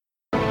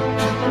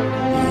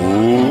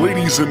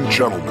Ladies and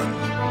gentlemen,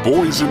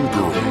 boys and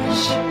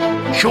girls,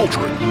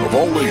 children of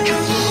all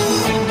ages,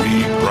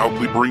 we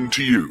proudly bring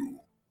to you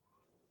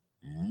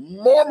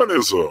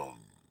Mormonism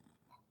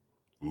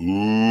Live!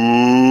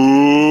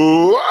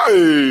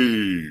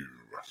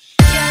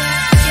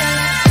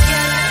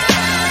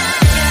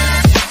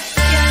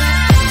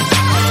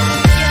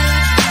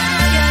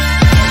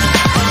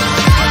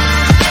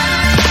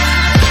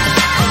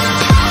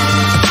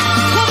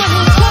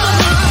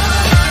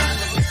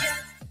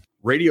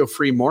 Radio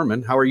Free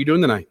Mormon, how are you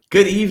doing tonight?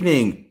 Good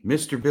evening,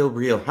 Mr. Bill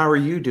Reel. How are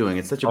you doing?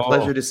 It's such a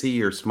pleasure to see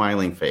your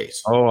smiling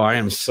face. Oh, I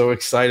am so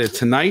excited.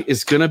 Tonight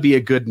is going to be a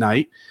good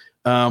night,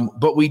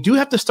 but we do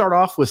have to start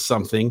off with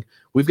something.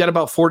 We've got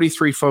about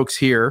 43 folks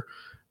here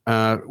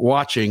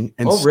watching.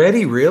 And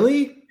already?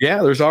 Really?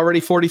 Yeah, there's already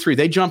 43.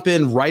 They jump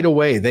in right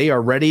away. They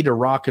are ready to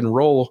rock and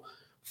roll.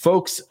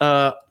 Folks,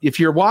 if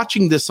you're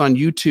watching this on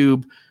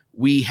YouTube,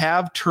 we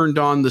have turned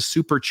on the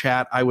super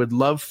chat. I would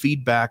love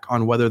feedback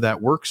on whether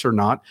that works or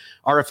not.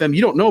 RFM,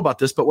 you don't know about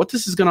this, but what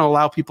this is going to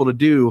allow people to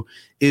do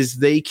is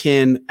they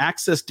can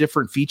access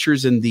different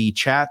features in the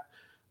chat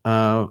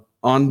on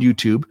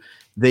YouTube.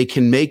 They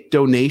can make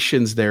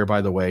donations there,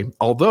 by the way.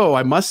 Although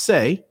I must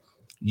say,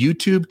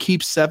 YouTube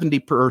keeps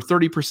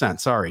 30%.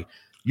 Sorry,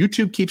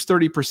 YouTube keeps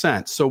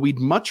 30%. So we'd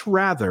much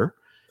rather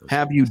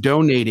have you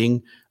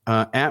donating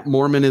at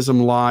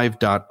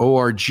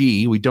mormonismlive.org.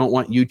 We don't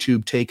want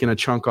YouTube taking a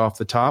chunk off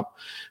the top.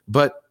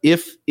 But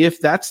if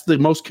that's the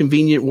most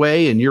convenient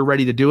way and you're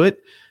ready to do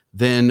it,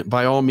 then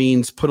by all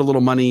means, put a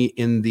little money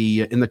in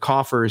the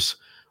coffers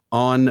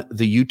on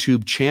the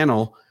YouTube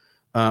channel.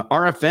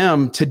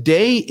 RFM,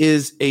 today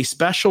is a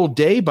special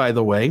day, by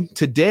the way.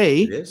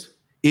 Today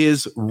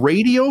is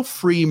Radio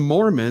Free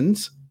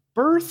Mormon's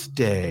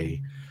birthday.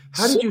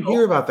 How did you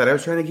hear about that? I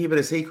was trying to keep it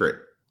a secret.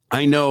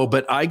 I know,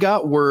 but I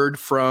got word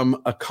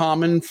from a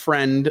common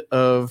friend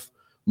of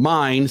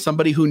mine,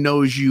 somebody who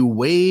knows you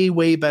way,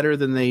 way better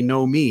than they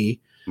know me.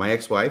 My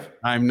ex-wife?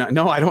 I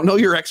don't know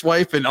your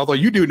ex-wife, and although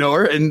you do know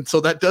her, and so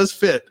that does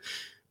fit.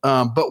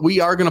 But we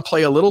are going to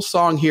play a little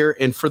song here,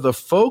 and for the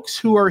folks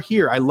who are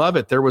here, I love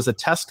it. There was a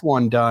test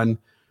one done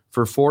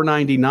for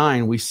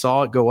 $4.99. We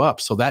saw it go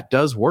up, so that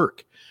does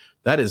work.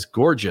 That is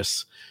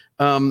gorgeous.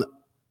 It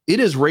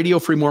is Radio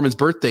Free Mormon's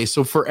birthday,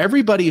 so for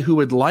everybody who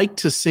would like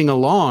to sing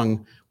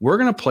along, we're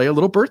going to play a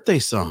little birthday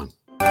song.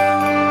 Happy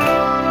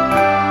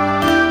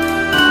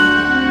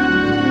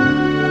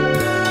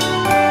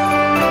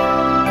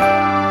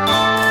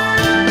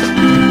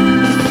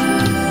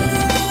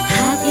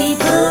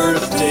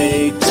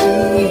birthday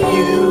to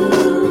you.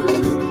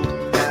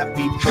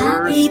 Happy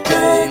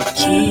birthday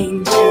to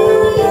you.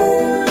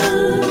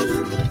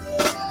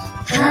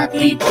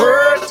 Happy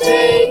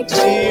birthday,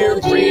 dear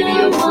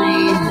Radio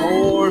Free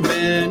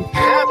Mormon.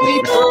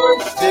 Happy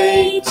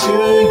birthday to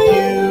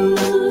you.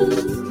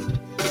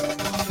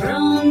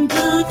 From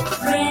good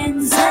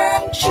friends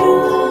and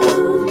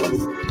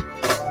true,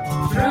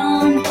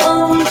 from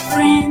old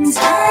friends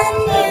and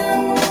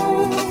new,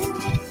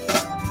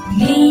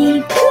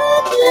 may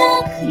good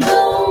luck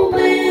go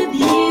with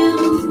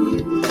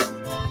you,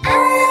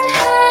 and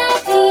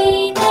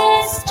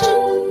happiness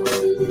too.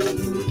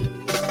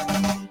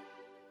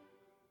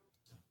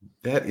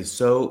 That is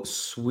so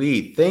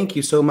sweet. Thank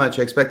you so much.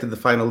 I expected the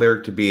final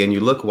lyric to be, and you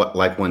look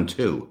like one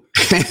too.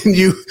 And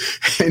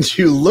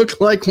you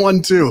look like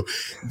one too.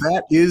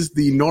 That is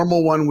the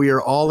normal one we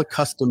are all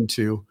accustomed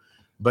to,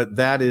 but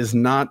that is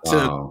not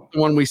the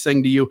one we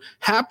sang to you.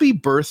 Happy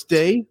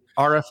birthday,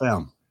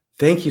 RFM.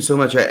 Thank you so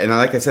much. And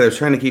like I said, I was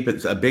trying to keep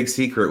it a big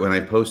secret when I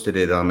posted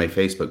it on my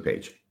Facebook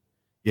page.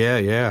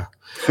 Yeah.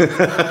 It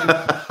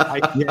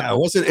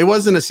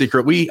wasn't a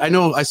secret. I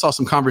know I saw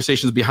some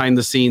conversations behind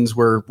the scenes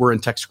where we're in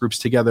text groups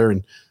together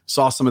and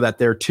saw some of that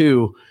there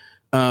too.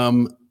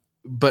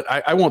 But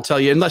I won't tell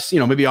you unless,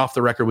 maybe off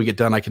the record we get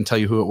done. I can tell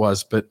you who it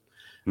was, but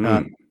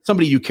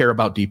somebody you care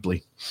about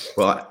deeply.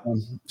 Well,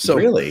 so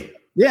really?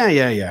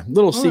 Yeah.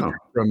 Little secret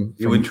from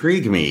you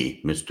intrigue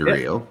me, Mr.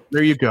 Reel.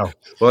 There you go.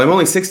 Well, I'm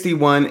only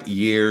 61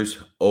 years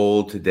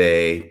old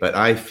today, but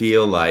I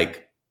feel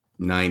like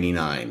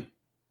 99.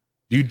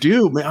 You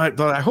do,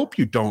 man. I hope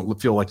you don't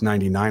feel like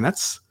 99.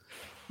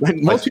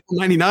 Most people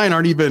 99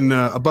 aren't even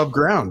above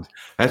ground.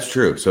 That's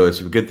true. So it's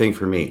a good thing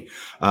for me.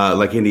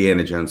 Like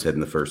Indiana Jones said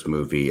in the first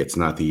movie, it's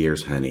not the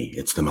years, honey,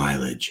 it's the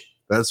mileage.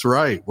 That's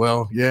right.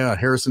 Well, yeah,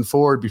 Harrison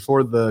Ford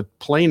before the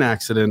plane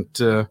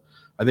accident, I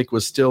think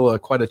was still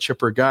quite a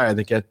chipper guy. I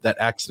think that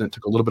accident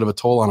took a little bit of a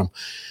toll on him.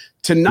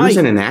 Tonight, he was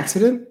in an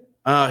accident?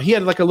 He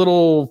had like a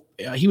little.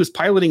 He was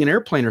piloting an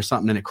airplane or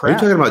something, and it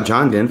crashed. Are you talking about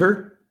John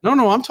Denver?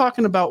 No, I'm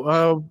talking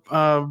about.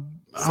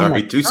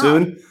 Sorry, too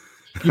soon.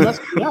 You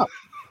must be up.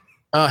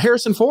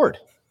 Harrison Ford.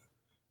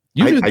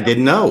 I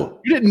didn't know.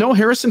 You didn't know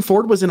Harrison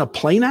Ford was in a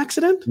plane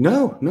accident?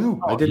 No,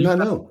 I did not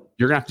know.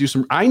 You're going to have to do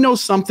some. I know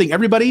something.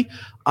 Everybody,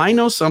 I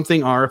know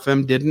something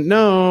RFM didn't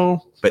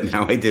know. But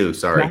now I do.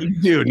 Sorry. Now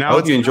you do. Now I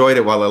hope you enjoyed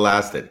it while it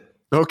lasted.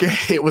 Okay,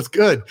 it was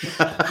good.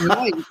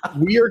 Tonight,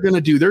 we are going to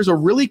do, there's a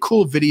really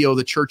cool video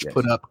the church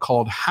put up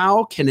called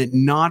How Can It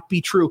Not Be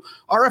True?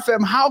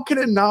 RFM, how can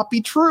it not be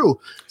true?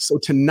 So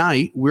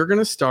tonight, we're going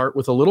to start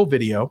with a little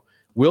video.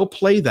 We'll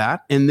play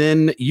that. And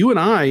then you and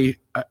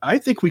I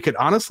think we could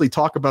honestly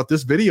talk about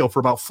this video for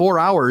about 4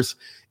 hours,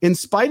 in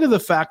spite of the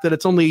fact that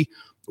it's only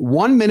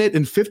 1 minute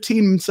and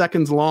 15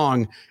 seconds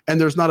long, and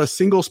there's not a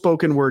single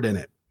spoken word in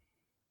it.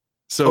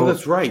 So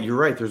that's right. You're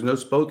right. There's no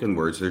spoken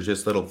words. There's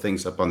just little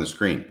things up on the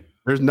screen.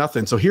 There's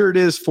nothing. So here it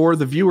is for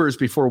the viewers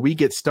before we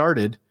get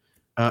started.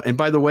 And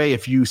by the way,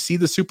 if you see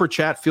the super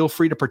chat, feel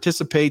free to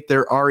participate.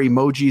 There are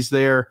emojis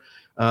there,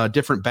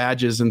 different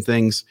badges and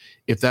things,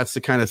 if that's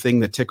the kind of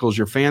thing that tickles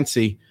your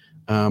fancy.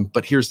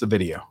 But here's the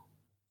video.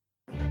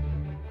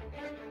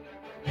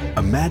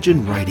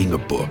 Imagine writing a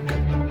book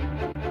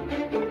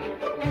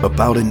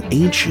about an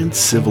ancient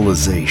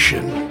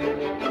civilization.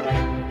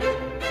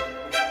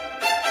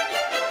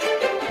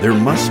 There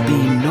must be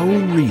no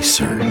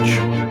research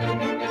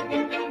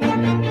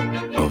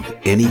of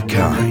any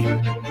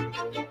kind.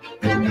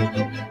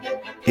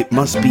 It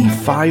must be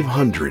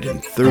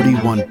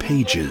 531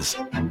 pages,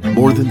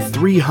 more than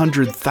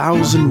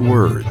 300,000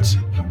 words.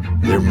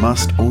 There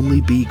must only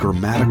be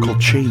grammatical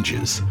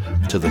changes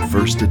to the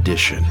first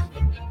edition.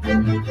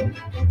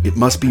 It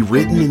must be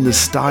written in the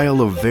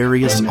style of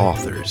various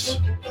authors.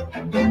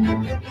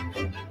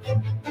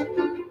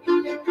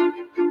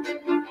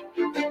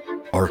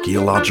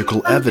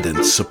 Archaeological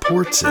evidence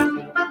supports it.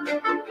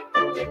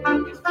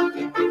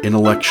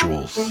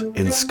 Intellectuals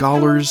and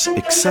scholars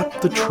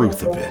accept the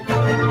truth of it.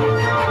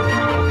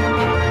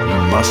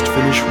 You must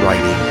finish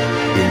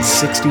writing in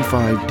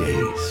 65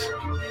 days.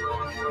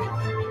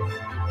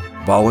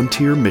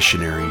 Volunteer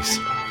missionaries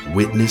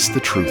witness the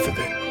truth of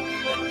it.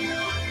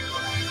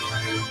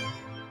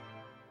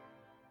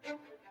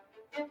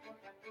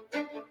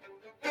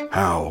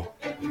 How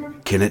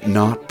can it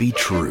not be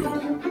true?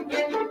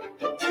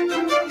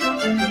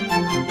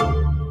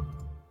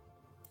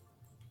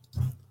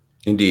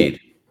 Indeed.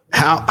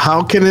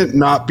 How can it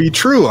not be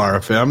true,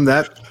 RFM?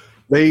 That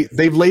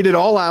they've laid it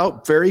all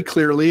out very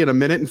clearly in 1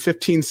 minute and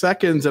 15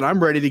 seconds, and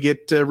I'm ready to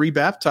get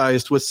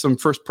rebaptized with some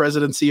first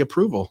presidency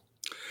approval.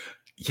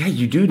 Yeah,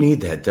 you do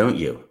need that, don't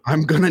you?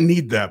 I'm going to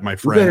need that, my You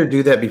friend. better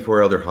do that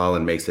before Elder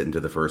Holland makes it into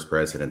the first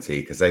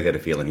presidency, because I got a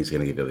feeling he's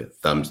going to give you a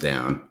thumbs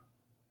down.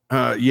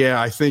 Yeah,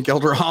 I think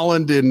Elder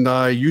Holland and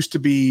I used to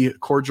be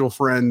cordial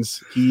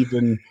friends. He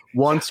even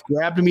once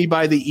grabbed me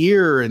by the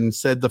ear and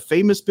said, "The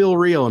famous Bill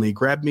Reel," and he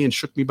grabbed me and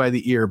shook me by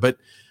the ear. But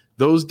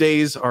those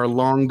days are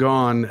long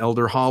gone.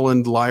 Elder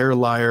Holland, liar,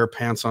 liar,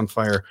 pants on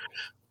fire.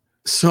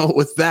 So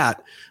with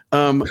that,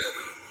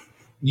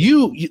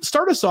 you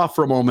start us off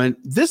for a moment.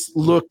 This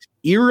looked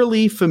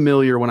eerily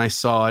familiar when I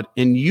saw it,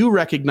 and you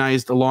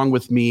recognized along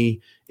with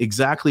me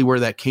exactly where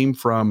that came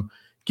from.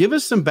 Give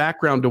us some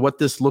background to what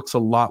this looks a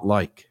lot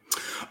like.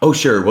 Oh,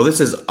 sure. Well,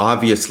 this is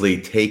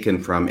obviously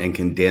taken from and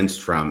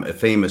condensed from a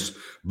famous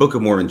Book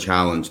of Mormon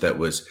challenge that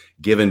was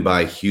given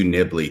by Hugh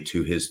Nibley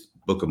to his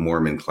Book of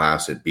Mormon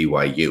class at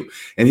BYU.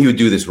 And he would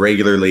do this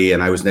regularly,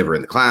 and I was never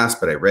in the class,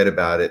 but I read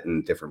about it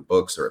in different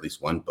books, or at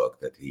least one book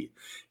that he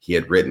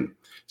had written.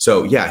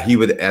 So yeah, he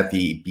would, at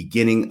the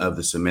beginning of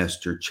the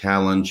semester,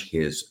 challenge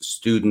his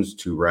students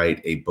to write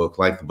a book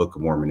like the Book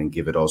of Mormon and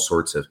give it all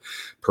sorts of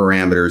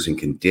parameters and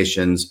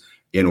conditions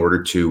in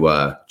order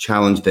to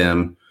challenge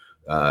them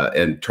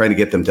and trying to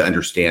get them to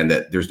understand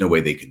that there's no way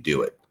they could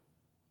do it.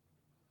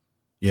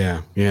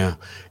 Yeah.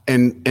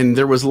 And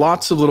there was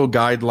lots of little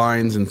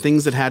guidelines and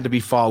things that had to be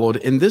followed.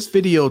 And this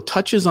video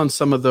touches on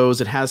some of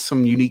those. It has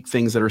some unique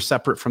things that are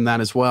separate from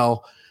that as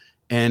well.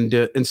 And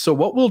so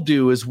what we'll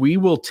do is we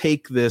will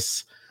take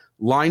this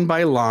line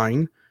by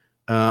line.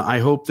 I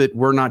hope that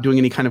we're not doing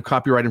any kind of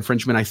copyright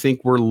infringement. I think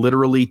we're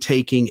literally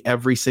taking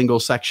every single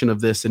section of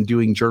this and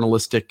doing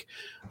journalistic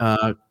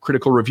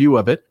critical review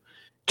of it.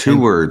 Two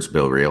words,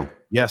 Bill Reel.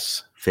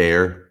 Yes.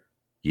 Fair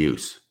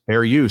use.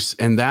 Fair use.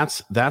 And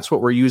that's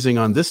what we're using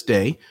on this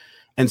day.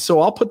 And so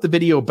I'll put the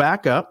video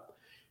back up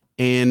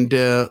and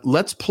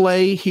let's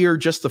play here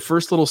just the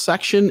first little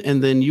section,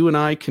 and then you and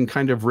I can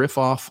kind of riff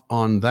off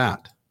on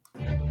that.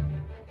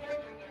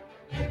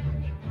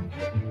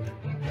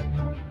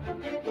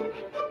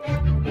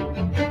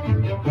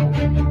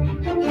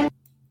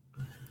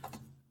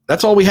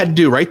 That's all we had to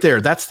do right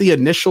there. That's the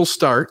initial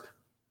start.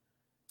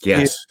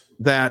 Yes.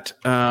 That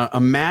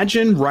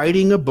imagine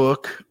writing a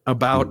book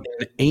about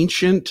an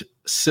ancient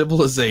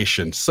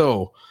civilization.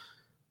 So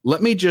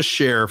let me just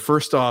share,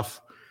 first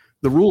off,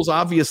 the rules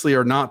obviously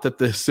are not that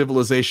the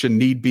civilization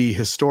need be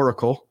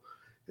historical.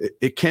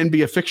 It can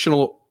be a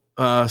fictional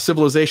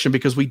civilization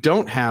because we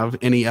don't have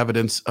any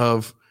evidence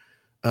of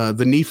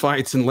the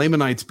Nephites and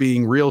Lamanites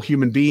being real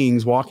human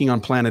beings walking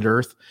on planet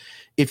Earth.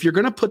 If you're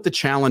going to put the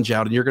challenge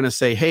out and you're going to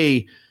say,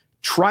 hey,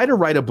 try to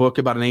write a book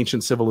about an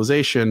ancient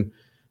civilization,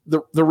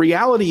 the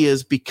reality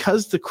is,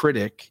 because the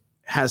critic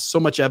has so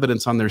much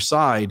evidence on their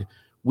side,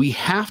 we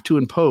have to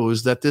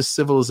impose that this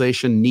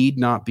civilization need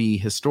not be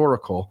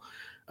historical,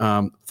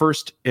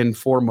 first and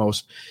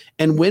foremost.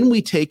 And when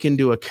we take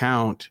into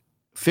account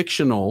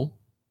fictional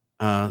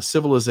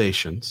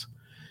civilizations.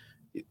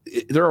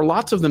 There are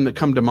lots of them that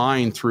come to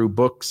mind through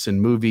books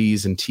and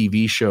movies and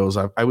TV shows.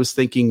 I was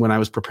thinking when I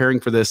was preparing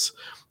for this,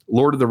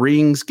 Lord of the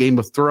Rings, Game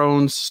of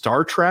Thrones,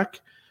 Star Trek,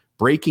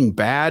 Breaking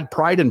Bad,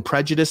 Pride and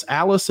Prejudice,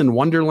 Alice in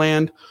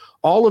Wonderland.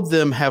 All of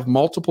them have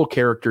multiple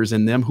characters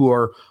in them who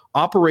are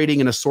operating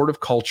in a sort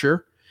of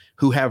culture,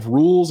 who have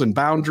rules and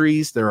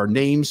boundaries. There are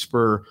names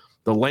for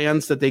the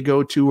lands that they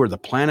go to or the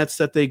planets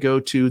that they go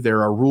to.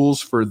 There are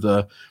rules for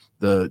the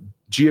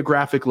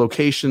geographic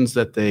locations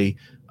that they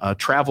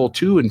travel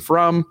to and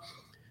from.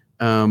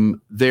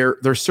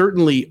 There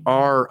certainly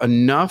are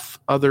enough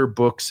other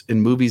books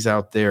and movies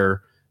out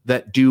there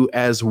that do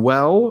as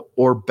well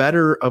or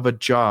better of a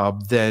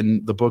job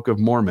than the Book of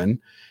Mormon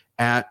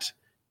at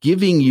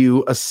giving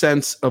you a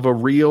sense of a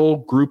real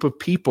group of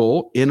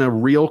people in a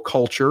real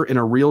culture, in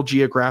a real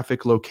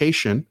geographic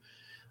location.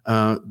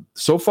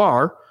 So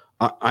far,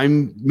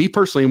 me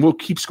personally, and we'll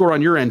keep score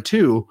on your end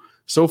too.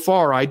 So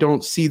far, I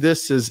don't see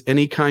this as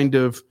any kind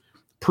of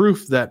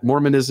proof that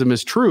Mormonism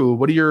is true.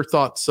 What are your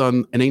thoughts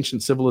on an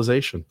ancient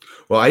civilization?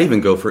 Well, I even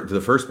go to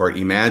the first part.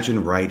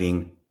 Imagine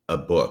writing a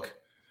book,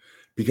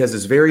 because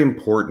it's very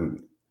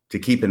important to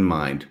keep in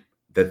mind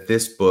that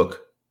this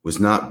book was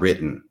not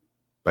written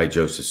by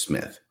Joseph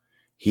Smith.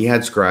 He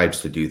had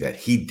scribes to do that.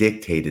 He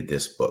dictated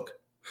this book.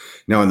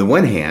 Now, on the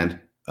one hand,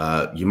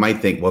 you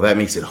might think, well, that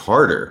makes it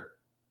harder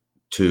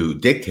to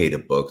dictate a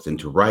book than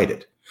to write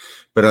it.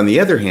 But on the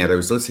other hand, I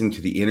was listening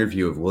to the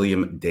interview of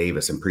William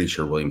Davis. I'm pretty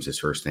sure William's his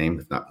first name.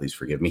 If not, please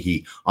forgive me.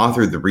 He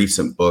authored the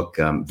recent book,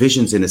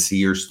 Visions in a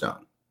Seer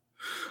Stone,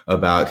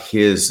 about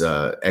his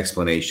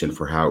explanation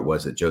for how it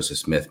was that Joseph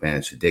Smith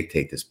managed to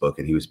dictate this book.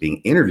 And he was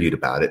being interviewed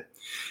about it.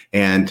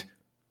 And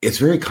it's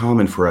very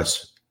common for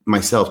us,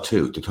 myself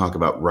too, to talk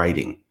about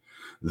writing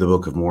the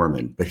Book of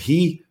Mormon. But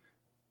he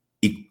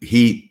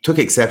took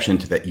exception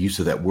to that use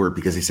of that word,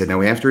 because he said, now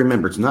we have to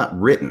remember, it's not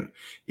written.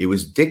 It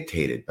was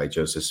dictated by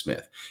Joseph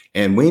Smith.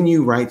 And when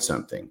you write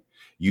something,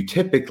 you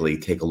typically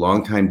take a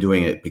long time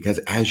doing it, because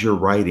as you're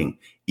writing,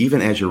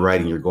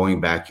 you're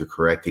going back, you're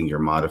correcting, you're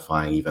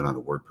modifying, even on the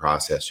word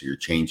processor, you're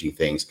changing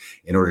things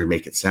in order to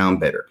make it sound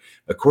better.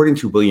 According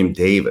to William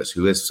Davis,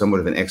 who is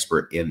somewhat of an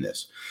expert in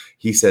this,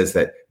 he says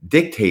that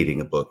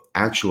dictating a book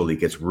actually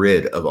gets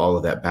rid of all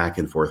of that back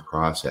and forth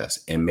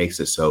process and makes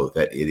it so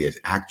that it is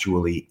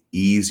actually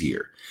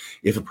easier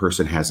if a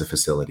person has a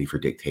facility for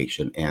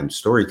dictation and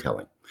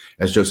storytelling,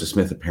 as Joseph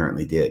Smith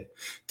apparently did,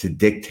 to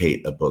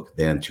dictate a book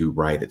than to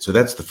write it. So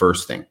that's the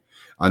first thing.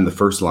 On the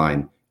first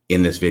line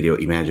in this video,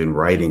 imagine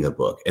writing a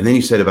book. And then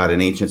you said about an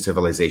ancient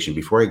civilization.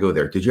 Before I go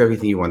there, did you have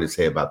anything you wanted to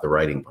say about the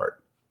writing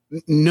part?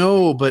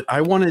 No, but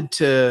I wanted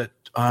to,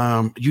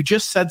 you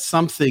just said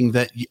something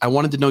that I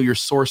wanted to know your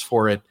source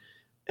for it.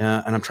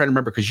 And I'm trying to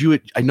remember, because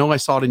I know I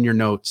saw it in your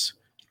notes.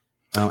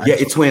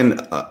 It's when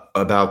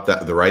about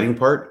the writing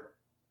part.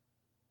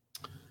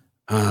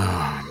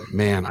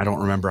 Man, I don't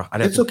remember.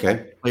 It's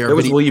okay. That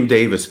was William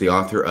Davis, the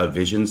author of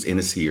Visions in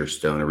a Seer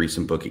Stone, a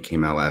recent book. It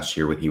came out last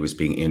year when he was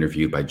being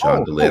interviewed by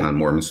John DeLynn on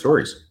Mormon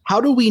Stories.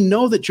 How do we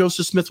know that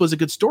Joseph Smith was a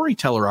good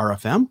storyteller,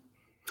 RFM?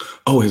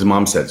 Oh, his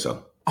mom said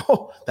so.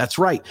 Oh, that's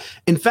right.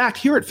 In fact,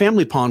 here at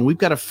Family Pond, we've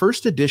got a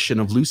first edition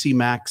of Lucy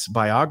Mack's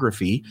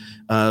biography,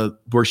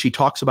 where she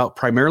talks about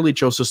primarily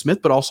Joseph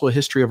Smith, but also a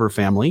history of her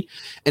family.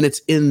 And it's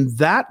in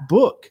that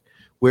book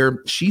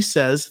where she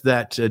says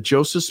that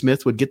Joseph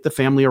Smith would get the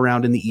family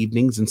around in the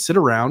evenings and sit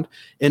around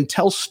and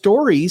tell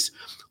stories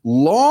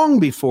long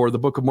before the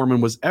Book of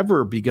Mormon was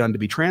ever begun to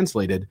be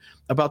translated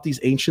about these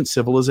ancient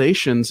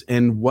civilizations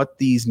and what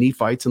these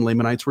Nephites and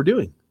Lamanites were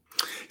doing.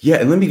 Yeah,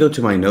 and let me go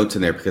to my notes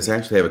in there, because I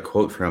actually have a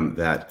quote from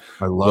that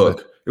book.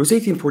 It was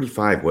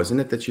 1845,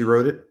 wasn't it, that she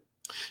wrote it?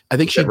 I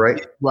think she did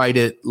write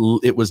it.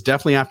 It was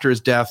definitely after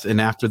his death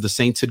and after the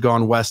saints had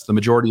gone west, the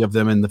majority of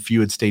them, and the few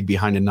had stayed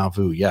behind in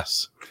Nauvoo.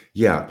 Yes.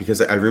 Yeah,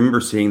 because I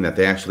remember seeing that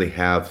they actually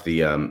have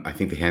the, I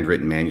think the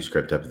handwritten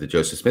manuscript up at the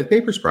Joseph Smith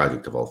Papers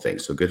Project, of all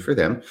things. So good for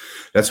them.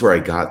 That's where I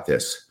got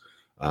this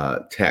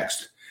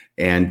text.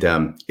 And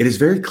it is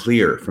very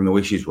clear from the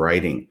way she's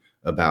writing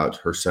about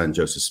her son,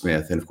 Joseph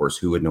Smith. And of course,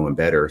 who would know him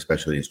better,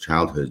 especially in his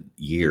childhood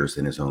years,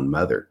 than his own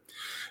mother.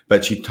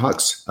 But she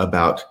talks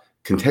about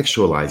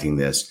contextualizing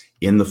this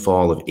in the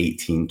fall of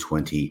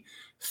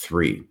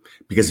 1823.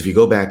 Because if you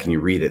go back and you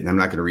read it, and I'm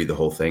not going to read the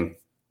whole thing,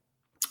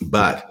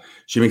 but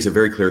she makes it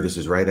very clear this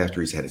is right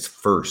after he's had his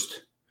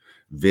first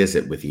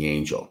visit with the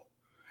angel.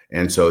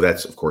 And so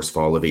that's, of course,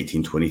 fall of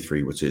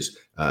 1823, which is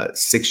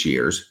 6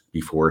 years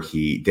before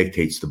he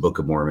dictates the Book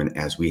of Mormon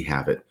as we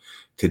have it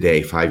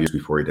today, 5 years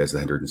before he does the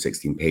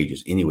 116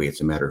 pages. Anyway,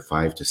 it's a matter of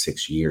 5 to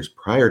 6 years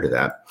prior to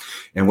that.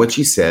 And what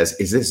she says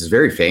is, this is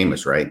very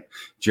famous, right?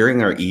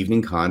 During our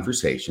evening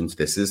conversations,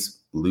 this is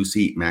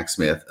Lucy Mack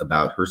Smith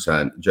about her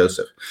son,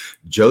 Joseph.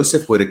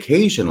 Joseph would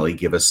occasionally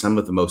give us some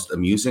of the most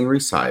amusing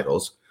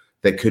recitals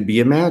that could be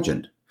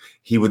imagined.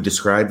 He would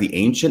describe the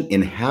ancient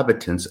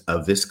inhabitants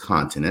of this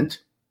continent,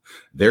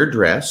 their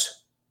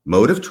dress,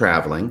 mode of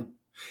traveling,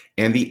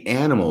 and the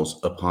animals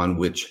upon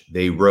which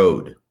they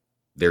rode,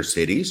 their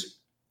cities,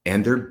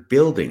 and their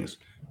buildings.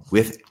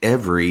 with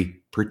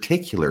every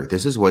particular.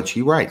 This is what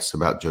she writes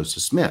about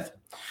Joseph Smith.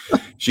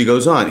 She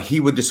goes on, he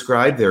would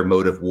describe their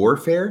mode of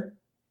warfare.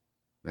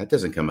 That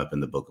doesn't come up in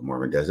the Book of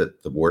Mormon, does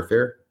it? The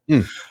warfare?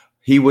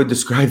 He would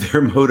describe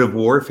their mode of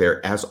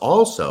warfare as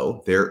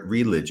also their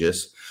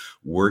religious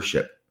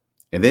worship.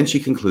 And then she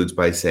concludes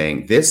by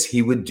saying, this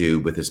he would do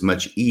with as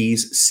much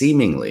ease,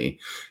 seemingly,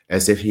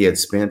 as if he had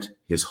spent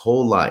his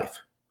whole life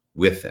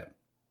with them.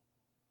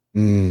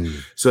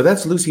 So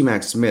that's Lucy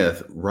Mack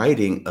Smith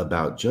writing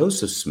about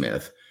Joseph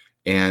Smith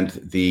and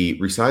the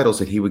recitals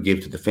that he would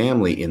give to the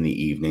family in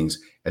the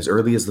evenings as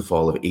early as the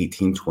fall of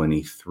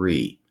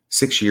 1823,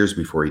 6 years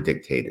before he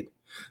dictated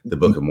the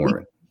Book of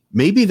Mormon.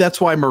 Maybe that's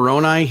why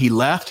Moroni, he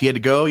left. He had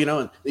to go,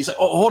 and he's like,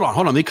 oh, hold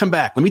on. Let me come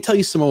back. Let me tell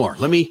you some more.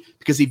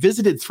 Because he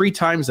visited 3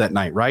 times that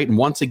night, right? And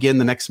once again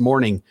the next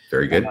morning.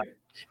 Very good.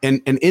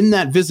 And in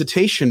that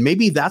visitation,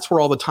 maybe that's where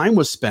all the time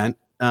was spent,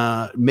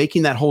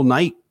 making that whole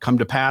night come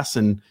to pass.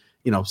 And,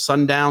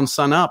 sundown,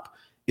 sun up,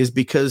 is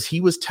because he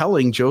was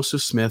telling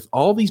Joseph Smith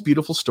all these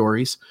beautiful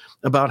stories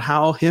about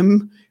how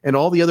him and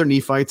all the other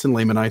Nephites and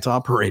Lamanites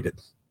operated.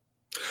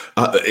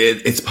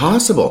 It's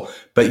possible,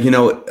 but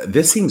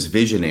this seems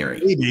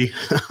visionary. Maybe.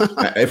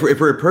 if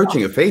we're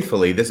approaching it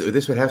faithfully,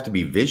 this would have to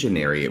be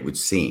visionary. It would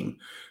seem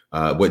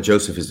what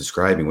Joseph is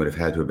describing would have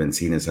had to have been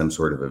seen in some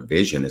sort of a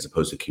vision, as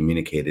opposed to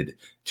communicated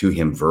to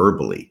him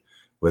verbally,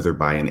 whether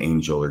by an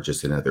angel or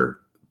just another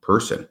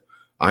person.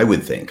 I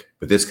would think,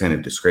 with this kind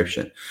of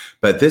description.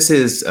 But this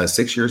is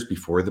 6 years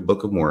before the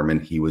Book of Mormon.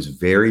 He was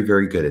very,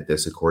 very good at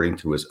this, according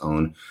to his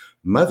own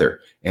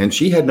mother, and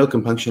she had no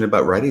compunction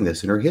about writing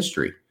this in her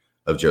history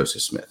of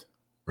Joseph Smith.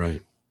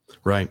 Right.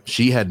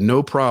 She had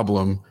no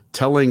problem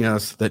telling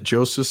us that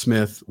Joseph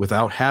Smith,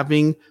 without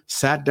having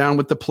sat down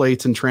with the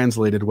plates and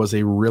translated, was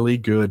a really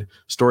good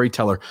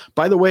storyteller.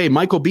 By the way,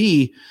 Michael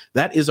B.,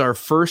 that is our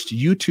first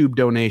YouTube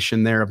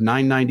donation there of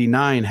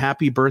 $9.99.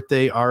 Happy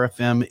birthday,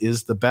 RFM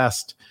is the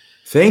best.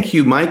 Thank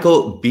you,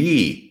 Michael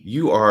B.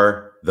 You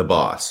are the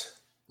boss,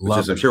 which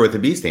is, I'm sure, what the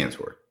B stands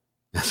for.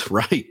 That's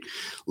right.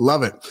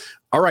 Love it.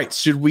 All right.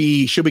 Should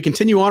we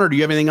continue on, or do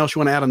you have anything else you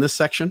want to add on this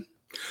section?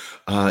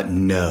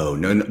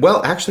 No.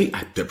 Well, actually,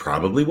 there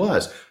probably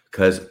was,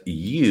 because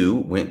you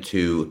went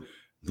to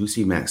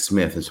Lucy Mack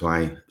Smith, and so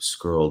I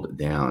scrolled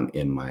down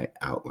in my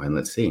outline.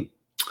 Let's see.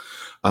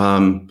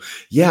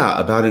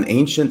 About an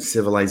ancient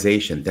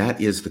civilization. That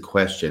is the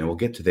question. And we'll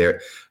get to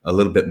there a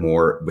little bit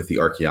more with the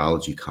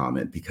archaeology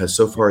comment, because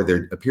so far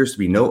there appears to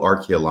be no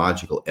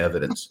archaeological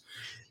evidence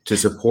to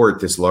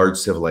support this large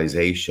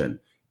civilization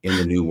in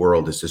the New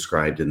World as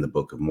described in the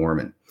Book of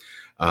Mormon.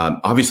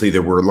 Obviously,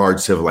 there were large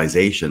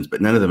civilizations,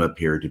 but none of them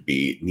appear to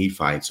be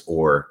Nephites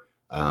or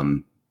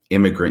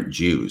immigrant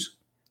Jews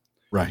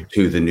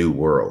to the New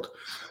World.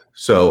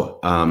 So,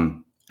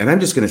 and I'm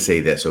just going to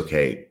say this,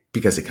 okay,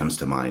 because it comes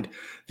to mind.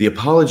 The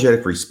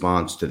apologetic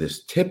response to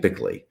this,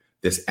 typically,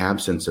 this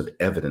absence of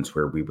evidence,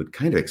 where we would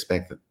kind of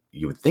expect that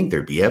you would think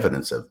there'd be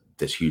evidence of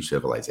this huge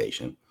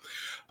civilization.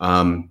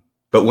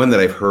 But one that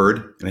I've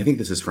heard, and I think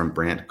this is from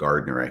Brant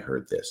Gardner, I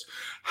heard this.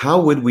 How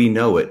would we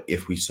know it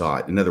if we saw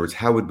it? In other words,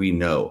 how would we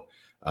know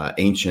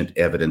ancient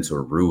evidence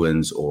or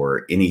ruins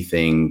or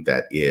anything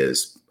that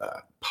is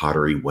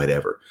pottery,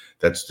 whatever,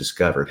 that's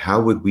discovered?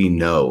 How would we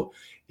know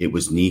it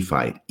was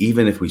Nephite?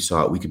 Even if we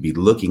saw it, we could be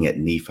looking at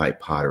Nephite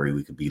pottery.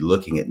 We could be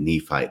looking at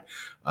Nephite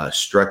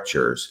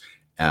structures.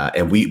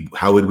 And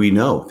how would we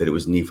know that it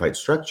was Nephite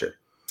structure?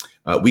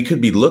 We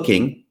could be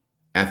looking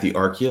at the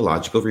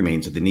archaeological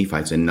remains of the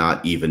Nephites and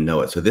not even know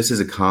it. So this is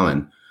a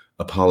common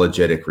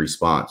apologetic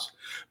response.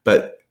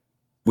 But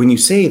when you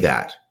say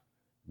that,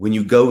 when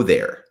you go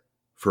there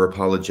for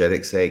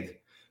apologetic sake,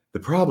 the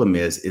problem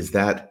is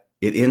that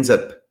it ends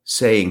up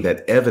saying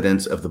that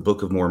evidence of the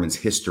Book of Mormon's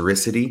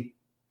historicity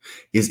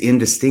is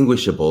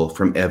indistinguishable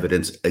from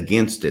evidence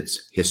against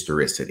its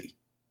historicity.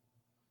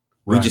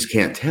 We just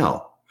can't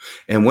tell.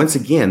 And once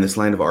again, this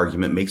line of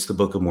argument makes the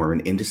Book of Mormon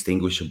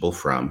indistinguishable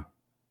from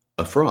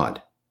a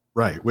fraud.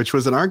 Right, which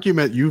was an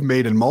argument you've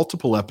made in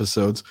multiple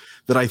episodes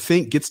that I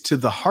think gets to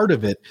the heart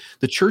of it.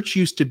 The church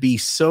used to be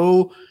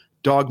so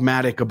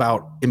dogmatic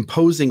about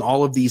imposing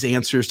all of these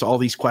answers to all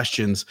these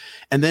questions.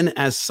 And then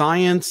as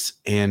science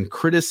and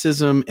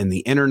criticism and the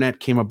internet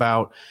came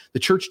about, the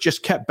church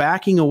just kept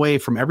backing away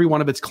from every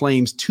one of its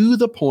claims, to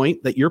the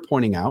point that you're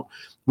pointing out,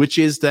 which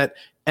is that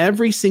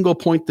every single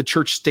point the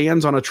church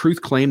stands on a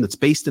truth claim that's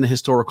based in a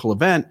historical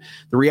event.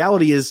 The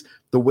reality is,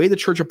 the way the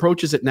church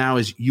approaches it now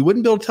is you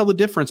wouldn't be able to tell the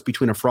difference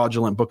between a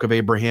fraudulent book of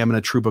Abraham and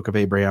a true book of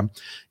Abraham.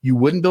 You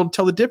wouldn't be able to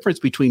tell the difference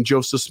between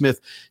Joseph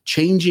Smith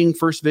changing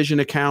first vision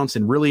accounts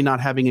and really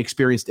not having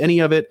experienced any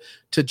of it,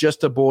 to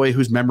just a boy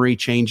whose memory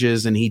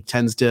changes and he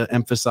tends to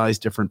emphasize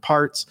different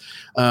parts.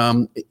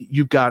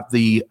 You've got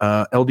the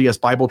LDS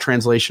Bible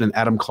translation and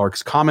Adam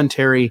Clark's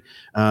commentary.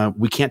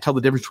 We can't tell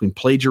the difference between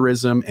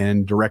plagiarism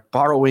and direct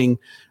borrowing.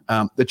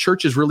 The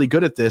church is really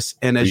good at this.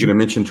 And as you're going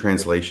to mention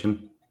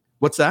translation,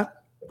 what's that?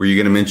 Were you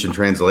going to mention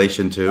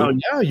translation too? Oh,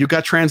 yeah. You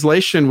got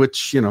translation,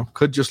 which,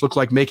 could just look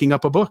like making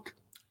up a book.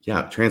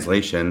 Yeah.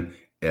 Translation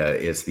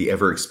is the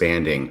ever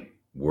expanding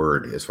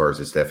word as far as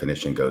its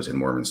definition goes in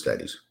Mormon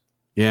studies.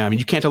 Yeah, I mean,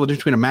 you can't tell the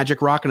difference between a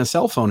magic rock and a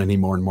cell phone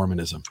anymore in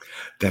Mormonism.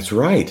 That's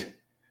right.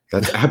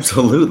 That's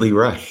absolutely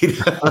right.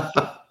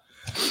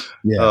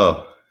 Yeah.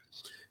 Oh,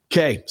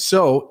 Okay,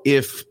 so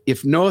if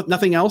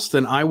nothing else,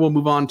 then I will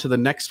move on to the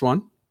next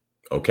one.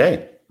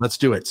 okay. Let's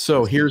do it.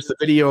 So here's the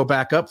video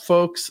back up,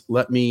 folks.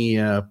 Let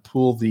me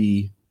pull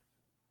the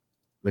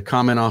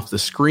comment off the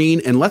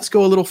screen, and let's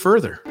go a little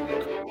further.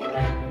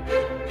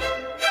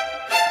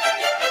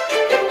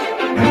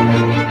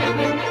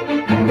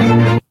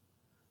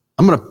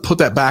 I'm going to put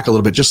that back a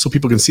little bit just so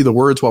people can see the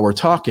words while we're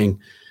talking.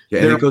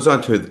 Yeah, and it goes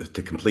on to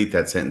complete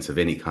that sentence of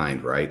any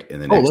kind, right? In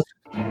the next.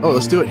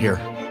 Let's do it here.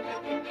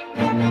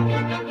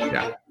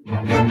 Yeah.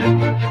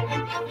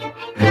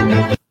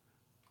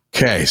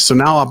 Okay, so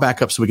now I'll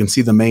back up so we can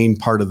see the main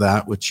part of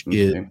that, which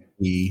is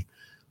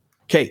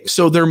okay.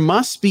 So there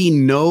must be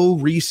no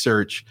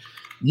research.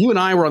 You and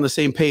I were on the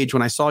same page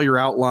when I saw your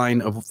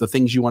outline of the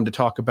things you wanted to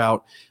talk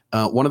about.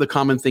 One of the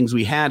common things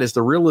we had is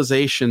the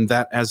realization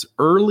that as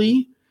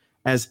early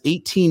as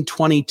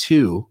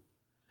 1822,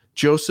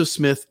 Joseph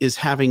Smith is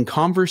having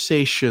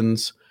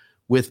conversations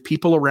with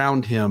people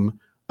around him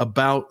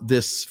about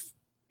this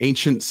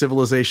ancient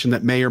civilization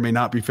that may or may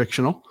not be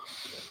fictional.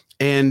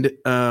 And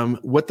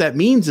what that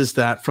means is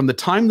that from the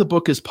time the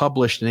book is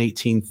published in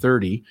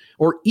 1830,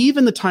 or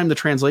even the time the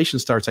translation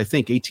starts, I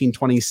think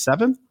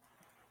 1827.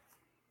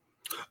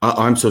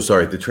 I'm so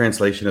sorry. The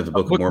translation of the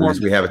Book of Mormon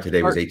as we have it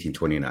today was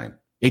 1829.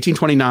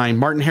 1829.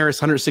 Martin Harris,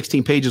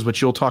 116 pages,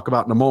 which you'll talk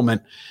about in a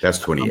moment. That's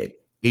 28.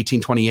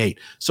 1828.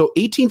 So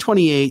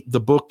 1828,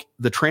 the book,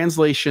 the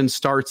translation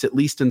starts at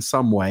least in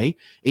some way.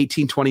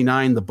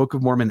 1829, the Book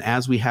of Mormon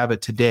as we have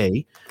it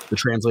today, the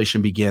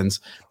translation begins.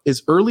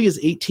 As early as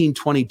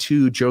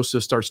 1822,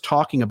 Joseph starts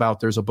talking about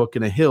there's a book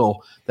in a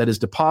hill that is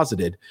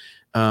deposited.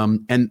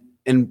 And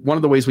one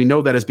of the ways we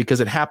know that is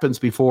because it happens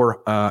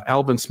before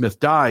Alvin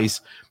Smith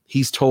dies.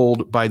 He's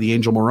told by the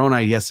angel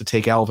Moroni he has to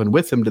take Alvin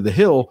with him to the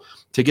hill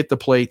to get the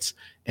plates.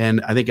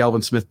 And I think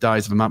Alvin Smith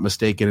dies, if I'm not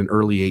mistaken, in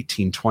early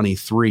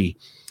 1823.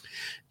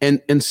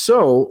 And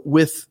so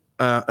with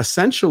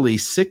essentially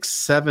 6,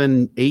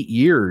 7, 8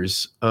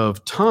 years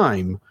of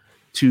time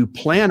to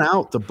plan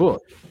out the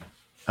book,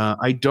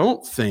 I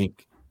don't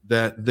think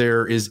that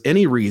there is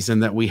any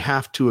reason that we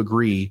have to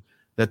agree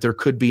that there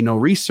could be no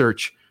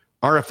research.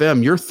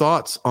 RFM, your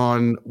thoughts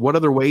on what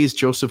other ways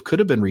Joseph could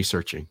have been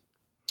researching?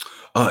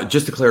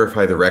 Just to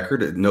clarify the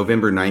record,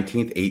 November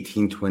 19th,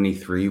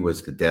 1823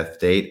 was the death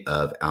date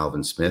of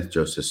Alvin Smith,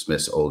 Joseph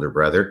Smith's older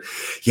brother.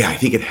 Yeah, I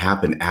think it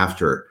happened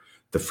after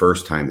the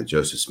first time that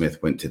Joseph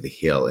Smith went to the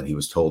hill, and he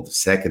was told the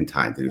second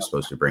time that he was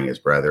supposed to bring his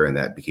brother, and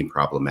that became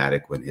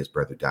problematic when his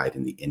brother died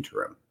in the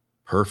interim.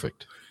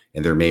 Perfect.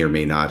 And there may or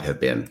may not have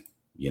been,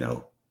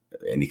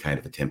 any kind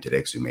of attempted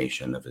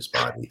exhumation of his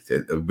body.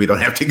 We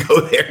don't have to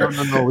go there.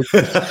 No.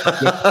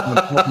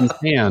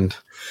 Hand.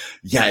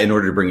 Yeah, in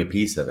order to bring a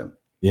piece of him.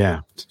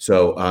 Yeah.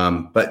 So,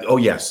 but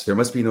yes, there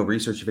must be no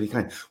research of any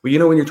kind.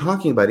 Well, when you're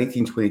talking about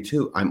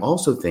 1822, I'm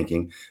also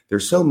thinking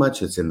there's so much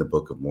that's in the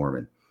Book of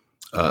Mormon.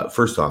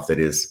 First off,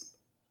 it's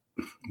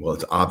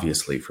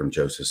obviously from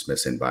Joseph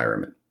Smith's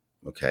environment.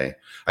 Okay.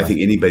 I think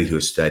anybody who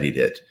has studied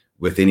it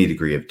with any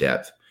degree of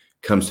depth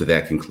comes to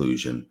that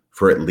conclusion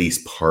for at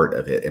least part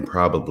of it, and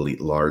probably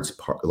large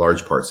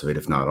parts of it,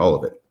 if not all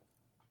of it.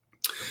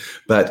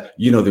 But,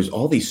 there's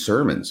all these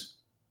sermons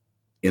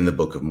in the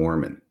Book of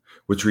Mormon,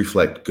 which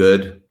reflect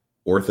good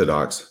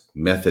Orthodox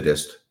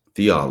Methodist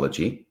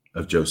theology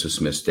of Joseph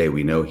Smith's day.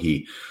 We know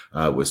he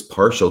was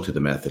partial to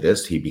the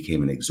Methodist. He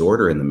became an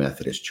exhorter in the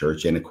Methodist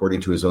Church. And according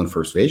to his own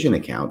First Vision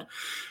account,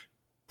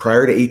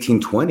 prior to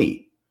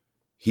 1820,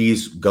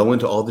 he's going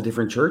to all the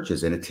different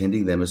churches and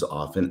attending them as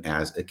often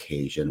as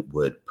occasion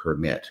would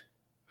permit.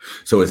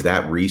 So is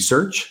that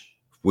research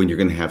when you're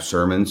going to have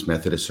sermons,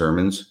 Methodist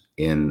sermons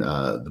in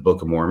the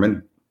Book of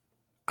Mormon?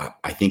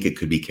 I think it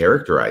could be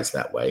characterized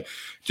that way.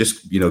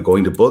 Just,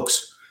 going to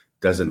books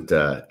that's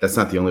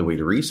not the only way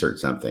to research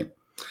something.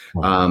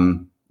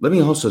 Let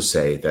me also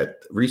say that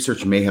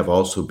research may have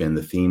also been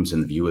the themes in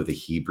the View of the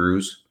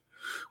Hebrews,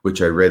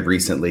 which I read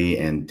recently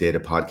and did a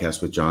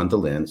podcast with John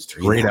Dehlin. It's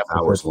 3.5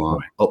 hours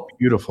long. Oh,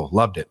 beautiful.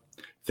 Loved it.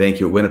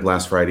 Thank you. It went up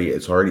last Friday.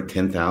 It's already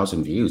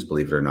 10,000 views,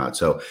 believe it or not.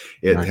 So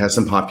it has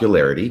some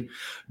popularity.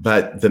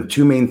 But the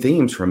two main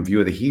themes from View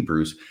of the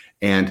Hebrews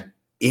and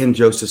in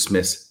Joseph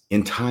Smith's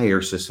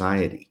entire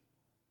society,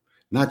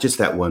 not just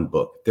that one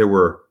book. There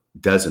were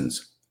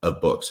dozens of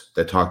books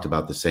that talked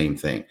about the same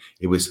thing.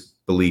 It was,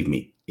 believe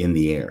me, in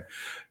the air.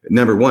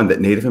 Number one,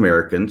 that Native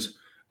Americans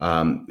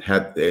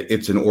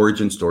it's an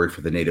origin story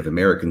for the Native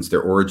Americans,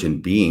 their origin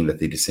being that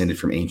they descended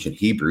from ancient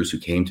Hebrews who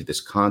came to this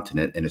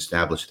continent and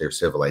established their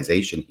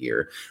civilization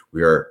here.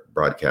 I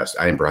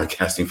am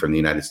broadcasting from the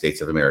United States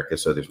of America,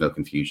 so there's no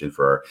confusion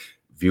for our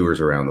viewers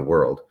around the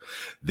world.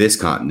 This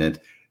continent,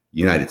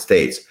 United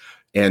States.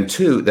 And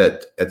two,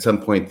 that at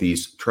some point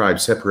these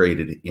tribes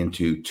separated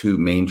into two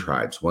main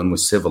tribes. One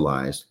was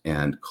civilized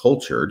and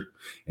cultured,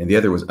 and the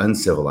other was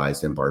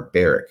uncivilized and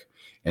barbaric.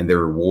 And there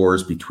were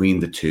wars between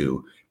the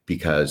two.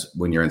 because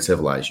when you're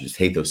uncivilized, you just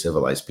hate those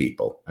civilized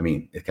people. I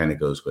mean, it kind of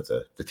goes with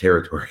the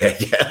territory, I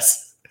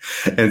guess.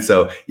 And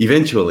so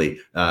eventually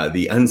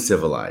the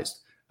uncivilized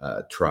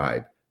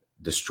tribe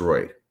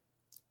destroyed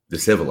the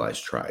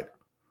civilized tribe.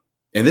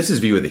 And this is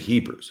view of the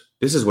Hebrews.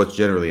 This is what's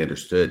generally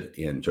understood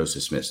in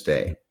Joseph Smith's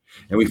day.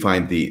 And we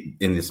find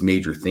in this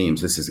major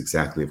themes, this is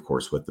exactly, of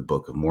course, what the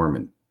Book of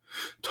Mormon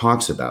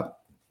talks about.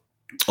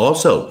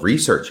 Also,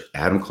 research,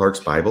 Adam Clarke's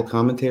Bible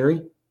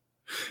commentary.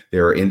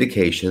 There are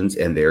indications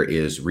and there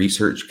is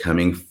research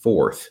coming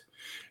forth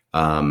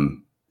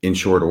in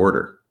short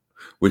order,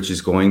 which is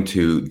going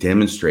to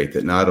demonstrate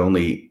that not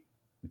only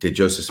did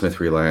Joseph Smith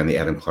rely on the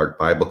Adam Clarke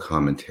Bible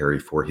commentary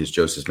for his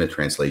Joseph Smith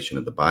translation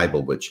of the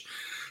Bible, which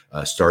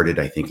started,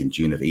 I think, in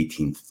June of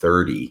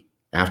 1830,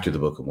 after the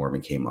Book of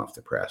Mormon came off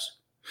the press,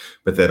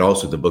 but that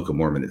also the Book of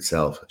Mormon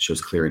itself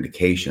shows clear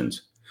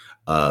indications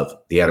of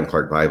the Adam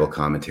Clarke Bible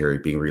commentary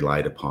being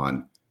relied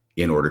upon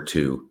in order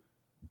to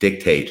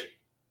dictate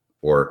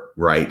or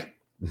write,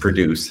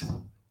 produce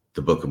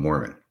the Book of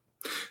Mormon.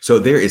 So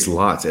there is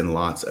lots and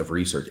lots of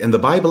research. And the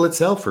Bible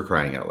itself, for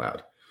crying out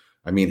loud.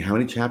 I mean, how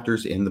many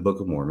chapters in the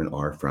Book of Mormon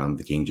are from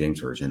the King James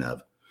Version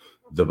of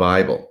the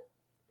Bible?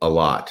 A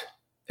lot.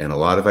 And a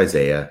lot of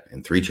Isaiah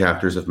and 3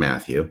 chapters of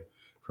Matthew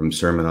from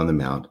Sermon on the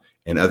Mount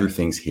and other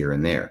things here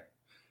and there.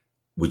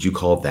 Would you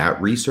call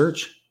that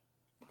research?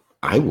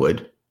 I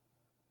would.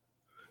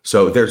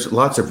 So there's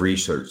lots of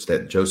research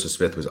that Joseph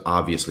Smith was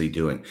obviously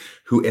doing.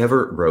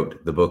 Whoever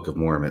wrote the Book of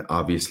Mormon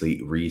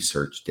obviously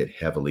researched it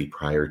heavily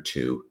prior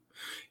to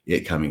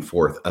it coming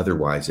forth.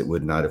 Otherwise, it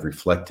would not have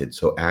reflected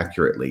so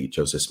accurately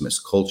Joseph Smith's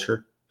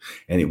culture,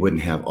 and it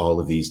wouldn't have all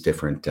of these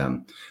different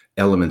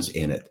elements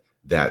in it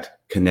that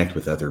connect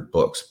with other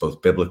books,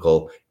 both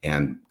biblical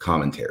and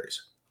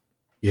commentaries.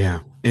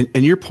 Yeah. And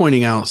you're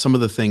pointing out some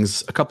of the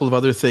things. A couple of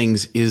other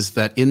things is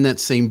that in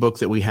that same book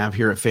that we have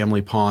here at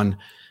Family Pond,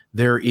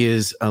 there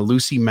is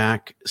Lucy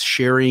Mack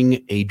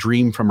sharing a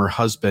dream from her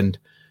husband,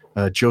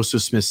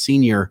 Joseph Smith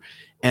Sr.,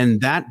 and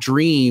that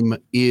dream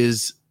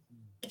is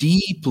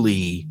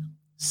deeply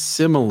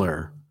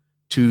similar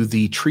to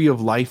the Tree of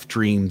Life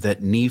dream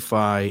that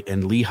Nephi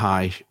and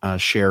Lehi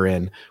share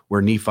in,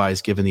 where Nephi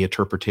is given the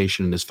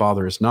interpretation and his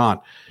father is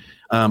not.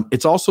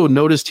 It's also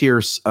noticed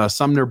here,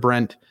 Sumner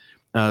Brent's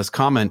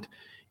comment,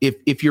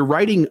 if you're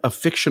writing a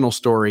fictional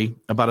story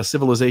about a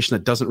civilization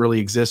that doesn't really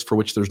exist, for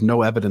which there's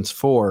no evidence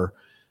for,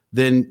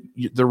 then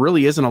there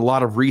really isn't a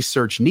lot of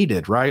research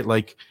needed, right?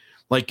 Like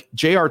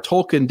J.R.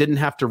 Tolkien didn't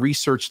have to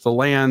research the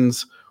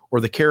lands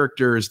or the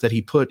characters that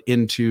he put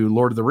into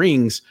Lord of the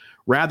Rings.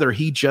 Rather,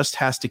 he just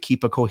has to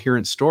keep a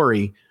coherent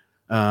story,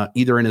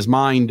 either in his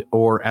mind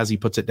or as he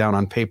puts it down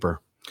on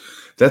paper.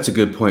 That's a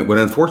good point. What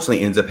unfortunately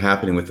ends up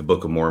happening with the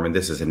Book of Mormon,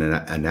 this is an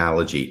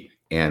analogy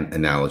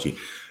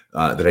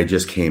that I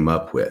just came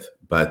up with,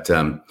 but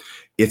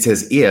it's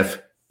as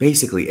if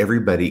basically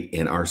everybody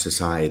in our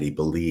society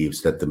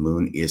believes that the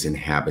moon is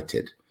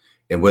inhabited,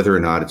 and whether or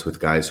not it's with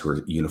guys who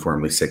are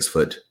uniformly 6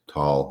 foot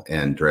tall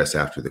and dress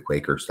after the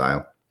Quaker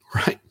style.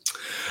 Right.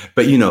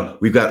 But,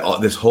 we've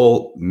got this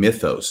whole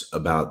mythos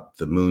about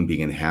the moon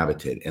being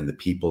inhabited and the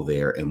people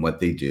there and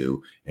what they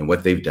do and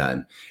what they've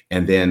done.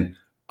 And then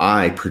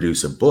I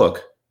produce a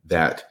book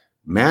that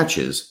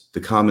matches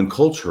the common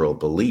cultural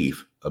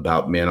belief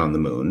about men on the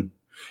moon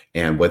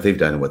and what they've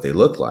done and what they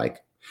look like.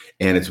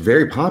 And it's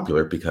very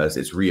popular because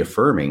it's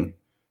reaffirming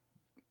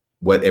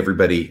what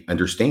everybody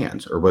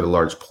understands, or what a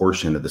large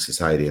portion of the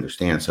society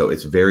understands. So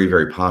it's very,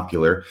 very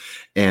popular.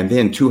 And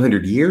then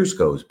 200 years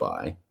goes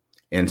by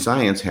and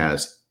science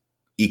has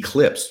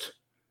eclipsed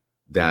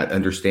that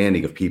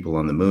understanding of people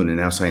on the moon. And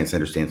now science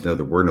understands, no,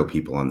 there were no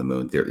people on the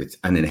moon. It's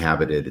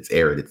uninhabited, it's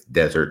arid, it's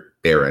desert,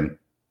 barren,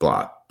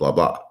 blah, blah,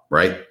 blah,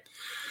 right?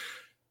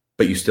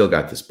 But you still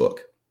got this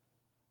book.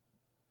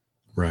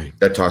 Right.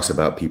 That talks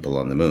about people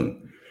on the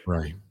moon.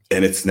 Right.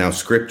 And it's now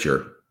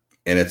scripture,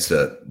 and it's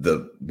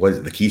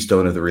the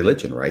keystone of the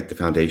religion, right? The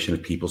foundation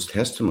of people's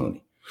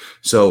testimony.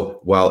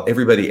 So while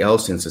everybody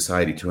else in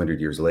society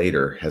 200 years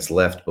later has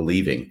left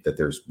believing that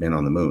there's men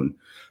on the moon,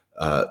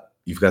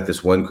 you've got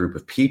this one group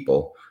of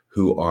people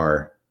who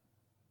are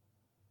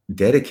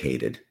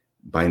dedicated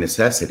by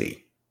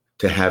necessity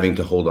to having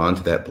to hold on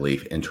to that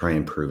belief and try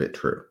and prove it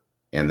true.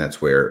 And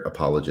that's where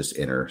apologists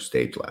enter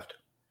stage left.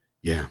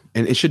 Yeah.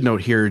 And it should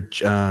note here,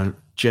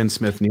 Jen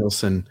Smith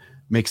Nielsen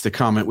makes the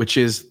comment, which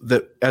is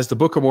that as the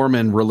Book of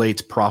Mormon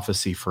relates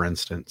prophecy, for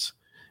instance,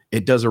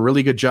 it does a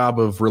really good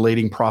job of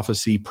relating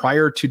prophecy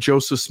prior to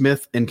Joseph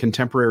Smith and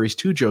contemporaries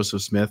to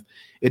Joseph Smith.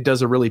 It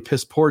does a really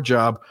piss poor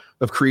job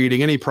of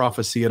creating any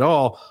prophecy at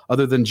all,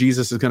 other than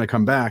Jesus is going to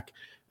come back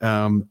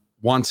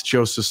once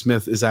Joseph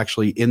Smith is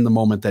actually in the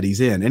moment that he's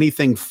in.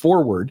 Anything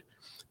forward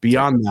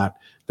beyond that,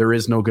 there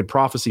is no good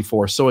prophecy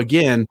for. So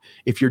again,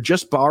 if you're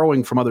just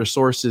borrowing from other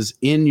sources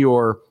in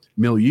your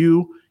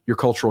milieu, your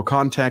cultural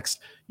context,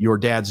 your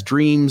dad's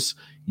dreams,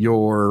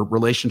 your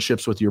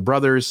relationships with your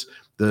brothers,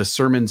 the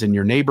sermons in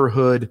your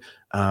neighborhood,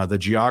 the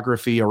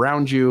geography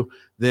around you,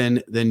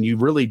 then you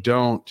really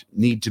don't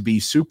need to be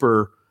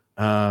super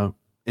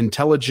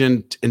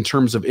intelligent in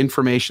terms of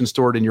information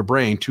stored in your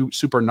brain, too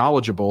super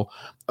knowledgeable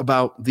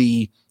about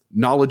the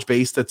knowledge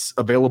base that's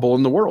available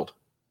in the world.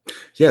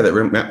 Yeah, that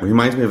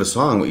reminds me of a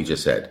song, what you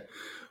just said.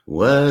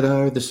 What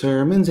are the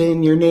sermons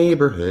in your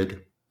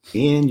neighborhood?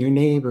 In your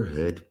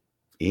neighborhood?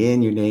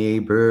 In your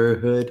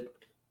neighborhood?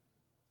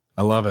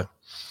 I love it.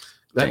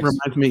 That Thanks.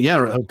 reminds me,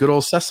 of good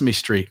old Sesame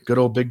Street, good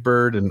old Big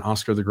Bird and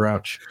Oscar the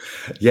Grouch.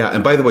 Yeah,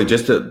 and by the way,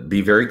 just to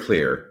be very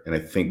clear, and I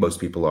think most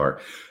people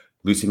are,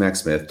 Lucy Mack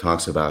Smith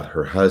talks about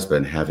her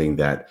husband having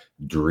that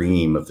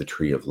dream of the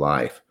tree of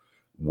life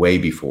way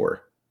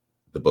before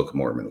the Book of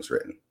Mormon was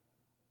written.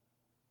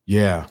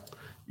 Yeah,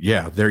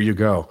 there you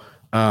go.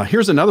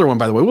 Here's another one,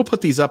 by the way. We'll put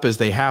these up as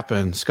they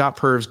happen. Scott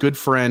Purves, good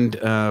friend,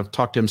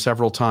 talked to him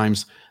several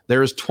times.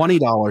 There's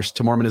 $20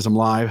 to Mormonism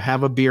Live.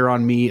 Have a beer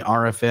on me,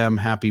 RFM.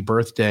 Happy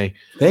birthday.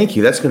 Thank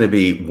you. That's going to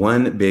be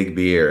one big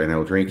beer, and I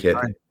will drink it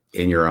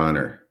in your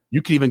honor.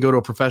 You could even go to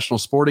a professional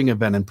sporting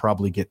event and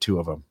probably get 2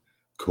 of them.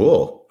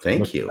 Cool.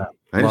 Thank you.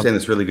 I understand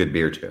it's really good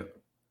beer, too.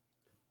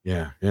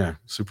 Yeah.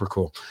 Super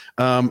cool.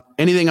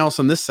 Anything else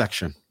on this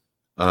section?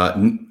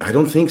 I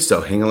don't think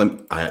so. Hang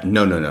on.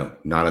 No.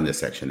 Not on this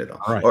section at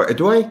all. All right. Or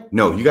do I?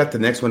 No, you got the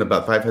next one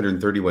about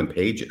 531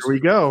 pages. Here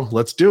we go.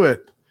 Let's do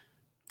it.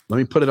 Let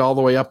me put it all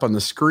the way up on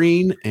the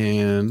screen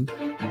and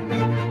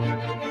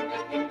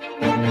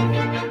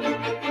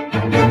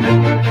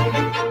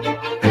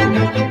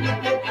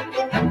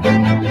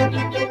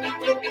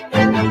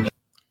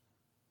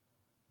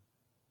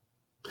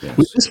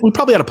Yes. we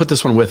probably ought to put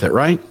this one with it,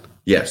 right?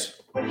 Yes.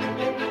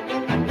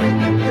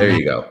 There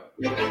you go.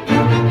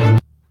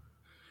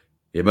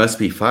 It must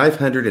be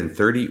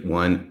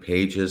 531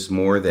 pages,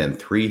 more than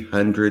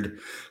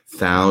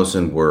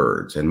 300,000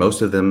 words, and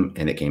most of them,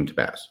 and it came to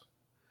pass.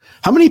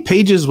 How many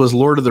pages was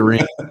Lord of the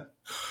Rings?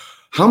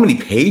 How many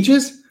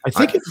pages? I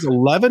think it's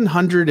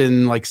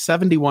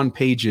 1,171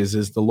 pages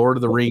is the Lord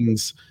of the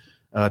Rings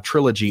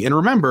trilogy. And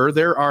remember,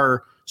 there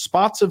are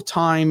spots of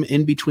time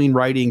in between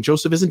writing.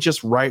 Joseph isn't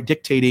just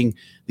dictating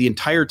the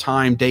entire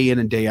time, day in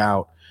and day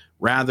out.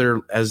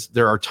 Rather, as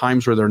there are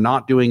times where they're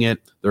not doing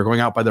it, they're going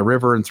out by the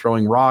river and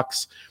throwing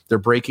rocks, they're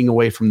breaking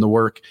away from the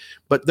work.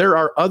 But there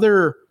are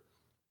other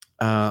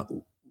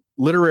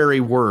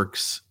literary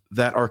works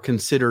that are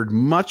considered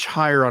much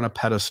higher on a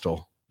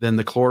pedestal than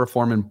the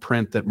chloroform and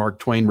print that Mark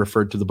Twain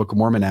referred to the Book of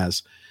Mormon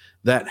as,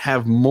 that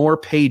have more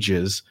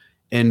pages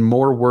and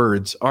more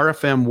words.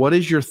 RFM, what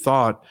is your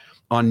thought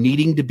on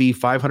needing to be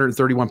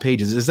 531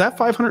 pages? Is that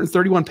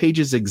 531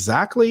 pages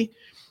exactly?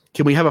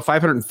 Can we have a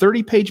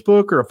 530-page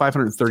book or a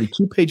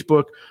 532-page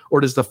book, or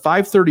does the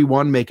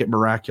 531 make it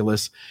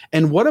miraculous?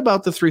 And what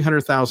about the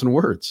 300,000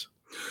 words?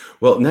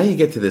 Well, now you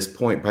get to this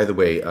point. By the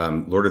way,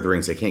 Lord of the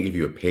Rings, I can't give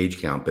you a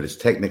page count, but it's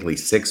technically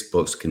 6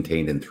 books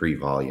contained in 3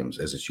 volumes,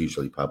 as it's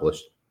usually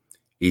published.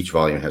 Each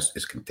volume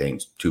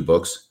contains 2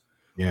 books.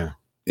 Yeah.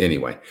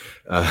 Anyway,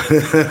 And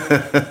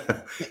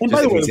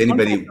by the way,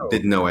 anybody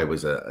didn't know I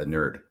was a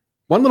nerd.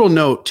 One little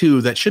note, too,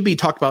 that should be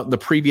talked about in the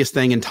previous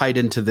thing and tied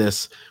into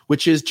this,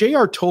 which is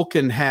J.R.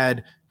 Tolkien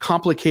had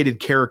complicated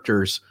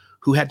characters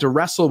who had to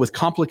wrestle with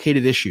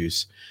complicated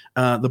issues.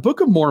 The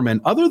Book of Mormon,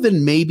 other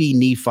than maybe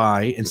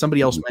Nephi, and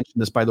somebody else mentioned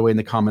this, by the way, in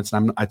the comments,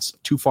 and it's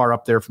too far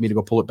up there for me to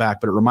go pull it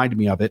back, but it reminded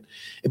me of it.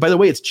 And by the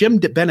way, it's Jim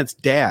Bennett's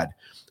dad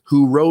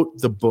who wrote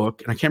the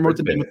book, and I can't remember what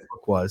the name of the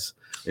book was.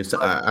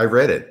 I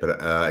read it,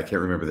 but I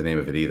can't remember the name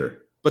of it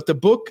either. But the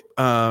book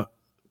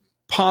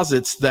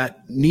posits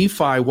that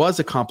Nephi was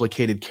a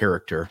complicated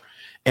character,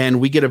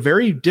 and we get a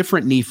very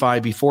different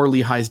Nephi before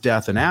Lehi's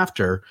death and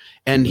after.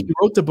 And he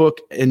wrote the book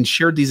and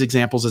shared these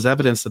examples as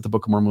evidence that the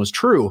Book of Mormon was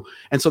true.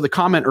 And so the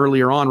comment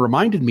earlier on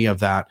reminded me of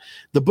that.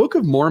 The Book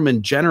of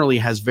Mormon generally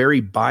has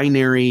very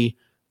binary,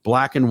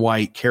 black and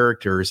white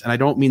characters. And I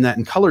don't mean that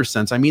in color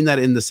sense. I mean that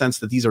in the sense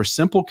that these are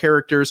simple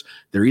characters.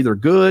 They're either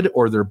good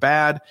or they're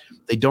bad.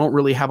 They don't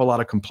really have a lot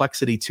of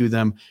complexity to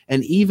them.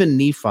 And even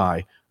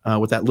Nephi,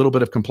 with that little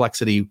bit of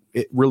complexity,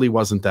 it really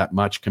wasn't that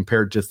much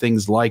compared to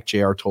things like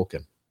J.R.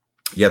 Tolkien.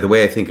 Yeah, the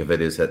way I think of it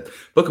is that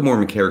Book of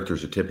Mormon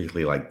characters are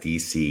typically like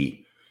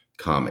DC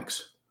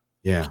Comics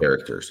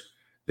characters.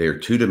 They're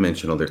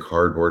two-dimensional. They're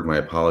cardboard. My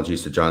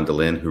apologies to John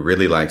DeLynn, who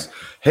really likes,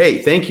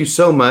 hey, thank you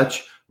so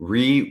much,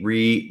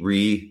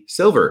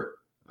 Silver.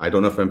 I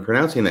don't know if I'm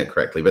pronouncing that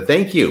correctly, but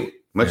thank you.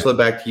 Much love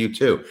back to you,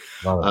 too.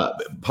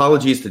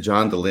 Apologies to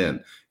John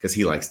DeLynn, because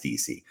he likes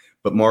DC.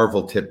 But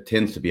Marvel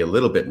tends to be a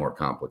little bit more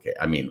complicated.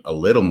 I mean, a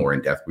little more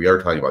in-depth. We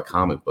are talking about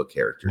comic book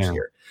characters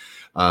here.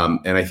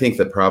 And I think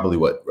that probably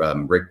what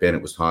Rick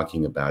Bennett was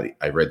talking about,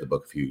 I read the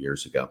book a few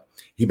years ago.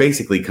 He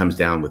basically comes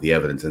down with the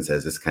evidence and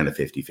says it's kind of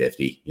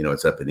 50-50. You know,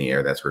 it's up in the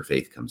air. That's where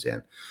faith comes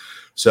in.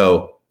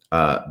 So,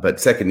 but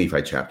 2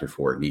 Nephi chapter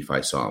 4,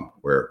 Nephi Psalm,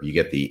 where you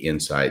get the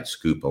inside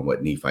scoop on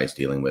what Nephi's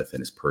dealing with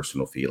and his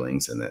personal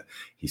feelings, and that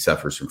he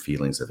suffers from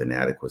feelings of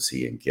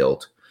inadequacy and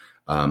guilt.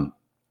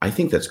 I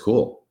think that's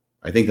cool.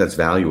 I think that's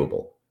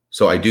valuable.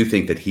 So I do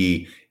think that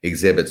he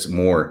exhibits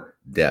more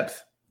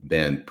depth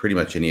than pretty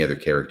much any other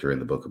character in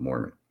the Book of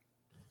Mormon.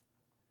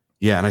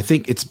 Yeah, and I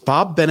think it's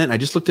Bob Bennett. I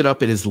just looked it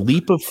up. It is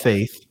Leap of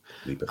Faith.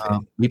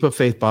 Leap of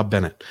Faith, Bob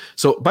Bennett.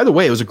 So, by the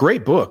way, it was a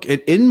great book.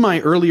 In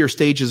my earlier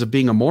stages of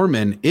being a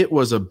Mormon, it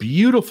was a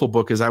beautiful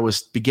book as I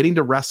was beginning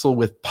to wrestle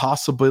with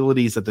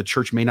possibilities that the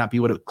church may not be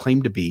what it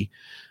claimed to be.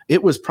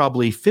 It was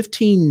probably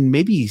 15,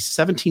 maybe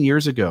 17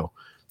 years ago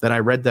that I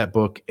read that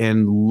book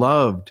and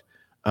loved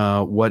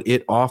what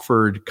it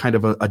offered, kind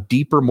of a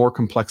deeper, more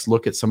complex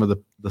look at some of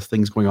the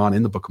things going on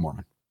in the Book of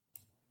Mormon.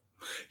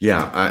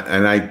 Yeah,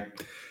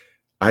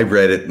 I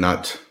read it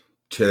not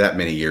too that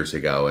many years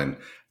ago, and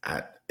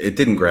it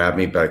didn't grab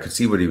me, but I could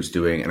see what he was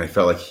doing, and I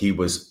felt like he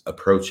was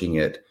approaching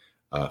it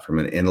from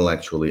an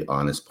intellectually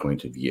honest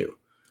point of view.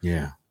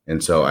 Yeah,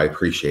 and so I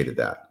appreciated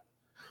that.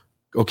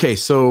 Okay,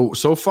 so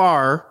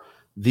far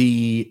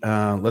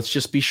let's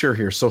just be sure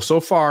here. So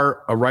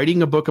far,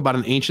 writing a book about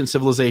an ancient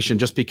civilization,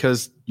 just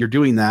because you're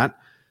doing that,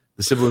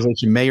 the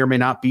civilization may or may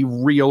not be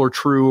real or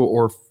true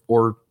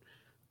or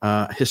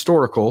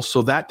historical.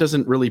 So that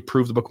doesn't really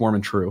prove the Book of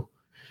Mormon true.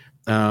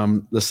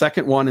 The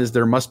second one is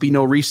there must be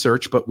no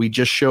research, but we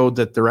just showed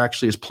that there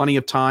actually is plenty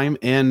of time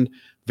and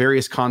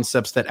various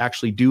concepts that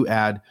actually do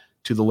add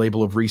to the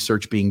label of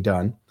research being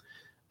done.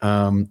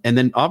 And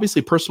then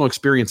obviously personal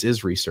experience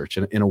is research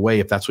in a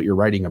way, if that's what you're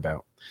writing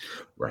about.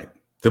 Right.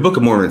 The Book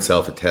of Mormon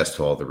itself attests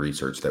to all the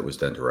research that was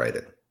done to write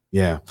it.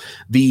 Yeah.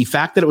 The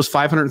fact that it was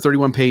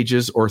 531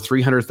 pages or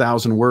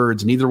 300,000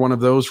 words, neither one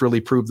of those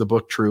really proved the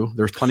book true.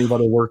 There's plenty of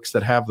other works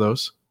that have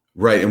those.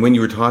 Right. And when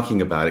you were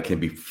talking about it can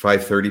be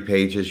 530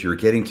 pages, you're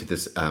getting to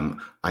this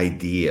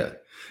idea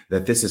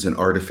that this is an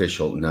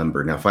artificial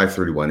number. Now,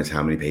 531 is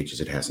how many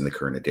pages it has in the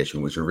current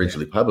edition, which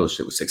originally published,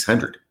 it was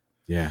 600.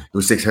 Yeah. It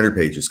was 600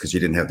 pages because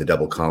you didn't have the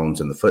double columns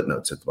and the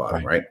footnotes at the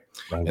bottom, right?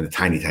 And the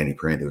tiny, tiny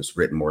print. It was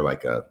written more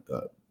like a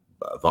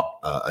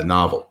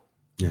novel.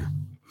 Yeah.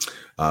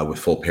 With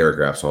full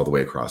paragraphs all the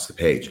way across the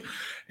page.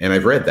 And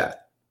I've read that.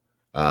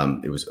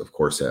 It was, of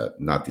course,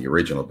 not the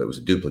original, but it was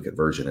a duplicate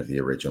version of the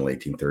original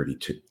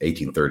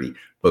 1830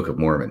 Book of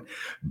Mormon.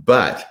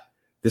 But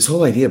this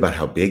whole idea about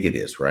how big it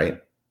is, right?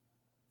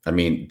 I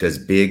mean, does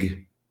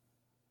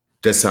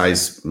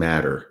size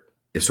matter?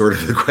 Is sort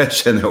of the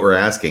question that we're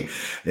asking.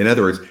 In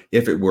other words,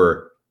 if it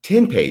were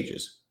 10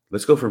 pages,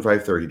 let's go from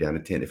 530 down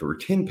to 10. If it were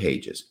 10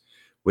 pages,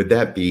 would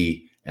that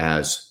be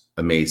as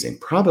amazing?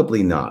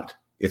 Probably not.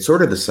 It's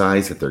sort of the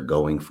size that they're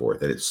going for,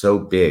 that it's so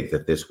big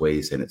that this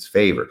weighs in its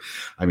favor.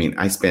 I mean,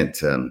 I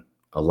spent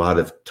a lot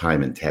of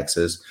time in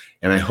Texas,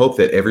 and I hope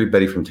that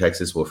everybody from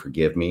Texas will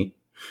forgive me.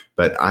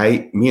 But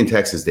me and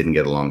Texas didn't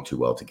get along too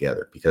well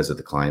together because of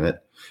the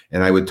climate.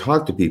 And I would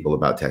talk to people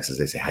about Texas.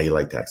 They say, how do you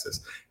like Texas?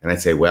 And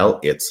I'd say, well,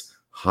 it's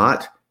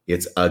hot,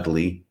 it's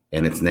ugly,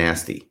 and it's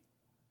nasty.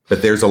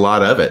 But there's a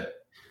lot of it.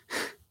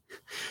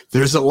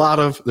 There's a lot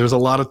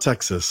of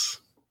Texas.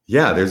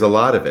 Yeah, there's a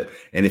lot of it.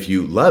 And if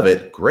you love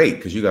it, great,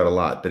 because you got a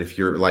lot. But if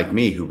you're like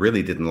me, who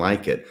really didn't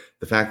like it,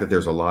 the fact that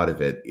there's a lot of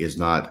it is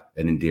not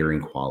an endearing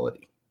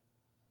quality.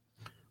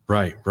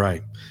 Right.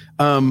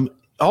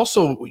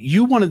 Also,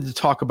 you wanted to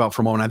talk about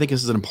for a moment, I think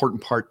this is an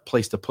important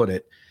place to put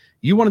it.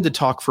 You wanted to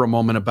talk for a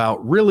moment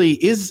about really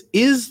is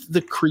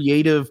the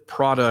creative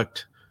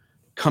product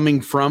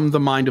coming from the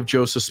mind of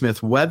Joseph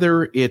Smith,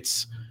 whether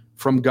it's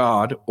from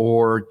God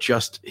or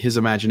just his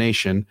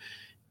imagination,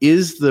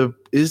 is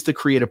the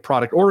creative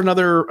product, or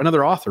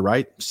another author,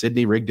 right?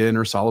 Sidney Rigdon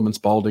or Solomon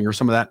Spaulding or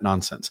some of that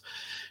nonsense.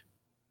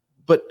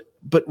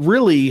 But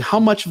really, how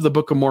much of the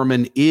Book of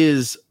Mormon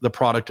is the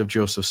product of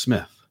Joseph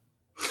Smith?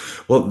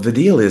 Well, the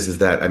deal is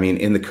that, I mean,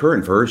 in the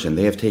current version,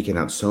 they have taken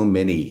out so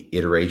many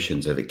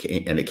iterations of it,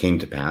 and it came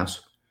to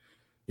pass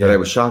that I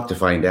was shocked to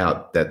find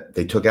out that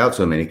they took out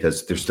so many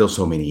because there's still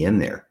so many in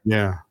there.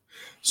 Yeah.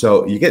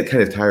 So you get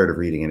kind of tired of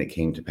reading, and it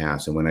came to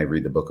pass. And when I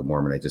read the Book of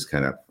Mormon, I just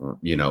kind of,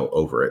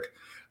 over it.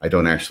 I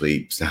don't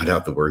actually sound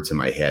out the words in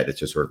my head. It's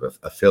just sort of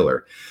a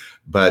filler.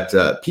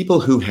 But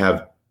people who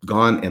have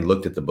gone and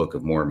looked at the Book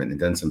of Mormon and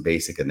done some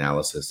basic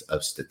analysis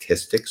of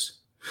statistics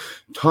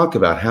talk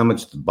about how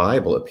much the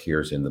Bible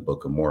appears in the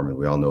Book of Mormon.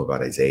 We all know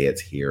about Isaiah.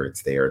 It's here,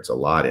 it's there, it's a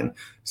lot in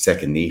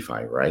 2nd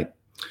Nephi, right?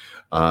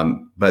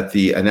 But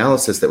the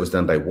analysis that was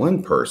done by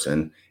one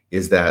person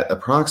is that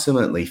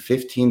approximately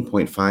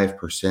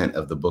 15.5%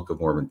 of the Book of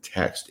Mormon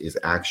text is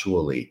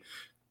actually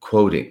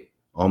quoting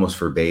almost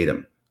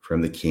verbatim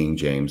from the King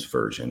James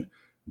Version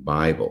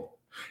Bible.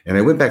 And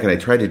I went back and I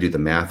tried to do the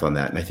math on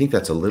that, and I think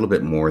that's a little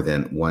bit more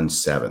than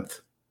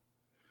 1/7.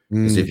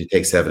 Because if you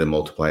take 7 and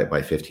multiply it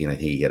by 15, I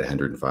think you get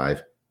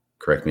 105.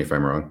 Correct me if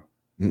I'm wrong.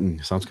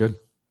 Sounds good.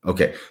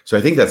 Okay. So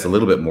I think that's a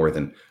little bit more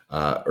than,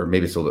 or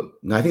maybe it's I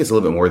think it's a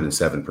little bit more than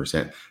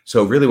 7%.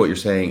 So really what you're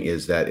saying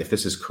is that if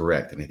this is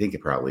correct, and I think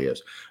it probably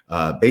is,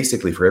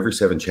 basically for every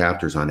 7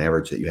 chapters on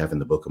average that you have in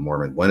the Book of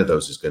Mormon, one of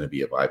those is going to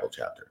be a Bible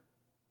chapter.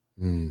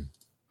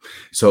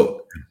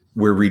 So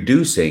we're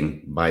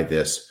reducing by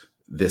this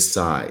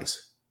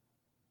size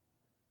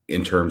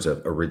in terms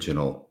of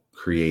original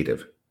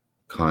creative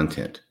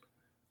content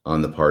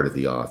on the part of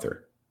the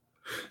author.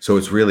 So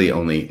it's really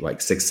only like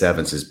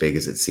 6/7 as big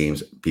as it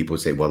seems. People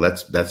would say, well,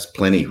 that's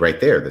plenty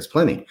right there. That's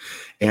plenty.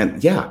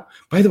 And yeah,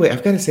 by the way,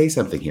 I've got to say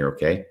something here,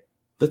 okay?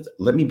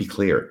 let me be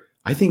clear.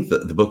 I think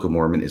the Book of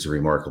Mormon is a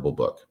remarkable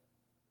book.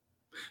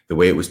 The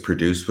way it was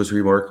produced was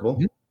remarkable.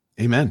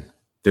 Mm-hmm. Amen.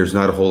 There's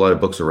not a whole lot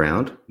of books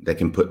around that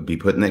can be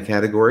put in that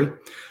category.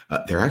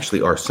 There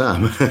actually are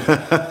some,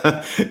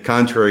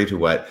 contrary to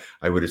what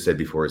I would have said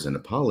before as an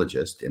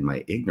apologist in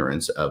my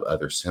ignorance of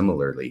other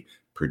similarly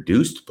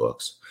produced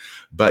books.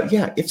 But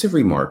yeah, it's a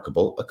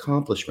remarkable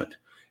accomplishment.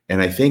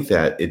 And I think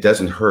that it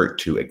doesn't hurt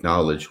to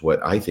acknowledge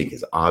what I think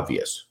is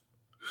obvious.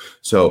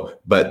 So,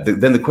 but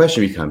then the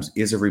question becomes,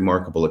 is a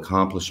remarkable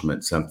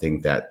accomplishment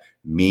something that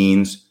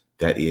means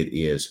that it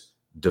is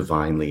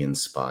divinely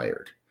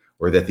inspired,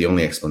 or that the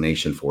only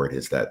explanation for it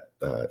is that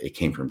it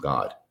came from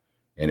God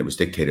and it was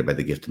dictated by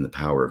the gift and the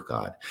power of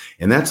God?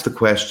 And that's the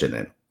question.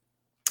 And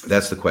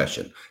that's the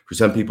question. For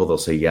some people, they'll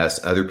say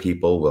yes. Other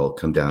people will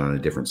come down on a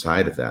different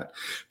side of that.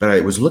 But I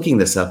was looking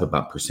this up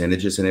about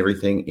percentages and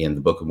everything in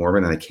the Book of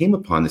Mormon, and I came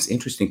upon this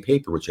interesting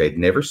paper, which I had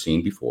never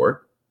seen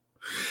before.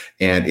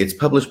 And it's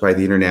published by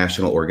the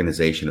International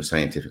Organization of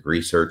Scientific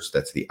Research.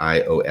 That's the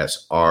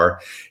IOSR.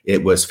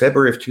 It was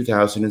February of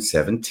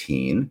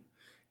 2017,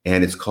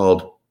 and it's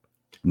called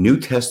New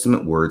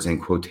Testament Words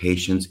and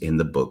Quotations in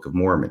the Book of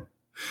Mormon.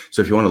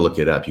 So if you want to look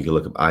it up, you can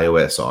look up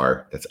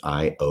IOSR. That's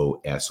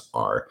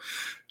IOSR.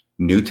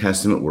 New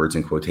Testament Words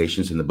and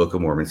Quotations in the Book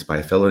of Mormon. It's by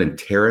a fellow named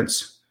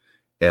Terrence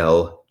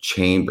L.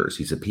 Chambers.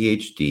 He's a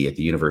PhD at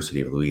the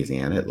University of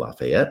Louisiana at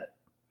Lafayette.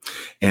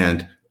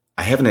 And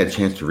I haven't had a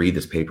chance to read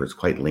this paper. It's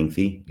quite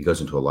lengthy. He goes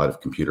into a lot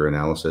of computer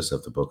analysis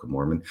of the Book of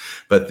Mormon.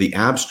 But the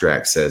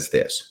abstract says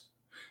this.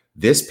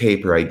 This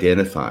paper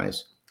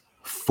identifies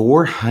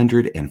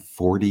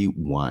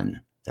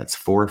 441, that's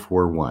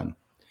 441,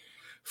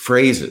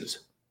 phrases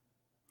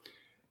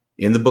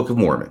in the Book of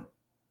Mormon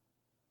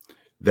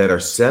that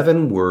are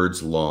 7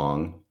 words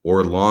long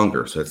or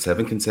longer. So that's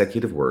 7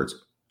 consecutive words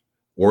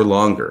or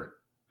longer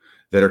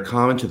that are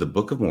common to the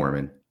Book of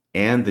Mormon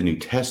and the New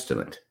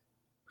Testament,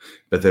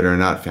 but that are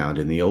not found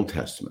in the Old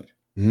Testament.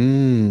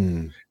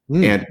 And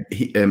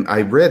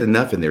I read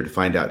enough in there to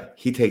find out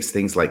he takes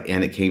things like,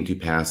 and it came to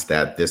pass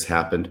that this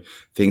happened,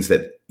 things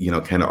that,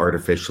 kind of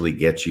artificially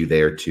get you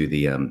there to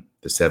the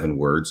 7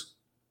 words.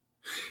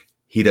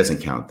 He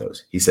doesn't count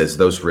those. He says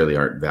those really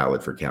aren't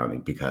valid for counting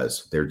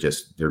because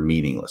they're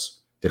meaningless.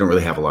 They don't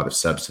really have a lot of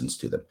substance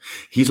to them.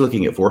 He's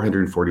looking at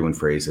 441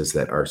 phrases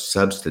that are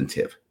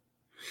substantive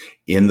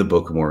in the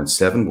Book of Mormon,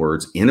 7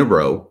 words in a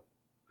row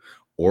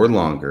or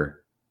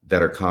longer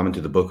that are common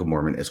to the Book of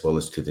Mormon as well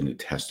as to the New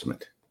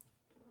Testament.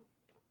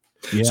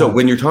 Yeah. So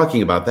when you're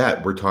talking about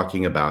that, we're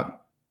talking about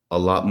a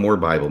lot more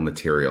Bible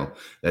material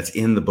that's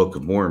in the Book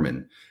of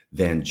Mormon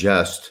than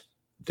just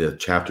the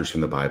chapters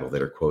from the Bible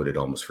that are quoted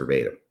almost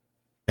verbatim.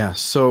 Yeah.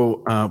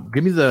 So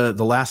give me the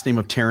last name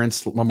of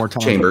Terrence one more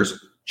time.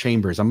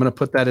 Chambers. I'm going to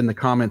put that in the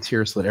comments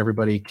here so that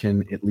everybody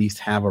can at least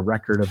have a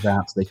record of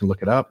that so they can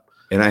look it up.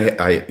 And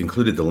I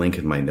included the link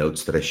in my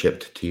notes that I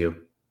shipped to you,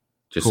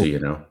 just so you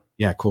know.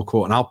 Yeah,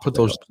 cool. And I'll put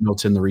those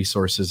notes in the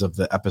resources of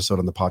the episode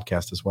on the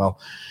podcast as well.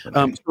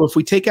 Okay. So if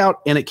we take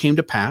out, and it came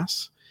to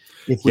pass.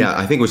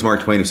 I think it was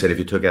Mark Twain who said if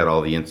you took out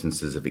all the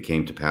instances, if it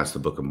came to pass, the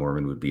Book of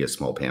Mormon would be a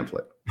small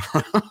pamphlet.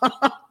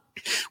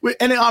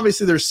 And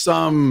obviously there's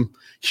some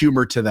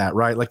humor to that,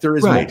 right? Like there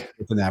is more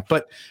than that,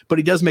 but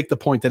he does make the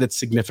point that it's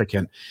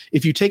significant.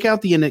 If you take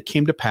out the, and it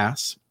came to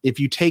pass, if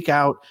you take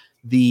out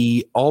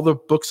all the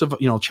books of,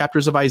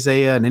 chapters of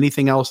Isaiah and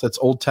anything else that's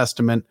Old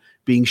Testament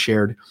being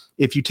shared,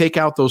 if you take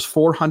out those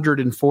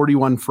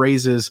 441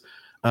 phrases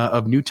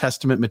of New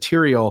Testament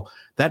material,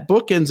 that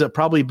book ends up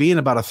probably being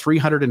about a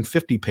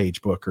 350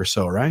 page book or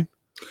so, right?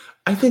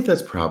 I think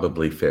that's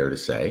probably fair to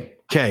say.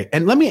 Okay.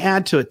 And let me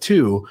add to it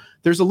too.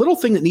 There's a little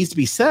thing that needs to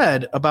be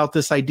said about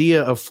this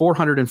idea of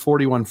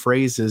 441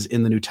 phrases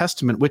in the New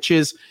Testament, which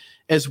is,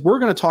 as we're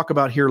going to talk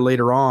about here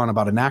later on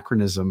about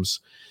anachronisms,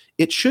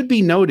 it should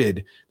be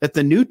noted that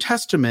the New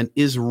Testament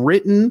is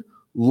written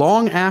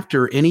long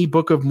after any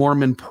Book of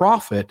Mormon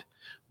prophet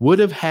would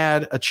have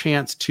had a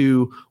chance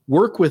to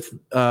work with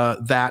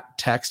that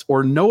text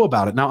or know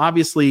about it. Now,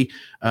 obviously,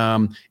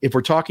 if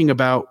we're talking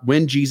about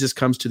when Jesus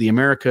comes to the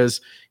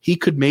Americas, he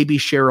could maybe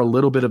share a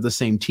little bit of the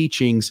same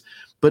teachings,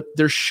 but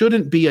there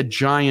shouldn't be a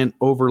giant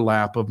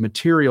overlap of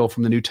material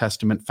from the New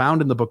Testament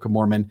found in the Book of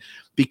Mormon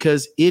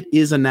because it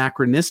is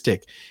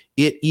anachronistic.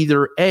 It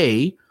either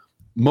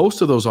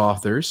most of those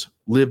authors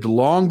lived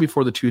long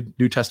before the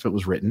New Testament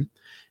was written.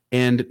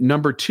 And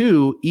number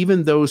 2,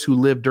 even those who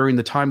lived during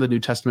the time the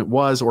New Testament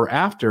was or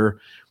after,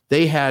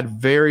 they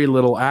had very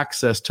little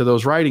access to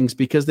those writings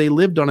because they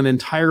lived on an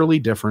entirely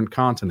different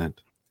continent.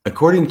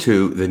 According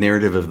to the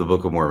narrative of the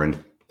Book of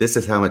Mormon, this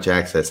is how much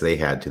access they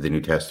had to the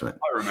New Testament.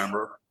 I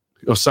remember.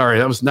 Oh, sorry.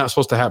 That was not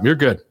supposed to happen. You're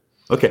good.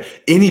 Okay.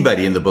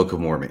 Anybody in the Book of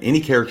Mormon, any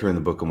character in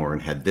the Book of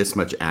Mormon had this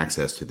much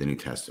access to the New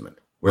Testament,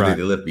 whether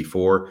they lived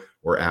before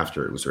or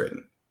after it was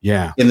written.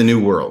 Yeah. In the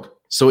New World.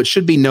 So it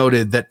should be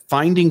noted that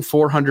finding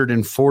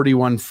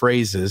 441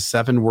 phrases,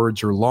 7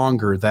 words or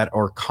longer, that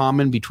are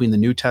common between the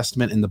New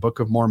Testament and the Book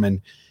of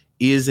Mormon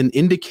is an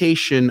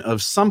indication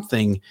of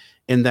something,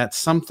 and that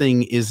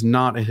something is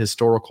not a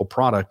historical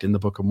product in the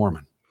Book of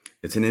Mormon.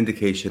 It's an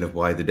indication of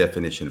why the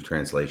definition of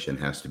translation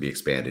has to be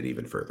expanded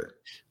even further.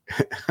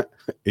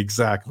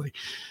 Exactly.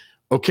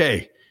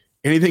 Okay.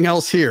 Anything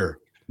else here?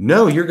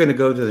 No, you're going to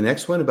go to the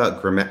next one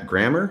about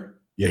grammar?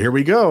 Yeah, here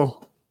we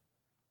go.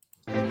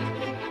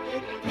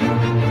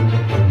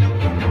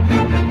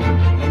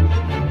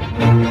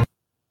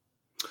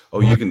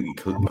 Oh, you can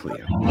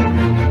clear.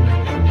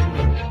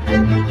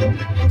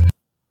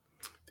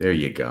 There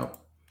you go.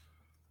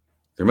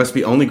 There must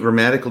be only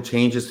grammatical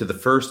changes to the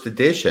first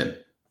edition.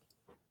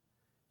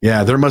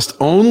 Yeah, there must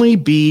only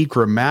be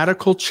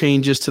grammatical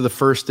changes to the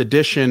first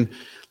edition.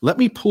 Let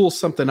me pull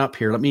something up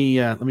here. Let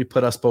me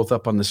put us both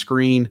up on the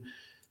screen.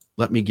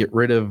 Let me get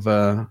rid of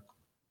some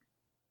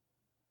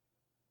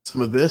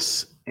of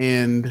this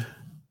and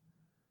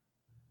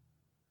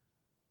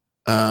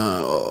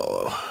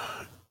nope,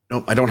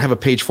 I don't have a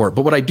page for it.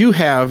 But what I do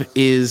have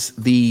is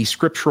the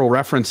scriptural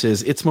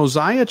references. It's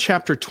Mosiah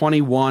chapter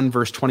 21,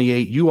 verse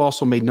 28. You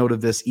also made note of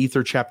this,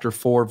 Ether chapter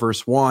 4,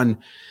 verse 1.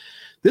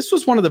 This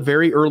was one of the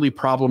very early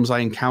problems I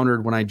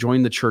encountered when I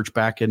joined the church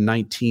back in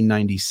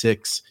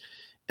 1996.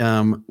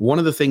 One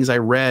of the things I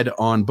read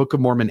on Book of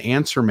Mormon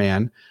Answer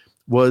Man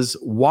was,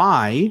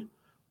 why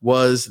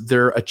was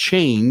there a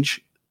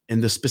change?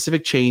 And the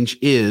specific change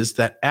is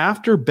that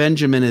after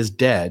Benjamin is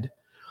dead,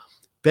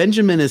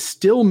 Benjamin is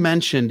still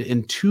mentioned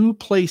in 2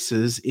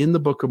 places in the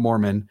Book of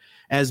Mormon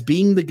as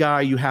being the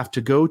guy you have to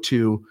go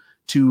to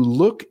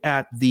look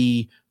at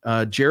the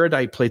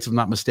Jaredite plates, if I'm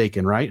not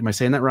mistaken, right? Am I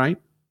saying that right?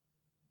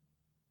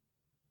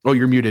 Oh,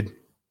 you're muted.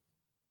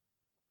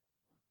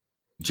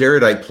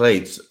 Jaredite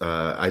plates.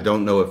 I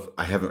don't know if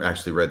I haven't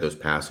actually read those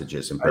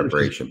passages in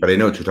preparation, but I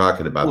know what you're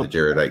talking about. The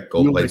Jaredite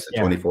gold plates at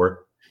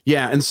 24.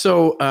 Yeah. And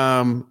so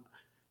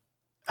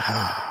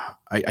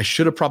I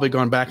should have probably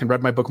gone back and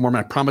read my Book of Mormon.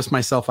 I promised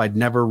myself I'd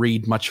never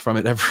read much from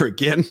it ever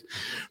again.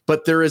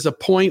 But there is a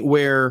point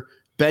where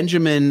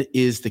Benjamin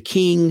is the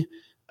king,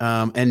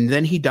 and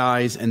then he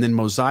dies, and then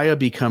Mosiah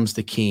becomes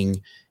the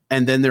king.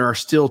 And then there are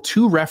still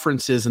 2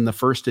 references in the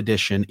first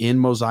edition in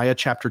Mosiah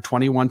chapter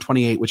 21,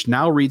 28, which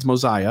now reads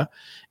Mosiah,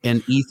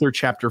 and Ether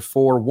chapter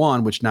 4,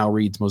 1, which now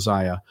reads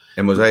Mosiah.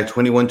 And Mosiah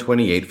 21,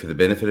 28, for the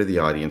benefit of the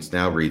audience,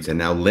 now reads, and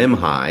now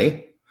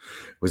Limhi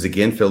was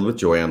again filled with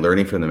joy on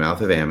learning from the mouth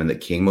of Ammon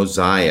that King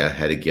Mosiah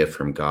had a gift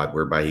from God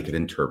whereby he could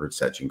interpret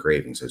such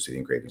engravings, those are the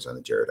engravings on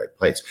the Jaredite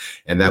plates.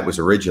 And that was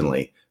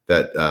originally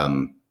that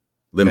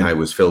Limhi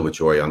was filled with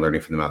joy on learning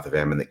from the mouth of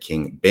Ammon that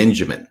King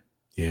Benjamin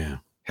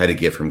had a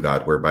gift from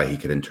God whereby he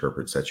could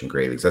interpret such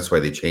engravings. That's why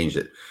they changed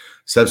it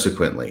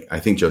subsequently. I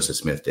think Joseph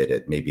Smith did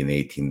it maybe in the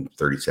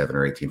 1837 or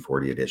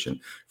 1840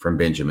 edition, from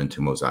Benjamin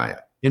to Mosiah.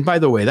 And by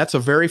the way, that's a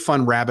very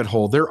fun rabbit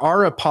hole. There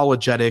are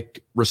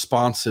apologetic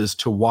responses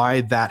to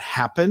why that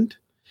happened.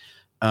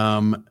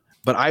 But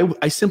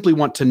I simply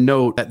want to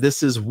note that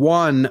this is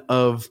one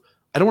of,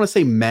 I don't want to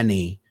say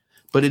many,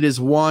 but it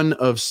is one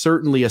of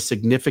certainly a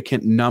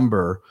significant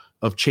number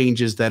of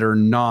changes that are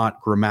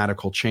not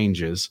grammatical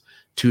changes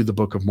to the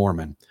Book of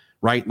Mormon,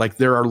 right? Like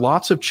there are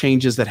lots of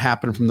changes that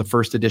happen from the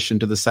first edition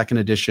to the second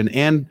edition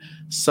and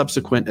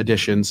subsequent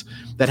editions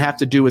that have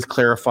to do with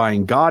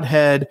clarifying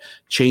Godhead,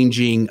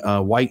 changing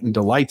white and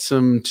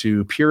delightsome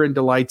to pure and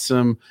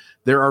delightsome.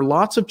 There are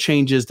lots of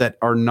changes that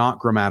are not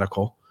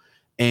grammatical.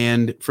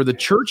 And for the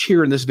church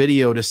here in this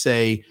video to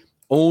say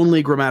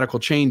only grammatical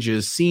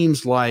changes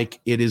seems like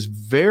it is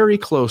very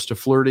close to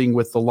flirting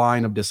with the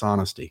line of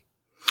dishonesty.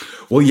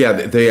 Well, yeah,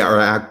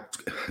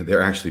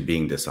 they're actually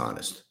being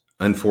dishonest.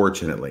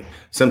 Unfortunately,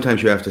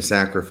 sometimes you have to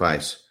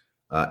sacrifice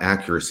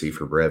accuracy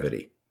for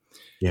brevity.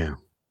 Yeah.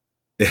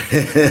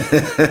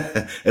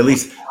 At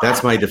least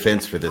that's my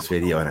defense for this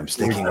video, and I'm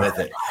sticking with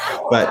it.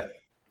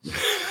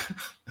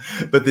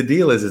 But the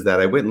deal is that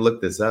I went and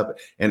looked this up,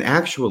 and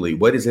actually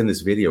what is in this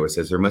video, it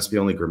says there must be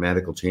only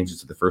grammatical changes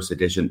to the first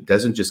edition,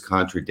 doesn't just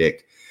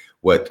contradict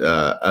what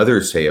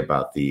others say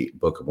about the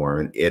Book of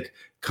Mormon. It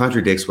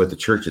contradicts what the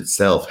church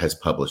itself has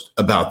published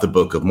about the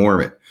Book of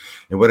Mormon.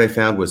 And what I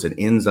found was an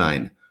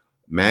Ensign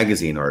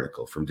magazine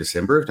article from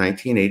December of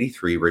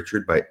 1983,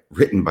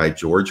 written by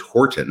George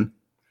Horton,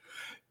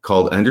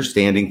 called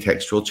Understanding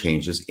Textual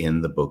Changes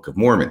in the Book of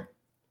Mormon.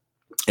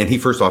 And he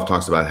first off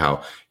talks about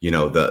how,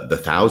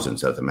 the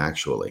thousands of them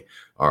actually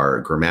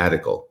are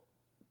grammatical,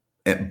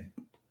 and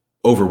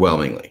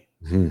overwhelmingly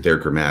they're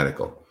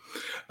grammatical.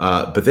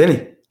 But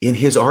then in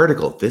his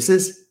article, this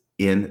is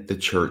in the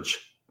church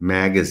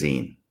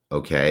magazine,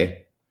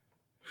 okay?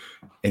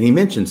 And he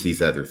mentions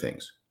these other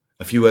things.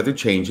 A few other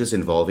changes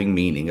involving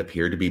meaning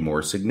appear to be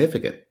more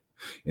significant.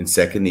 In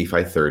 2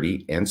 Nephi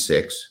 30 and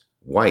 6,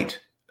 white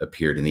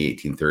appeared in the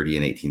 1830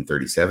 and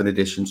 1837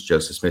 editions.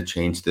 Joseph Smith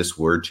changed this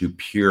word to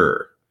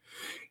pure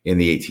in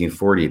the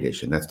 1840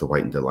 edition. That's the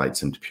white and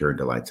delightsome to pure and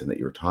delightsome that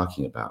you were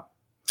talking about.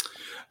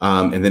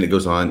 And then it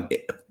goes on.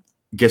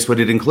 Guess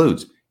what it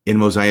includes? In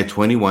Mosiah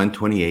 21,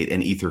 28,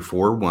 and Ether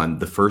 4, 1,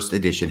 the first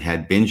edition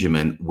had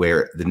Benjamin,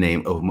 where the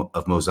name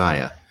of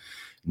Mosiah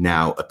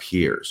now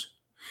appears.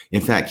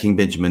 In fact, King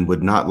Benjamin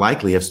would not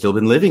likely have still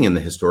been living in the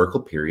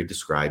historical period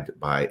described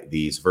by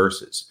these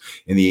verses.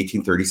 In the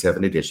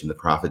 1837 edition, the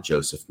prophet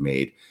Joseph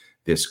made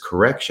this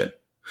correction.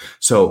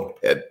 So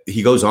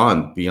he goes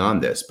on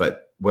beyond this,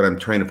 but what I'm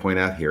trying to point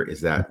out here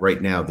is that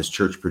right now this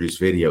church-produced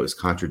video is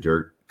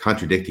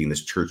contradicting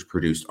this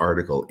church-produced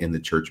article in the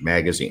Church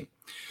magazine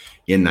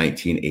in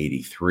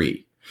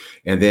 1983.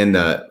 And then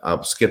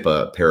I'll skip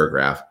a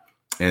paragraph,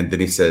 and then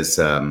he says,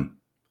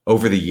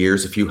 over the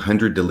years, a few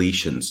hundred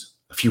deletions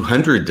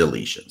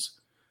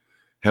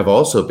have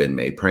also been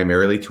made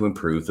primarily to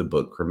improve the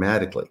book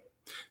grammatically.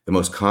 The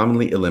most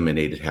commonly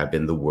eliminated have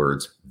been the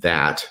words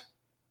that,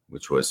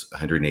 which was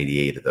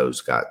 188 of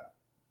those got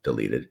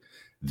deleted.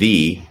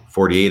 The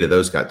 48 of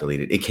those got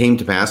deleted. It came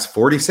to pass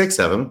 46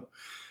 of them,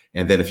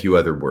 and then a few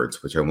other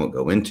words, which I won't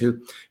go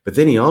into. But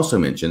then he also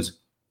mentions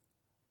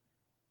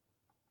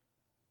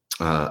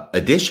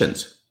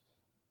additions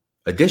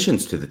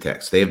to the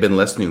text. They have been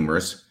less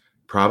numerous,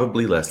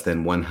 probably less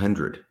than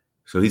 100.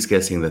 So he's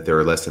guessing that there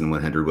are less than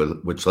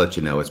 100, which lets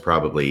you know it's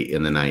probably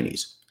in the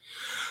 90s.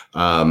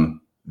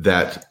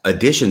 That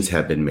additions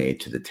have been made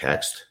to the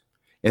text.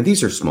 And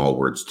these are small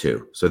words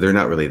too, so they're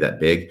not really that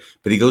big.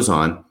 But he goes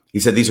on. He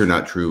said these are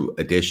not true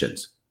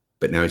additions.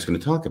 But now he's going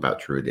to talk about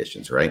true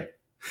additions, right?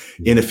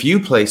 In a few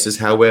places,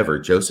 however,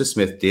 Joseph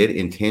Smith did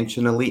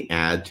intentionally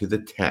add to the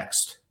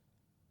text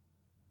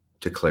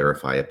to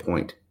clarify a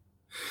point.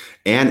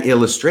 An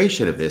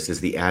illustration of this is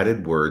the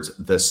added words,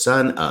 the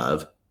son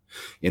of,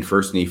 in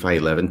 1 Nephi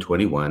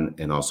 11:21,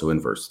 and also in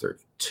verse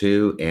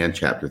 32 and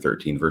chapter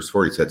 13, verse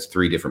 40. So that's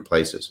 3 different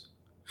places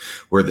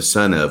where the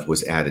son of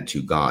was added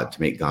to God to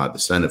make God the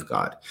son of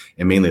God.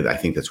 And mainly, I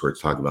think that's where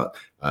it's talking about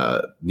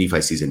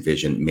Nephi sees in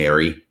vision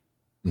Mary,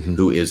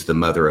 who is the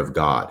mother of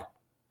God,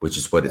 which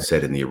is what it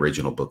said in the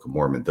original Book of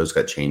Mormon. Those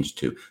got changed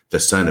to the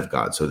son of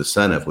God. So the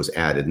son of was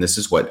added. And this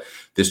is what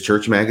this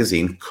church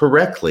magazine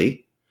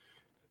correctly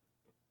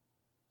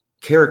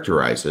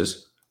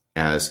characterizes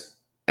as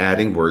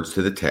adding words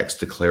to the text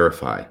to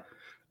clarify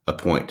a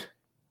point.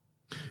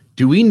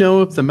 Do we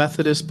know if the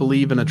Methodists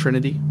believe in a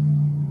Trinity?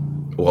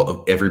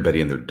 Well, everybody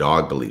and their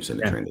dog believes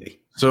in a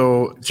Trinity.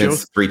 So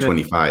since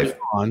 325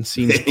 on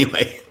seems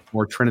anyway.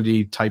 More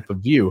Trinity type of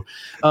view.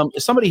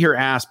 Somebody here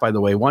asked, by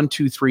the way,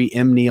 123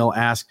 M. Neal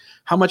asked,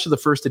 how much of the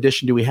first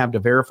edition do we have to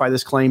verify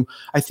this claim?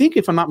 I think,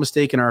 if I'm not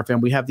mistaken,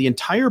 RFM, we have the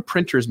entire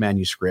printer's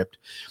manuscript,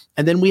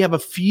 and then we have a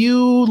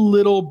few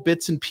little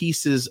bits and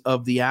pieces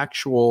of the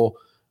actual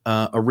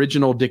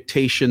original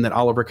dictation that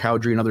Oliver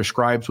Cowdery and other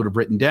scribes would have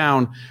written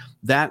down.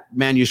 That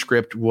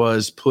manuscript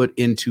was put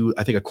into,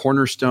 I think, a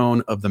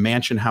cornerstone of the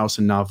mansion house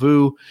in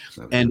Nauvoo.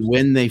 And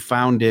when they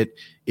found it,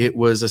 it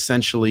was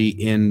essentially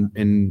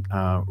in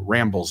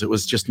rambles. It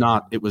was just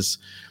not, it was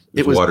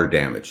water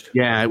damaged.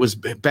 Yeah, it was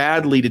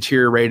badly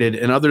deteriorated.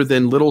 And other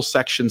than little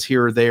sections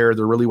here or there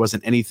really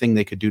wasn't anything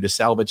they could do to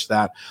salvage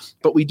that.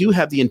 But we do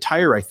have the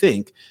entire, I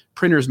think,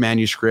 printer's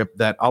manuscript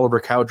that Oliver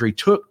Cowdery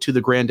took to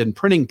the Grandin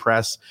printing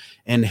press.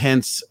 And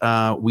hence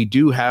we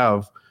do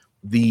have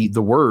the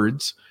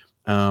words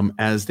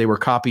as they were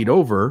copied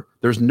over.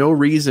 There's no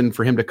reason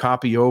for him to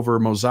copy over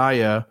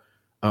Mosiah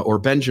or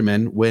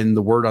Benjamin when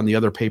the word on the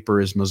other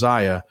paper is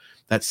Mosiah.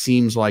 That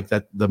seems like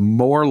that the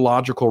more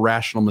logical,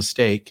 rational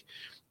mistake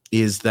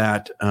is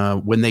that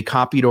when they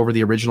copied over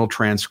the original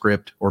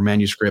transcript or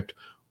manuscript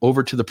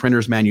over to the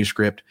printer's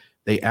manuscript,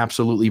 they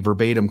absolutely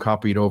verbatim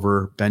copied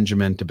over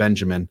Benjamin to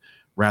Benjamin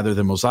rather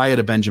than Mosiah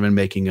to Benjamin,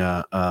 making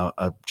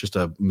just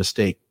a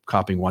mistake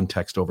copying one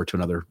text over to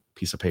another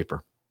piece of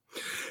paper.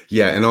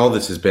 Yeah, and all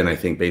this has been, I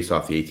think, based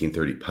off the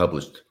 1830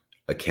 published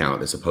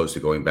account as opposed to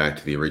going back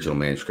to the original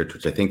manuscript,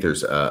 which I think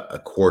there's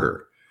a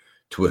quarter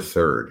to a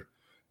third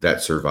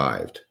that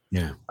survived.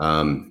 Yeah.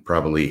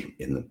 Probably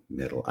in the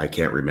middle. I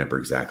can't remember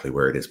exactly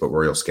where it is, but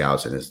Royal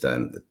Skousen has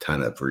done a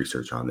ton of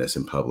research on this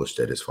and published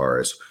it as far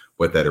as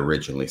what that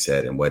originally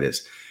said and what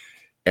is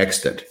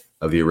extant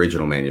of the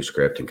original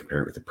manuscript and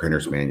comparing it with the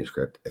printer's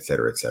manuscript, et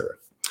cetera, et cetera.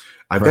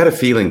 I've got a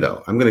feeling,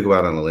 though, I'm going to go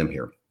out on a limb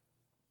here.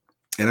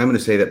 And I'm going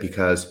to say that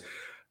because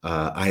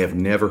I have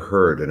never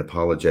heard an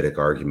apologetic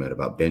argument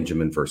about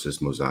Benjamin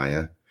versus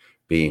Mosiah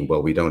being,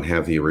 well, we don't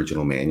have the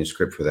original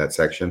manuscript for that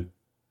section.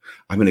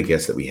 I'm going to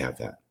guess that we have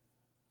that.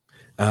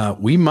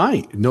 We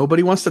might.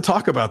 Nobody wants to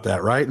talk about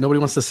that, right? Nobody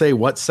wants to say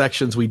what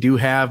sections we do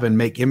have and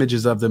make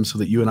images of them so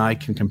that you and I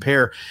can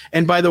compare.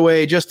 And by the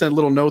way, just a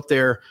little note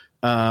there,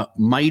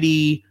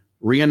 Mighty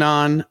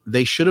Rhiannon,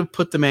 they should have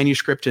put the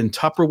manuscript in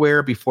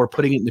Tupperware before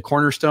putting it in the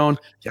cornerstone.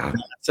 Yeah.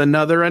 That's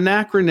another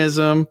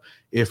anachronism.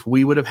 If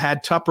we would have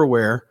had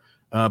Tupperware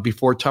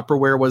before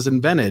Tupperware was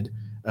invented,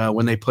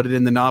 when they put it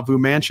in the Nauvoo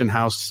Mansion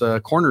House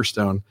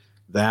cornerstone,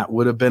 that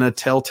would have been a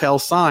telltale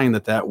sign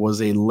that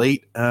was a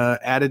late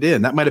added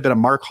in. That might have been a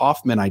Mark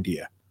Hoffman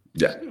idea.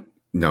 Yeah.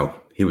 No,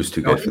 he was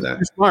too good for that. He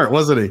was smart,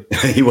 wasn't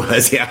he? He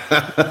was, yeah.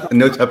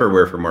 No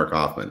Tupperware for Mark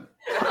Hoffman.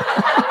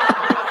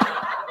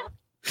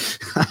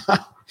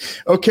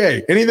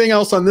 Okay. Anything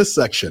else on this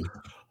section?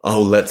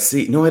 Oh, let's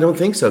see. No, I don't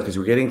think so, because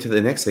we're getting to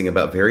the next thing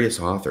about various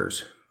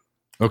authors.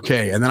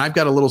 Okay. And then I've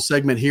got a little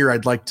segment here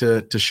I'd like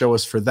to show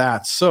us for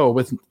that. So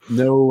with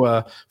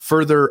no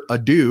further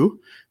ado,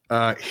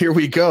 here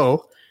we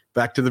go.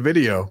 Back to the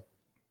video.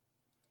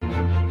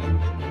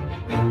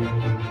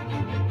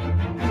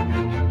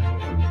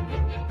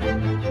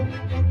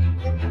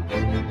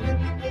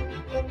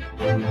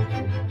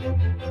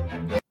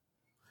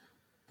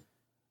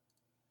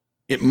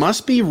 It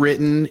must be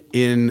written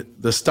in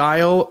the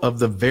style of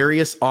the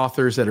various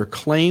authors that are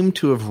claimed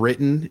to have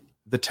written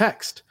the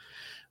text.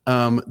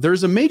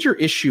 There's a major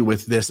issue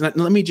with this. And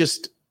let me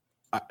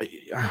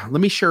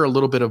share a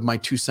little bit of my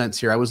 2 cents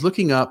here. I was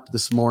looking up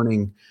this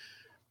morning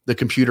the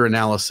computer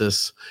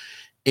analysis.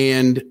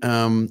 And in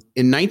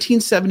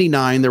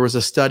 1979, there was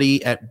a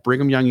study at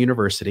Brigham Young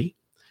University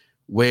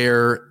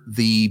where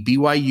the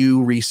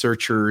BYU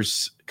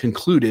researchers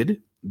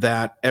concluded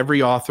that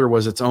every author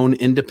was its own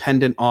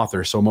independent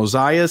author. So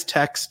Mosiah's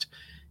text,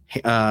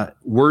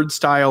 word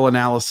style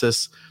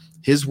analysis,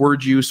 his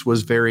word use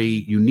was very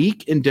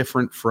unique and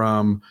different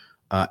from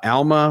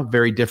Alma,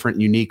 very different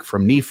and unique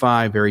from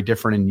Nephi, very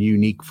different and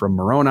unique from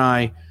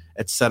Moroni,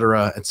 et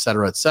cetera, et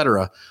cetera, et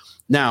cetera.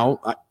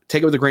 Now,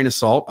 take it with a grain of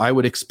salt. I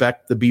would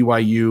expect the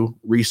BYU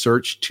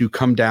research to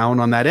come down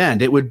on that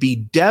end. It would be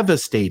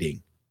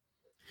devastating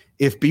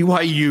if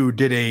BYU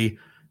did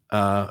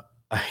a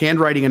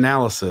handwriting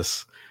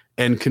analysis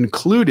and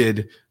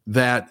concluded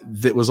that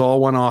it was all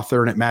one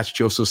author and it matched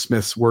Joseph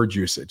Smith's word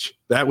usage.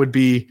 That would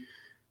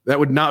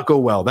not go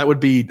well. That would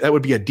be a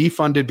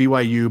defunded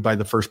BYU by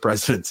the first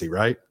presidency,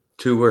 right?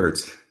 2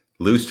 words,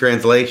 loose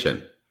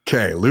translation.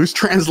 Okay, loose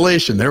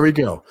translation. There we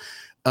go.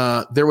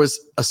 There was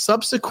a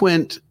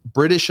subsequent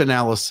British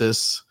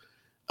analysis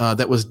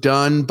that was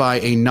done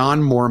by a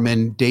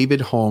non-Mormon, David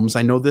Holmes.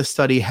 I know this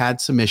study had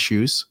some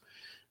issues,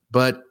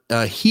 but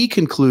he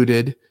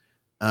concluded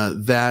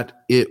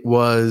that it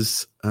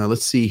was,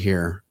 let's see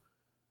here.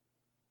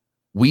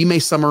 We may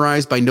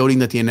summarize by noting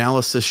that the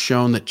analysis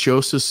shown that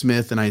Joseph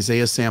Smith and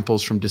Isaiah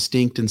samples from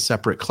distinct and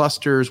separate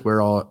clusters,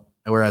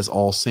 whereas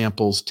all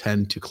samples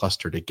tend to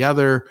cluster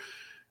together.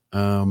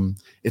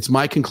 It's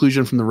my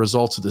conclusion from the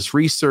results of this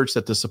research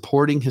that the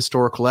supporting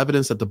historical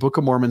evidence that the Book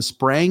of Mormon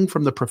sprang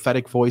from the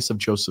prophetic voice of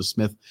Joseph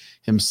Smith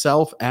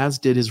himself, as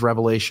did his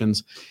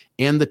revelations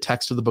and the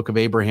text of the Book of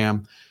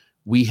Abraham.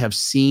 We have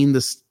seen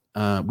this.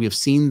 We have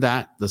seen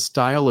that the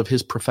style of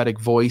his prophetic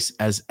voice,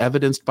 as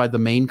evidenced by the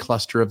main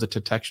cluster of the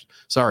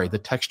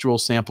textual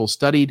sample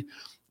studied,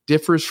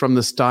 differs from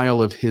the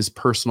style of his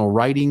personal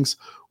writings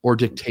or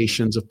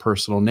dictations of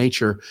personal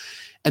nature.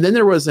 And then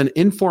there was an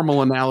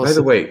informal analysis.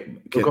 By the way,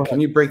 can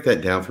you break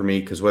that down for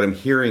me? Because what I'm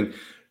hearing,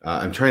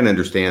 I'm trying to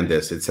understand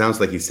this. It sounds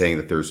like he's saying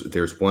that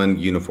there's one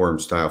uniform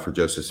style for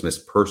Joseph Smith's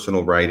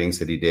personal writings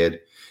that he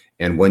did,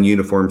 and one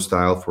uniform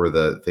style for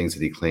the things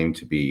that he claimed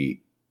to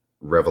be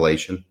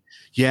revelation.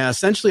 Yeah,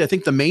 essentially, I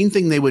think the main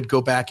thing they would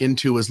go back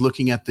into was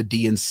looking at the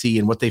D&C.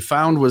 And what they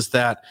found was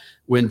that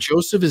when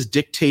Joseph is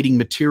dictating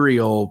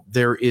material,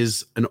 there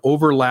is an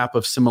overlap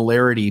of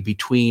similarity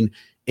between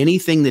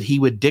anything that he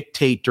would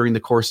dictate during the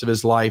course of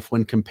his life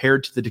when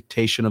compared to the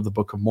dictation of the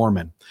Book of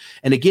Mormon.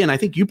 And again, I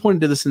think you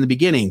pointed to this in the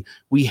beginning.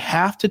 We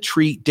have to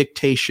treat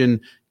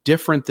dictation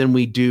different than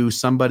we do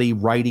somebody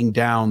writing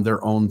down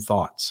their own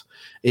thoughts.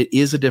 It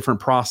is a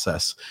different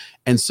process.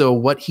 And so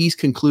what he's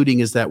concluding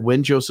is that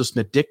when Joseph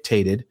Smith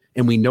dictated,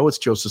 and we know it's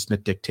Joseph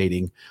Smith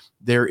dictating,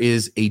 there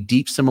is a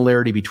deep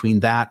similarity between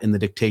that and the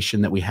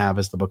dictation that we have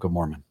as the Book of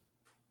Mormon.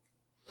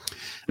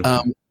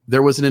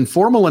 There was an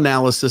informal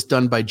analysis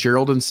done by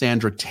Gerald and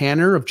Sandra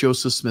Tanner of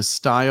Joseph Smith's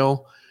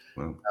style.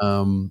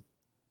 Wow.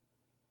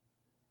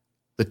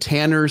 The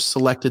Tanners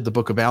selected the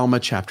Book of Alma,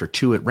 chapter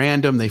 2 at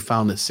random. They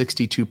found that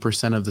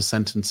 62% of the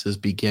sentences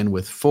begin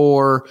with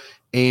for,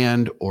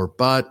 and, or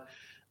but.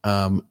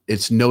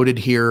 It's noted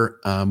here,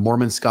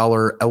 Mormon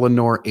scholar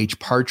Eleanor H.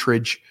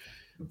 Partridge,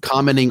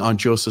 commenting on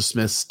Joseph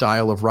Smith's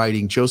style of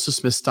writing. Joseph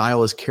Smith's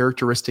style is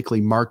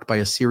characteristically marked by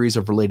a series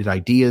of related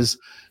ideas,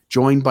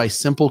 joined by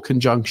simple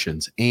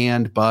conjunctions,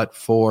 and, but,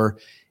 for.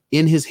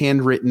 In his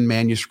handwritten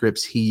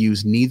manuscripts, he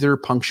used neither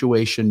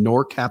punctuation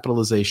nor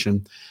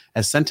capitalization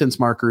as sentence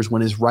markers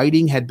when his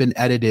writing had been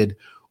edited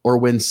or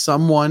when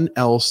someone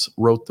else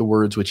wrote the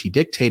words which he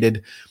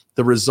dictated.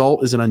 The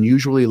result is an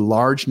unusually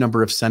large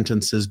number of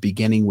sentences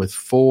beginning with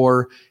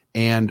for,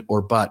 and,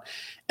 or but.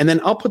 And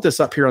then I'll put this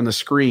up here on the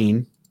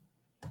screen.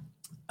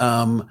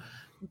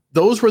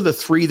 Those were the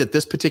 3 that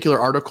this particular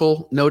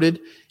article noted.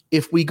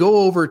 If we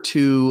go over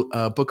to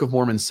Book of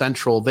Mormon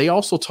Central, they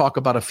also talk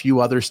about a few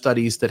other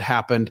studies that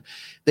happened.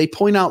 They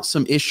point out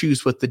some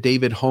issues with the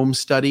David Holmes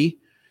study.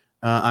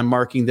 I'm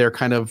marking there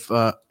kind of,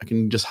 I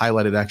can just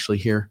highlight it actually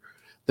here.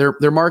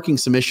 They're marking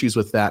some issues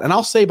with that. And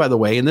I'll say, by the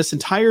way, in this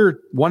entire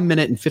 1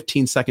 minute and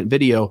 15-second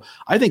video,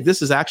 I think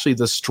this is actually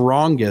the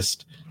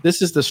strongest.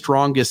 This is the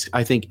strongest,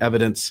 I think,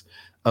 evidence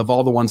of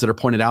all the ones that are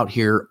pointed out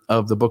here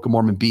of the Book of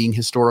Mormon being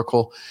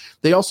historical.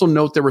 They also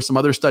note there were some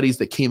other studies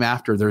that came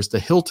after. There's the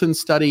Hilton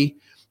study,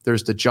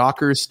 there's the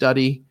Jockers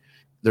study,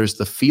 there's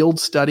the Field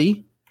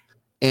study.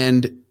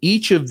 And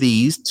each of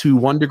these, to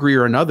one degree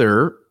or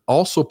another,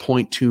 also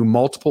point to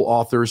multiple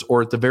authors,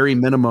 or at the very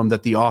minimum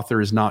that the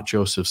author is not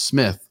Joseph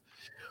Smith.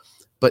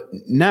 But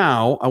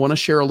now I want to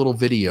share a little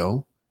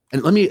video.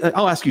 And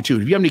I'll ask you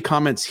too, if you have any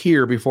comments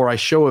here before I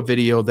show a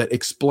video that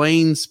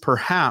explains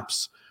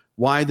perhaps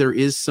why there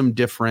is some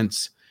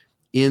difference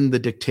in the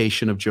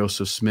dictation of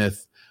Joseph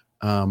Smith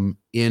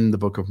in the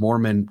Book of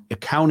Mormon,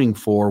 accounting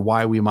for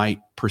why we might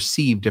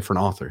perceive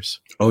different authors.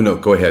 Oh, no,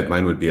 go ahead.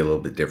 Mine would be a little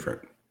bit different.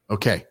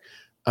 Okay.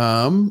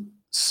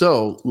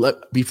 So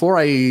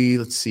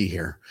let's see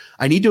here.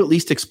 I need to at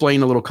least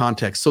explain a little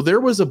context. So there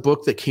was a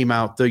book that came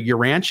out, the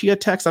Urantia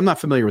text. I'm not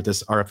familiar with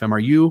this, RFM. Are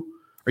you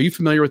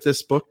familiar with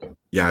this book?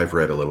 Yeah, I've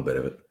read a little bit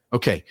of it.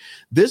 Okay.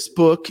 This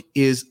book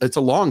it's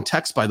a long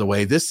text, by the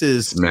way. This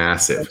is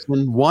massive.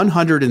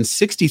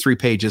 163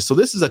 pages. So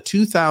this is a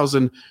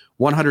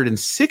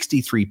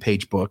 2,163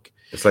 page book.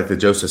 It's like the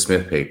Joseph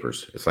Smith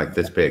papers. It's like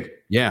this big.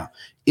 Yeah.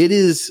 It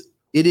is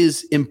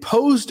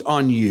imposed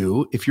on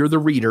you, if you're the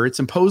reader, it's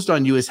imposed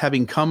on you as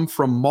having come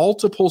from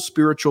multiple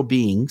spiritual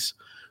beings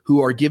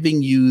who are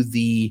giving you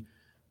the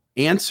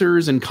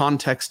answers and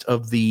context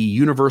of the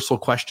universal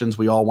questions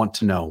we all want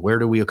to know. Where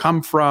do we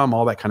come from?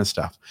 All that kind of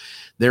stuff.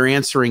 They're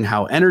answering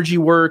how energy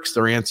works.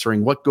 They're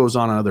answering what goes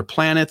on other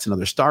planets and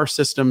other star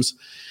systems.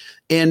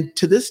 And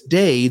to this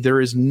day,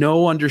 there is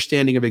no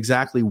understanding of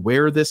exactly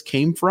where this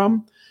came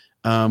from.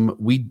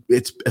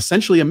 It's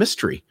essentially a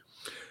mystery.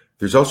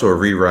 There's also a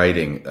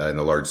rewriting in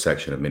a large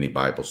section of many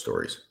Bible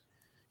stories.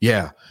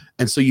 Yeah.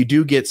 And so you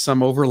do get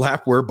some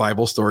overlap where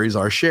Bible stories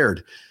are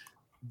shared.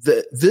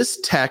 This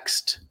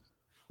text,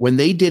 when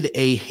they did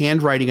a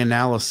handwriting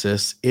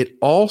analysis, it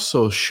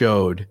also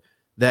showed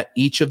that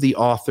each of the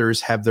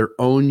authors have their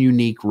own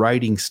unique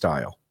writing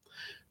style.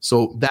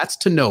 So that's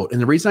to note.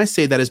 And the reason I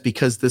say that is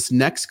because this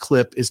next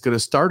clip is going to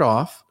start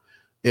off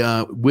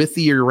with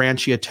the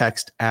Urantia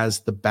text as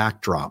the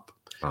backdrop.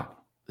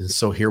 And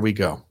so here we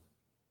go.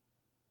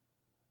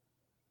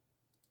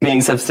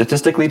 Beings have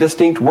statistically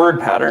distinct word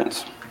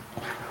patterns.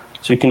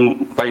 So you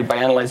can, by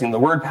analyzing the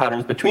word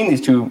patterns between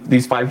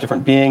these 5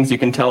 different beings, you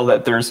can tell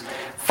that there's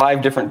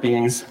 5 different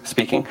beings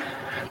speaking.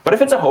 But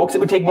if it's a hoax, it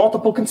would take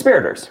multiple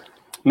conspirators,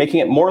 making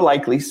it more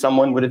likely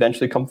someone would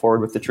eventually come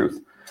forward with the truth.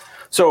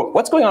 So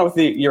what's going on with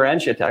the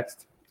Urantia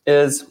text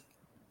is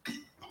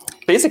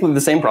basically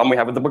the same problem we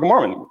have with the Book of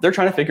Mormon. They're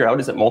trying to figure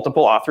out, is it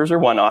multiple authors or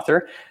one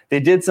author?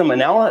 They did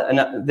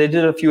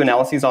a few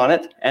analyses on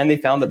it, and they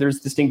found that there's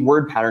distinct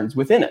word patterns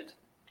within it.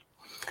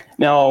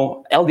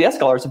 Now, LDS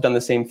scholars have done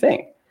the same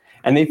thing,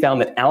 and they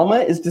found that Alma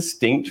is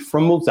distinct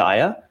from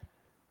Mosiah,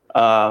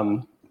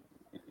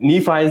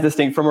 Nephi is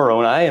distinct from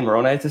Moroni, and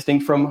Moroni is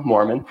distinct from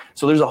Mormon.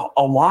 So there's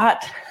a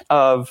lot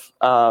of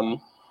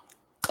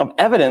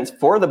evidence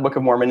for the Book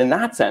of Mormon in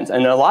that sense.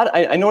 And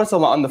I noticed a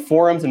lot on the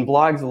forums and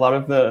blogs, a lot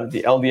of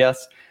the LDS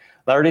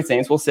Latter-day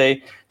Saints will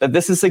say that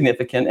this is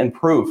significant and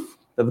proof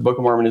that the Book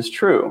of Mormon is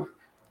true.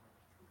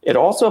 It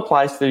also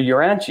applies to the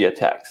Urantia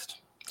text.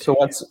 So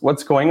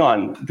what's going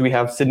on? Do we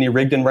have Sidney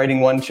Rigdon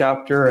writing one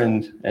chapter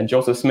and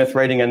Joseph Smith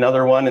writing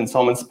another one and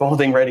Solomon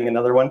Spaulding writing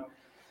another one?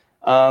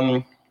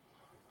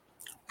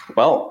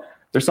 Well,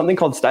 there's something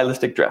called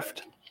stylistic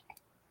drift.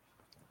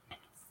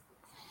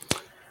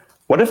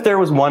 What if there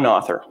was one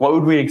author? What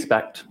would we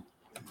expect?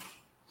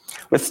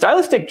 With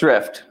stylistic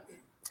drift,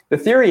 the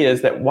theory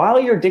is that while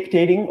you're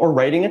dictating or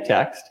writing a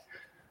text,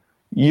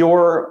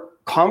 your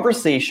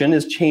conversation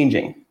is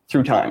changing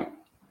through time.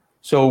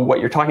 So what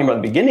you're talking about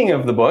at the beginning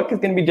of the book is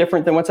going to be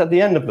different than what's at the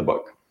end of the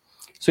book.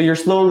 So you're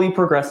slowly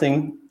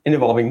progressing and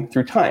evolving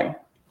through time,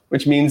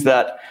 which means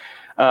that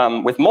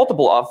with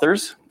multiple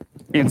authors,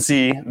 you'd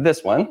see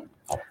this one.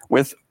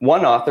 With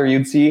one author,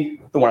 you'd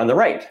see the one on the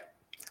right.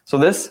 So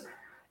this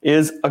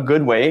is a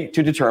good way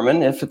to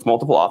determine if it's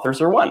multiple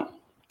authors or one.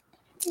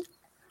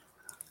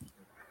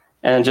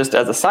 And just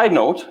as a side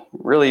note,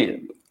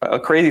 really a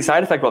crazy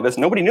side effect about this,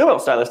 nobody knew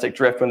about stylistic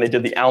drift when they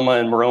did the Alma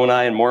and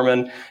Moroni and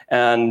Mormon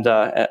and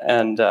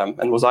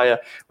Mosiah,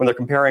 when they're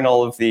comparing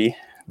all of the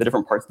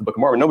different parts of the Book of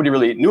Mormon. Nobody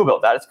really knew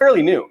about that. It's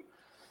fairly new.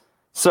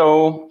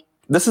 So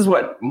this is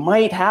what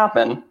might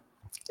happen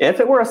if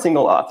it were a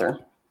single author.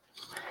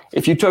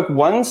 If you took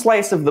one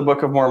slice of the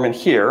Book of Mormon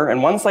here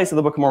and one slice of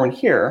the Book of Mormon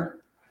here,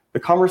 the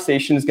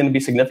conversation is going to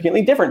be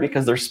significantly different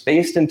because they're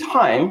spaced in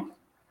time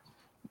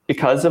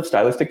because of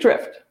stylistic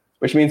drift,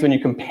 which means when you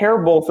compare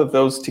both of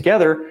those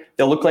together,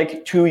 they'll look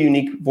like 2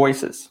 unique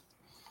voices.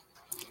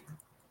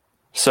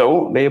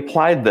 So they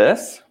applied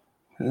this.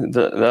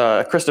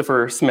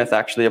 Christopher Smith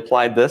actually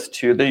applied this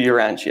to the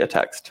Urantia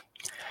text.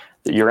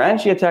 The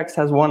Urantia text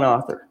has one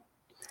author,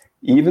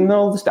 even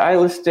though the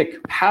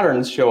stylistic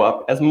patterns show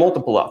up as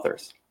multiple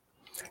authors.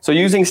 So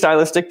using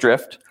stylistic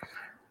drift,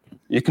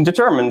 you can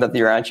determine that the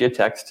Urantia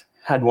text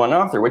had one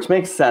author, which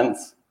makes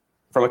sense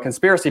from a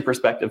conspiracy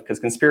perspective, because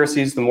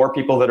conspiracies, the more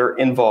people that are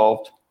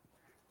involved,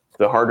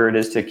 the harder it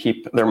is to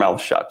keep their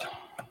mouths shut.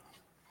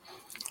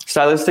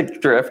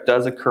 Stylistic drift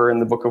does occur in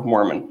the Book of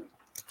Mormon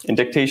in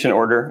dictation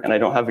order, and I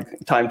don't have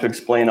time to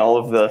explain all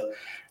of the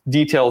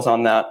details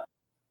on that.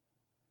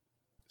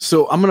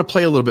 So I'm going to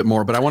play a little bit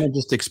more, but I want to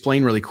just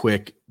explain really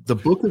quick. The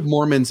Book of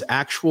Mormon's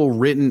actual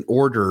written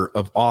order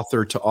of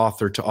author to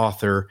author to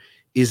author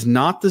is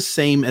not the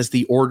same as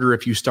the order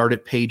if you start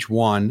at page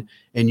 1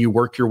 and you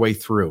work your way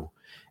through.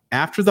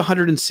 After the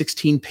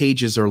 116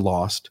 pages are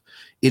lost,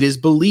 it is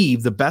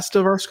believed, the best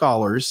of our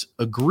scholars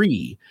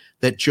agree,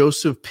 that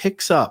Joseph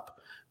picks up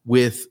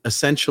with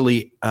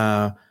essentially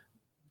going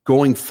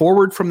going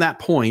forward from that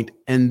point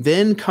and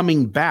then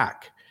coming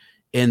back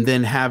and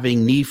then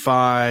having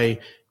Nephi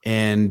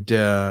and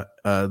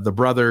the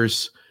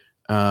brothers,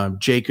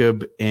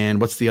 Jacob, and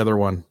what's the other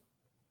one?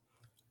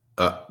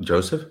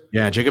 Joseph?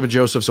 Yeah, Jacob and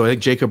Joseph. So I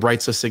think Jacob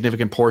writes a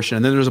significant portion.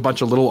 And then there's a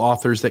bunch of little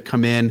authors that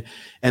come in.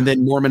 And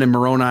then Mormon and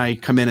Moroni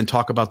come in and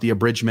talk about the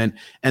abridgment.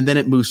 And then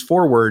it moves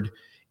forward.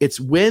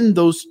 When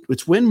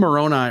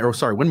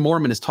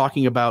Mormon is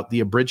talking about the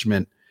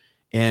abridgment,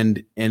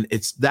 and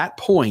it's that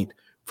point,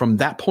 from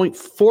that point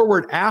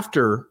forward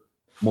after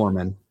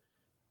Mormon,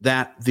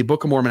 that the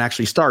Book of Mormon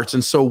actually starts.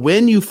 And so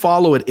when you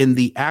follow it in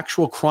the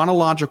actual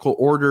chronological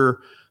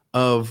order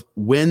of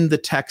when the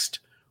text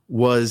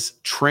was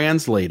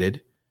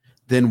translated,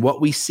 then what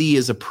we see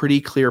is a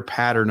pretty clear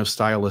pattern of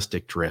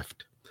stylistic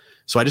drift.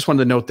 So I just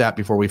wanted to note that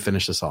before we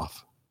finish this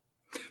off.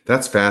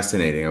 That's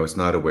fascinating. I was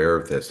not aware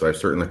of this. So I've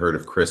certainly heard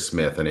of Chris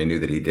Smith, and I knew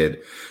that he did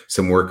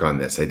some work on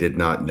this. I did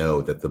not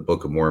know that the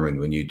Book of Mormon,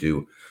 when you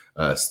do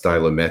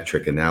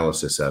stylometric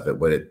analysis of it,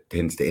 what it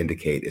tends to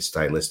indicate is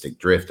stylistic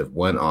drift of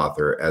one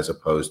author as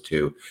opposed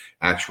to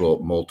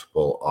actual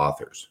multiple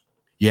authors.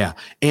 Yeah.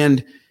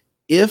 And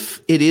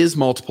if it is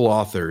multiple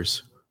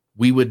authors,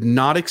 we would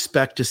not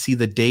expect to see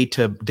the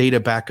data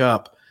back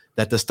up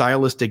that the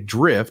stylistic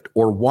drift,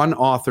 or one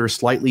author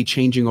slightly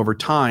changing over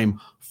time,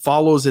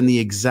 follows in the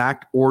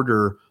exact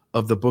order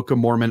of the Book of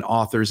Mormon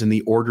authors in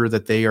the order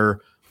that they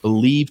are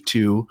believed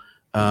to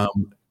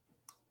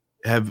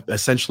have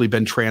essentially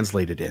been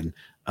translated in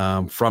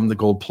from the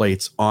gold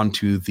plates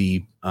onto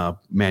the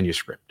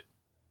manuscript.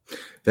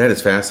 That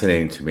is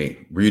fascinating to me.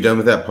 Were you done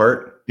with that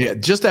part? Yeah,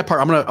 just that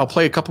part. I'll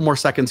play a couple more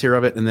seconds here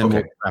of it, and then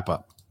we'll wrap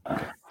up.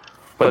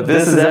 But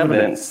this is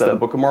evidence that the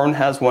Book of Mormon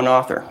has one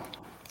author.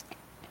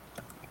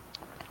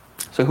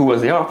 So who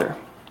was the author?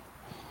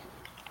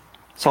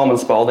 Solomon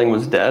Spaulding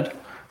was dead.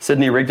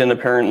 Sidney Rigdon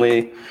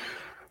apparently,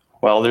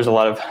 well, there's a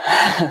lot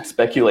of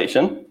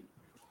speculation.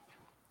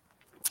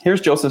 Here's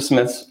Joseph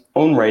Smith's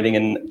own writing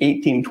in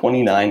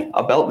 1829,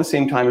 about the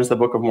same time as the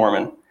Book of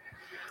Mormon.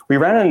 We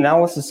ran an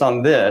analysis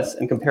on this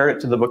and compared it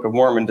to the Book of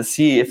Mormon to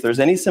see if there's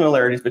any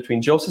similarities between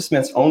Joseph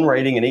Smith's own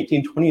writing in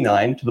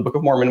 1829 to the Book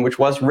of Mormon, which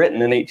was written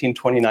in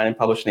 1829 and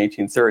published in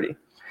 1830.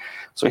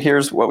 So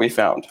here's what we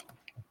found.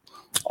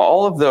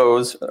 All of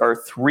those are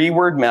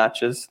 3-word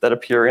matches that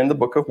appear in the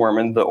Book of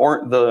Mormon.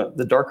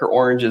 The darker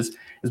orange is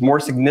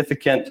more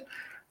significant.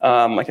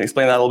 I can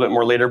explain that a little bit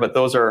more later, but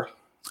those are,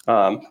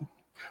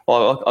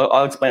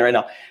 I'll explain right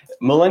now.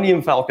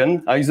 Millennium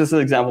Falcon, I'll use this as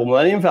an example.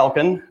 Millennium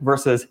Falcon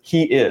versus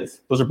he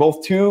is. Those are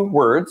both 2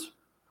 words,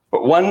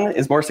 but one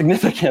is more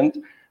significant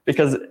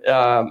because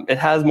it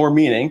has more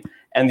meaning,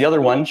 and the other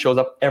one shows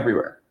up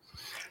everywhere.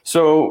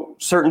 So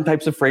certain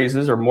types of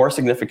phrases are more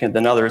significant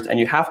than others, and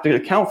you have to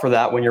account for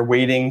that when you're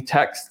weighting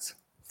texts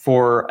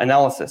for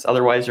analysis.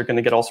 Otherwise, you're going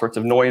to get all sorts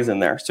of noise in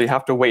there. So you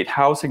have to weight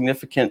how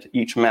significant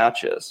each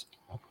match is,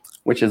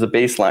 which is a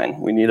baseline.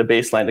 We need a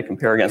baseline to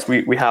compare against.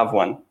 We have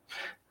one.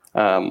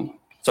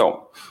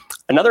 So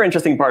another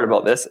interesting part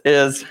about this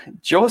is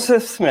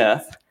Joseph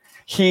Smith,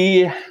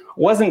 he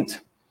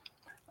wasn't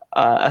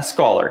a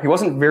scholar. He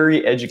wasn't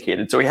very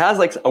educated. So he has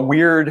like a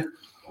weird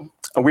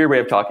way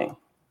of talking.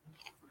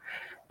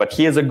 But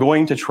he is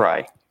going to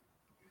try.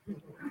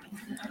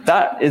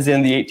 That is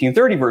in the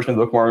 1830 version of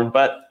the Book of Mormon,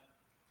 but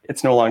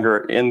it's no longer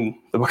in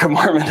the Book of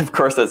Mormon. Of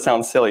course, that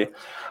sounds silly.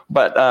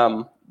 But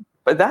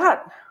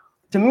that,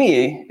 to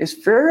me, is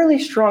fairly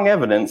strong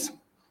evidence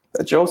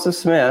that Joseph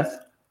Smith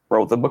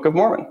wrote the Book of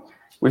Mormon.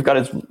 We've got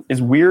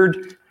his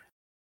weird...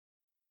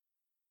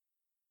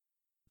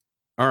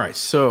 All right,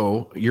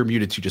 so you're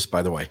muted too, just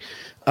by the way.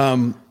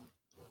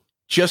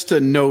 Just a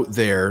note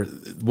there,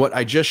 what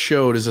I just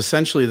showed is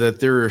essentially that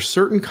there are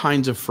certain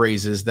kinds of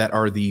phrases that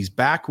are these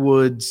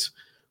backwoods,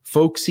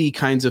 folksy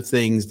kinds of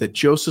things that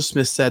Joseph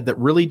Smith said that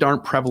really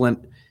aren't prevalent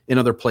in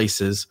other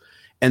places.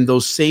 And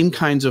those same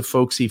kinds of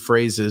folksy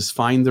phrases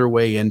find their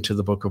way into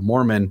the Book of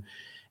Mormon.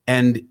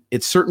 And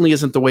it certainly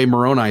isn't the way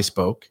Moroni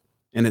spoke,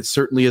 and it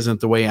certainly isn't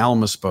the way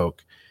Alma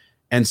spoke.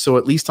 And so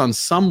at least on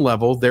some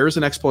level, there's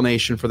an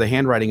explanation for the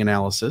handwriting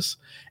analysis,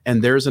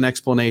 and there's an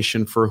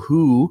explanation for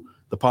who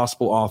the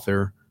possible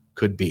author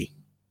could be.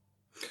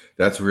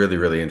 That's really,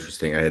 really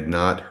interesting. I had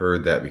not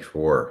heard that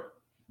before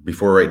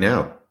right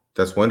now.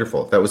 That's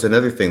wonderful. That was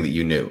another thing that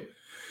you knew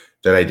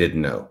that I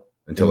didn't know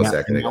until a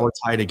second ago. Now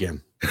it's tied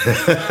again.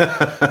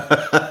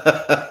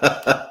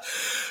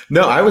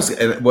 No,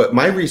 what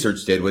my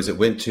research did was it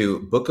went to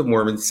Book of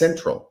Mormon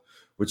Central,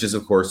 which is,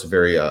 of course, a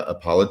very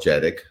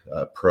apologetic,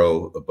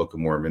 pro Book of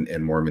Mormon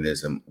and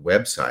Mormonism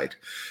website.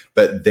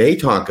 But they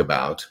talk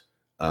about,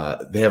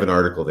 they have an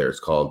article there. It's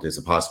called, "Is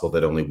it possible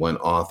that only one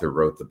author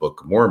wrote the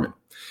Book of Mormon?"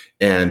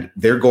 And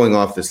they're going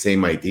off the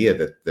same idea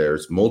that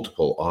there's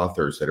multiple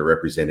authors that are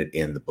represented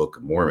in the Book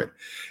of Mormon.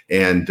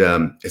 And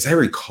as I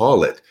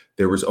recall it,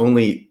 there was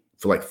only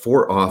like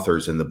 4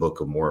 authors in the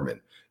Book of Mormon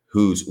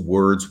whose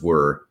words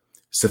were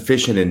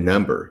sufficient in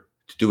number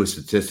to do a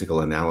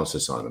statistical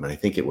analysis on them. And I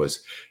think it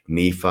was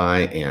Nephi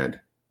and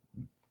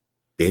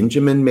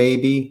Benjamin,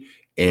 maybe,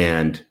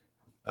 and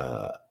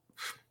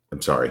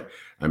I'm sorry.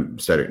 I'm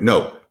stuttering.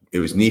 No, it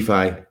was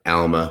Nephi,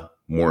 Alma,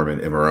 Mormon,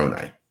 and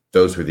Moroni.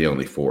 Those were the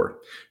only four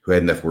who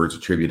had enough words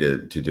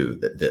attributed to do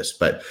this.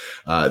 But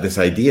this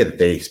idea that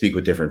they speak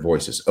with different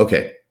voices.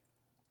 Okay.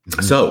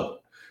 Mm-hmm. So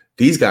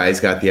these guys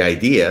got the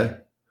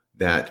idea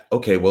that,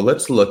 okay, well,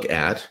 let's look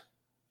at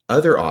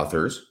other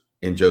authors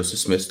in Joseph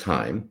Smith's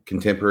time,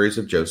 contemporaries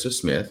of Joseph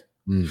Smith,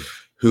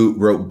 who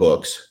wrote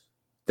books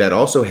that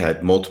also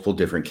had multiple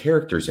different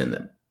characters in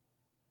them,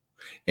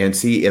 and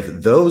see if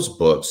those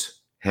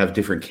books have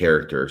different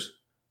characters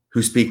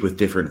who speak with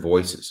different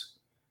voices,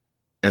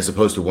 as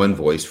opposed to one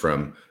voice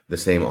from the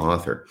same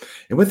author.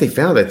 And what they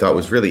found, I thought,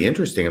 was really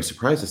interesting. I'm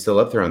surprised it's still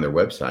up there on their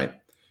website.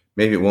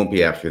 Maybe it won't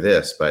be after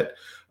this, but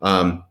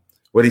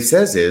what he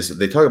says is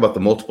they talk about the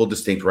multiple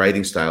distinct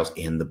writing styles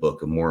in the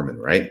Book of Mormon,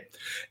 right?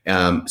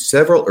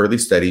 Several early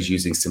studies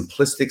using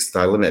simplistic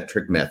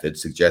stylometric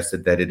methods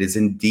suggested that it is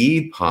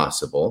indeed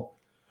possible,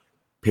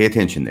 pay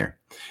attention there,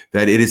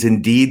 that it is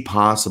indeed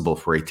possible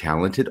for a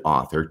talented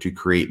author to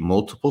create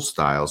multiple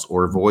styles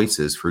or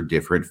voices for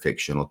different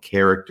fictional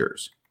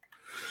characters.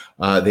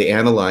 They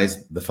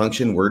analyzed the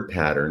function word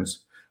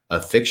patterns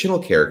of fictional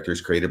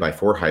characters created by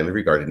four highly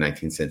regarded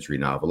 19th century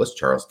novelists,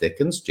 Charles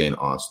Dickens, Jane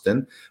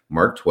Austen,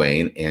 Mark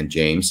Twain, and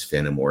James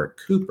Fenimore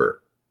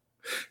Cooper.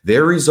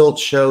 Their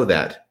results show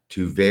that,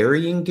 to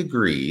varying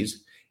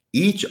degrees,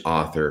 each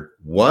author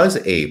was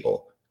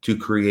able to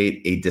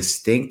create a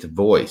distinct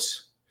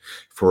voice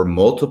for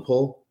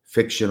multiple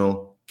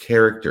fictional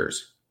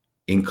characters,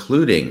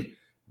 including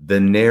the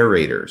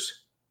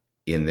narrators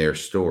in their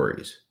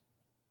stories.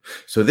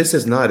 So this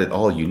is not at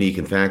all unique.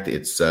 In fact,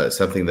 it's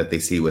something that they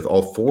see with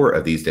all four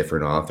of these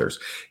different authors.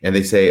 And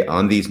they say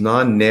on these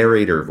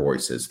non-narrator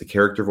voices, the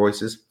character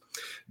voices,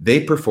 they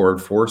performed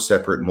four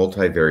separate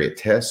multivariate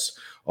tests,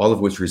 all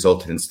of which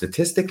resulted in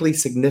statistically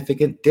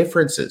significant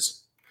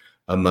differences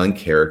among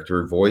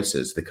character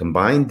voices. The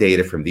combined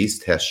data from these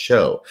tests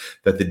show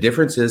that the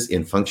differences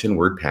in function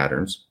word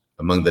patterns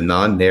among the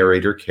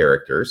non-narrator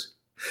characters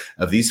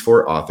of these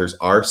four authors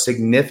are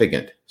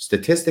significant.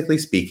 Statistically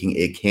speaking,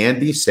 it can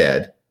be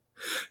said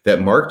that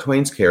Mark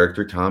Twain's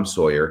character, Tom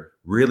Sawyer,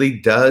 really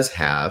does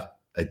have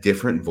a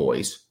different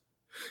voice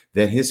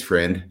than his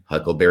friend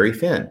Huckleberry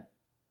Finn,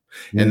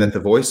 and that the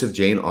voice of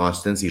Jane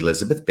Austen's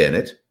Elizabeth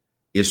Bennet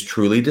is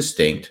truly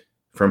distinct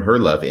from her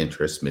love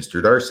interest,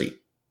 Mr. Darcy.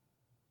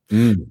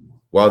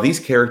 While these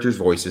characters'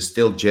 voices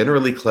still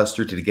generally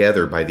cluster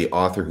together by the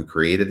author who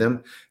created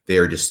them, they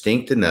are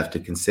distinct enough to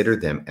consider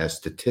them as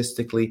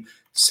statistically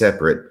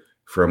separate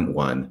from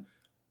one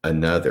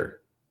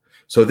another.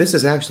 So this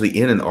is actually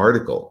in an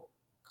article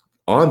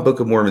on Book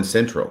of Mormon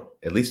Central,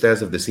 at least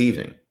as of this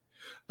evening,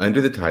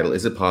 under the title,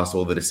 "Is it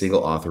possible that a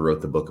single author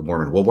wrote the Book of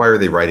Mormon?" Well, why are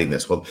they writing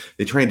this? Well,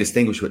 they try and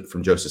distinguish it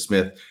from Joseph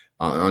Smith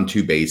on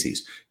two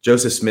bases.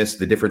 Joseph Smith's,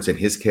 the difference in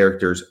his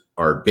characters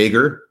are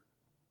bigger,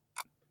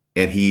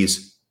 and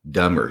he's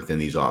dumber than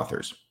these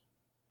authors.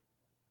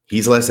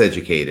 He's less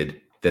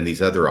educated than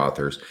these other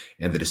authors,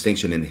 and the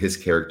distinction in his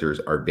characters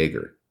are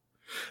bigger.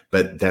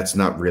 But that's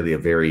not really a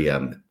very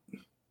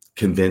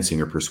convincing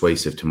or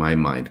persuasive, to my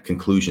mind,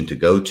 conclusion to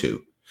go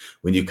to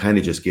when you've kind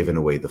of just given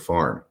away the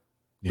farm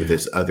with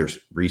this other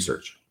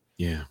research.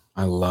 Yeah,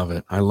 I love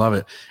it. I love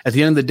it. At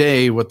the end of the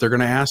day, what they're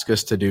going to ask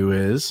us to do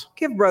is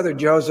give Brother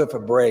Joseph a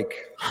break.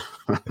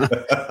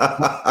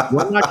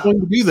 We're not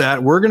going to do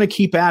that. We're going to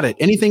keep at it.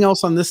 Anything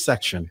else on this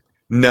section?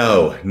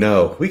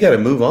 No. We got to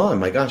move on.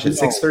 My gosh, it's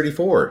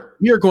 6:34.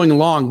 We are going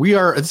long.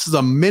 This is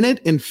a 1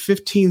 and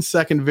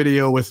 15-second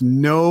video with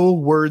no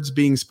words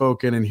being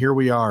spoken. And here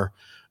we are.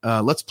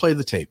 Let's play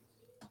the tape.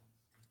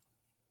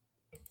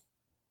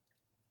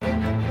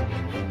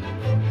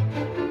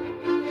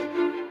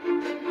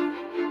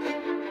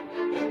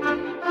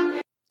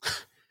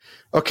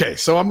 Okay,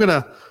 so I'm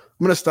gonna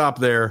stop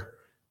there.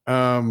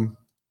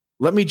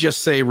 Let me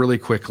just say really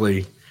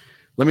quickly.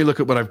 Let me look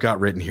at what I've got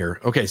written here.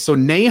 Okay, so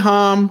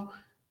Nahum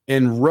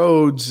and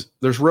roads.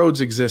 There's roads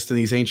exist in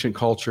these ancient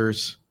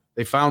cultures.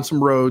 They found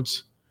some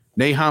roads.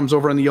 Nahum's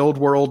over in the old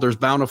world. There's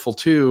Bountiful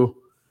too.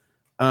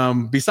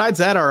 Besides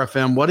that,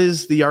 RFM, what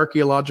is the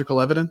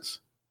archaeological evidence?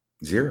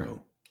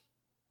 0.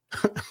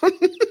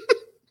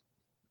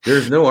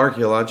 There's no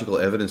archaeological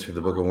evidence for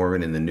the Book of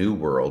Mormon in the New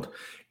World,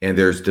 and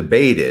there's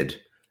debated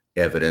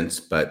evidence,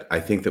 but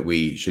I think that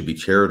we should be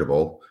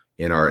charitable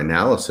in our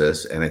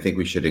analysis, and I think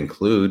we should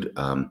include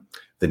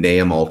the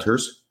Nahum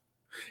altars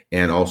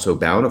and also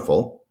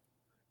Bountiful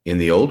in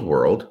the Old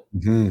World,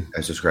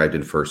 as described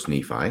in First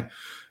Nephi.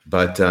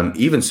 But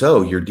even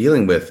so, you're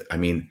dealing with,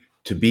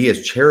 to be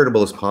as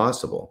charitable as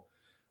possible,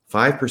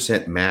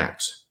 5%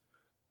 max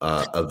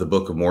of the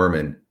Book of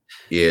Mormon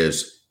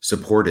is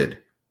supported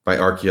by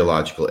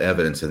archaeological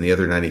evidence, and the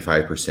other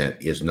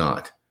 95% is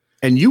not.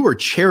 And you were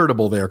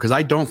charitable there, because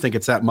I don't think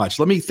it's that much.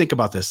 Let me think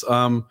about this.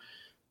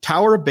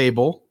 Tower of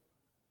Babel,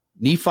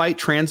 Nephite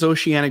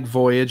transoceanic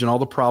voyage and all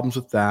the problems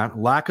with that,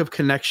 lack of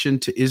connection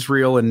to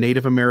Israel and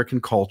Native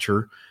American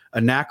culture,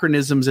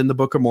 anachronisms in the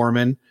Book of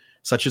Mormon,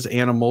 such as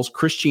animals,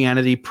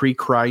 Christianity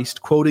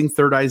pre-Christ, quoting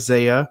 3rd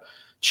Isaiah,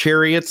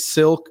 chariots,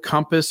 silk,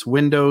 compass,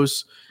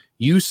 windows,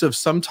 use of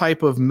some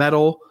type of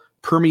metal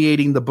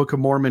permeating the Book of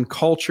Mormon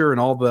culture and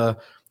all the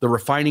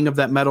refining of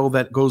that metal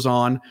that goes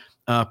on,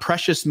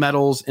 precious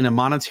metals in a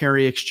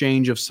monetary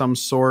exchange of some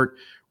sort,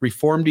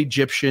 Reformed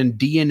Egyptian,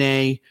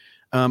 DNA.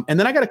 And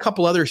then I got a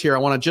couple others here I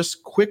want to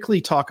just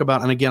quickly talk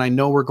about. And again, I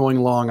know we're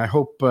going long. I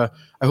hope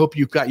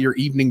you've got your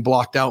evening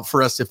blocked out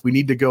for us. If we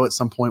need to go at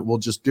some point, we'll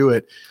just do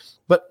it.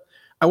 But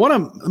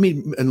let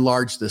me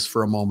enlarge this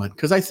for a moment,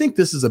 because I think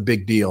this is a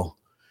big deal.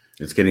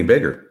 It's getting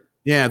bigger.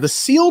 Yeah, the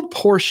sealed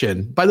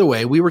portion, by the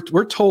way,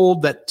 we're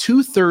told that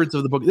 2/3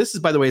 of the book, this is,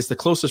 by the way, is the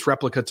closest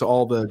replica to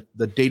all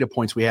the data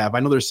points we have.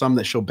 I know there's some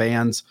that show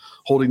bands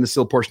holding the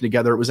sealed portion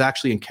together. It was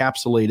actually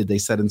encapsulated, they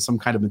said, in some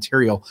kind of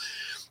material.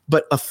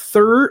 But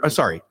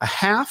a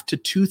half to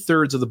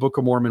 2/3 of the Book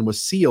of Mormon was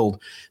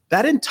sealed.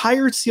 That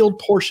entire sealed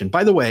portion,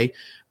 by the way,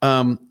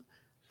 I'm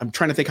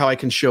trying to think how I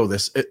can show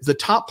this. The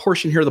top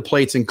portion here of the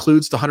plates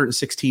includes the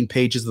 116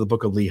 pages of the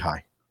Book of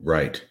Lehi.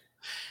 Right.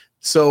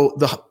 So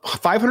the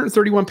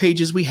 531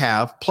 pages we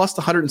have, plus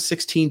the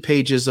 116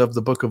 pages of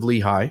the Book of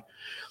Lehi,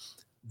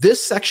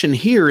 this section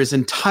here is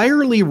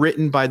entirely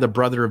written by the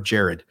brother of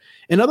Jared.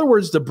 In other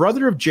words, the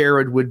brother of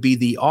Jared would be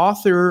the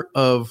author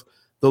of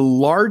the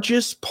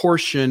largest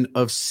portion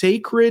of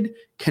sacred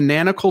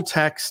canonical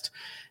text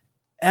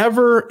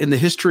ever in the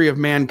history of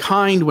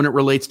mankind when it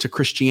relates to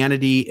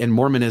Christianity and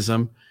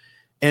Mormonism.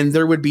 And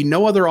there would be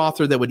no other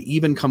author that would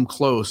even come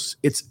close.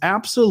 It's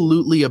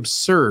absolutely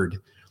absurd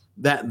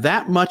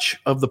that much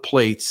of the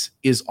plates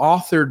is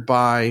authored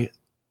by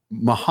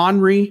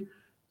Mahonri,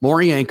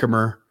 Maury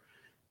Ankemer,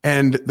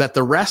 and that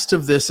the rest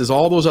of this is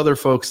all those other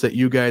folks that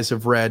you guys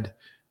have read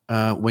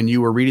when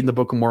you were reading the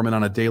Book of Mormon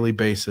on a daily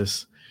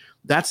basis.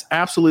 That's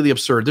absolutely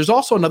absurd. There's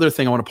also another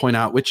thing I want to point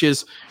out, which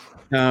is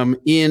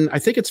I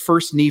think it's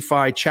 1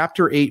 Nephi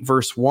chapter 8,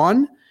 verse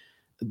 1.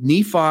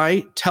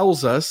 Nephi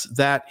tells us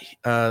that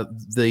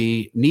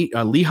Lehi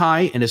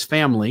and his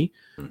family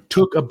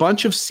took a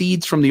bunch of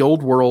seeds from the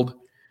old world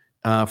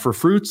for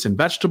fruits and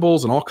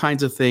vegetables and all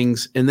kinds of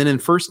things. And then in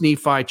 1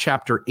 Nephi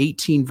chapter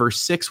 18, verse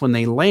 6, when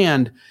they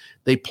land,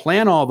 they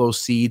plant all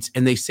those seeds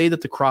and they say that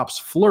the crops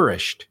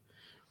flourished.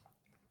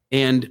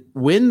 And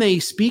when they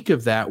speak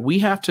of that, we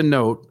have to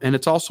note, and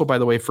it's also, by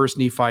the way, 1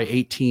 Nephi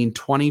 18,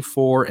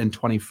 24 and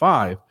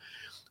 25,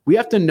 we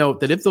have to note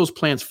that if those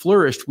plants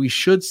flourished, we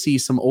should see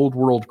some old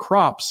world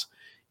crops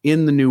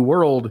in the new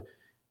world,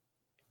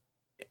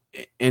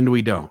 and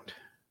we don't.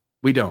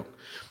 We don't.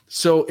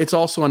 So it's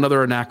also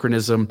another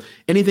anachronism.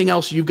 Anything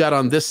else you've got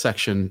on this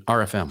section,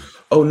 RFM?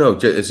 Oh, no,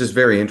 it's just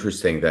very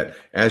interesting that,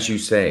 as you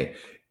say,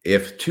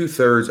 if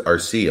 2/3 are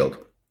sealed,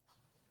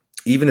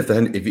 even if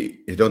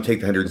you don't take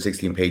the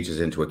 116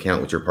 pages into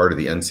account, which are part of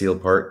the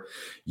unsealed part,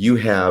 you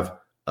have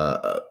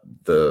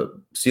the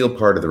sealed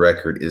part of the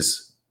record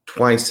is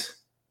twice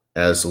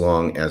as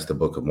long as the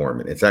Book of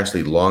Mormon. It's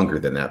actually longer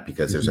than that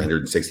because there's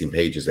 116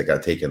 pages that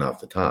got taken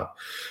off the top.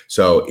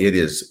 So it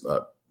is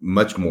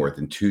much more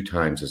than 2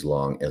 times as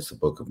long as the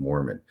Book of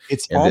Mormon.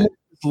 It's almost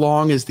as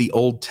long as the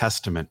Old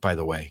Testament, by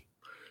the way.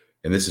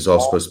 And this is all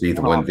supposed to be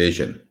the one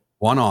vision.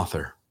 One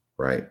author.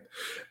 Right.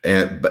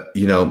 But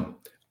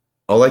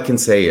all I can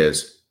say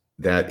is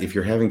that if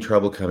you're having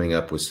trouble coming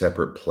up with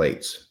separate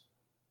plates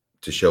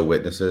to show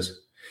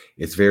witnesses,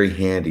 it's very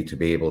handy to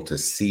be able to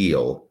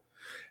seal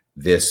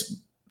this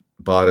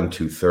bottom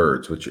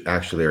 2/3, which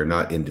actually are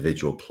not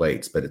individual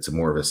plates, but it's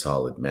more of a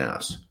solid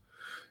mass.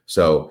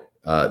 So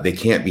they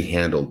can't be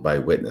handled by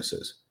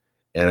witnesses.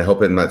 And I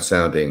hope I'm not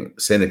sounding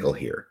cynical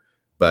here,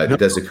 but it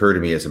does occur to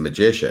me as a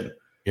magician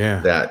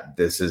that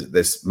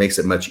this makes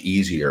it much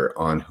easier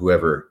on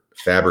whoever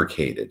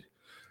fabricated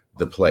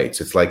the plates.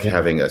 It's like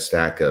having a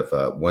stack of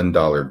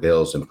 $1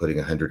 bills and putting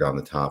 100 on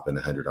the top and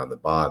 100 on the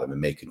bottom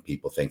and making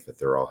people think that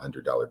they're all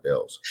 $100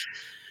 bills.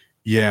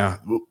 Yeah.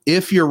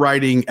 If you're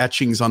writing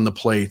etchings on the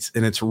plates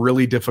and it's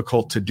really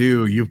difficult to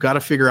do, you've got to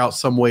figure out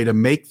some way to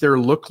make there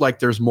look like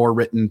there's more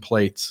written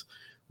plates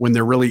when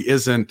there really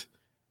isn't.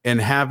 And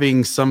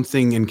having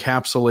something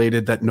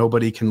encapsulated that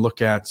nobody can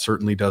look at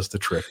certainly does the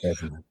trick,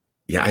 doesn't it?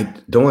 Yeah, I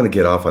don't want to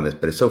get off on this,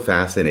 but it's so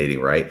fascinating,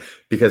 right?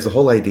 Because the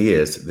whole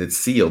idea is that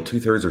sealed,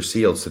 2/3 are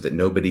sealed so that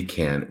nobody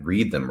can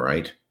read them,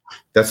 right?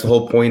 That's the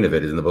whole point of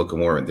it in the Book of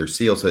Mormon. They're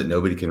sealed so that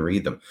nobody can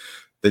read them.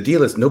 The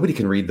deal is nobody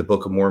can read the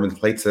Book of Mormon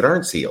plates that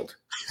aren't sealed.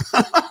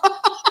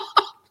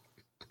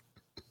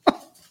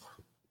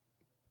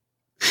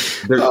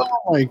 Oh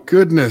my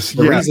goodness.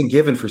 The reason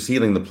given for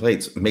sealing the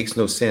plates makes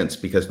no sense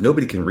because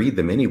nobody can read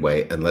them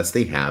anyway unless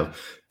they have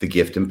the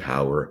gift and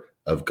power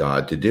of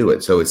God to do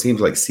it. So it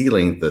seems like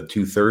sealing the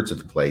 2/3 of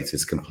the plates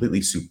is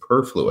completely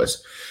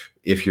superfluous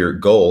if your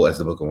goal, as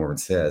the Book of Mormon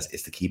says,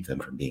 is to keep them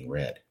from being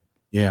read.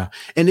 Yeah.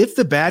 And if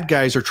the bad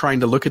guys are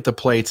trying to look at the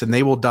plates and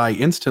they will die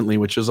instantly,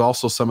 which is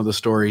also some of the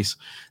stories,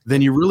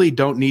 then you really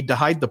don't need to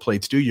hide the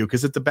plates, do you?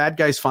 Because if the bad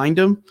guys find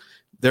them,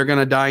 they're going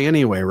to die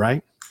anyway,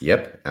 right?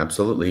 Yep,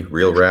 absolutely.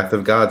 Real wrath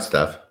of God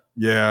stuff.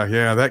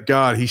 Yeah, that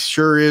God, he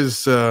sure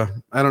is. I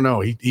don't know.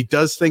 He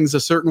does things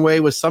a certain way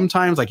with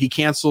sometimes, like he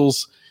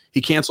cancels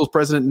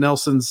President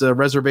Nelson's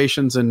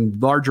reservations in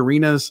large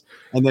arenas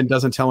and then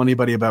doesn't tell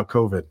anybody about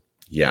COVID.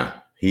 Yeah,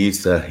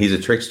 He's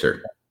a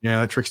trickster.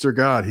 Yeah, trickster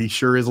God. He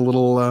sure is a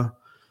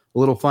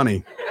little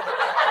funny.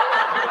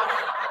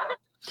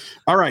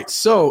 All right.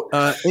 So,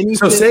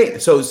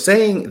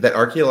 saying that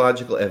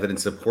archaeological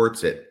evidence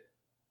supports it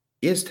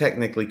is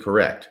technically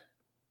correct,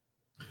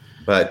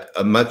 but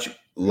a much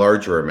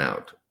larger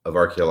amount of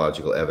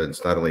archaeological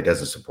evidence not only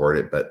doesn't support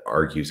it, but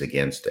argues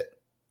against it.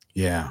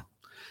 Yeah.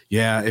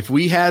 Yeah. If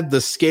we had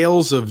the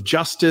scales of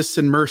justice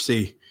and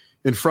mercy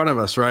in front of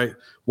us, right?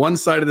 One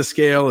side of the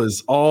scale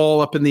is all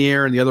up in the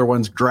air and the other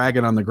one's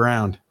dragging on the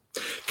ground.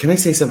 Can I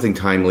say something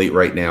timely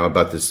right now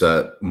about this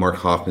Mark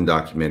Hoffman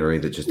documentary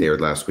that just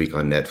aired last week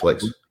on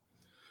Netflix?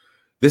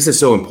 This is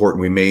so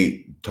important. We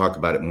may talk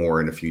about it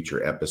more in a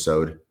future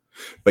episode,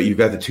 but you've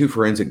got the two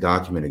forensic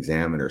document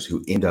examiners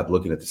who end up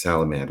looking at the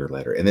salamander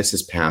letter. And this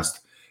is past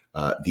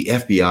the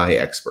FBI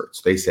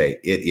experts. They say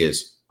it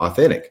is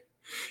authentic,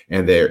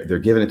 and they're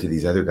giving it to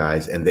these other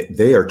guys, and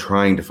they are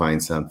trying to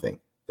find something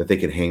that they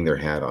can hang their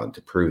hat on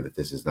to prove that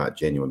this is not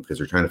genuine, because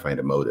they're trying to find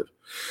a motive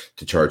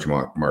to charge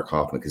Mark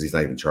Hoffman, because he's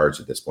not even charged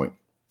at this point.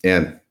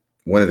 And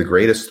one of the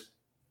greatest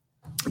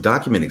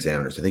document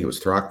examiners, I think it was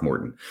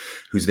Throckmorton,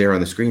 who's there on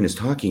the screen, is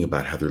talking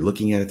about how they're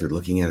looking at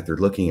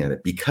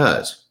it,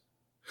 because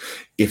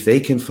if they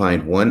can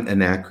find one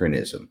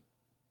anachronism,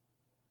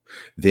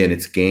 then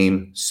it's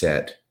game,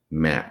 set,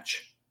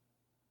 match.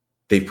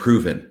 They've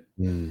proven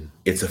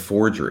it's a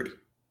forgery.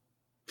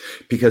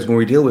 Because when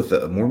we deal with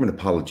the Mormon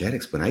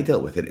apologetics, when I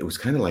dealt with it, it was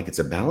kind of like it's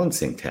a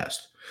balancing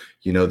test.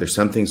 You know, there's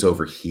some things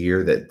over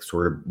here that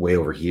sort of way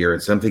over here,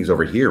 and some things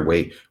over here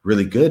way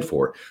really good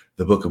for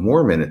the Book of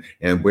Mormon.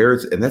 And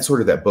that's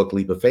sort of that book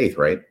Leap of Faith,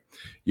 right?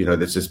 You know,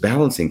 there's this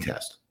balancing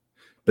test.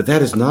 But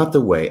that is not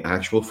the way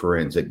actual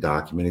forensic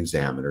document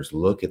examiners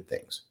look at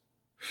things.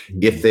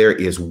 If there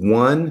is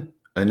one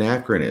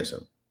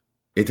anachronism,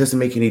 it doesn't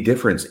make any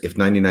difference if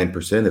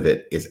 99% of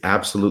it is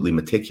absolutely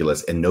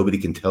meticulous and nobody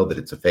can tell that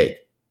it's a fake.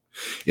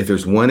 If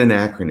there's one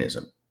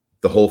anachronism,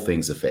 the whole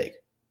thing's a fake.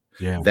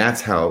 Yeah. That's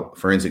how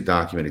forensic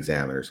document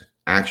examiners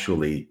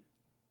actually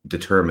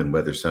determine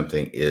whether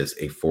something is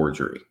a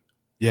forgery.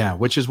 Yeah,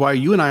 which is why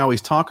you and I always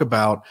talk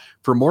about,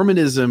 for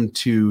Mormonism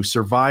to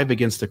survive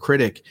against the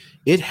critic,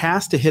 it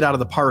has to hit out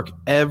of the park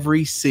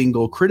every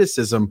single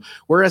criticism,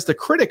 whereas the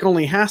critic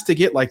only has to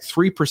get like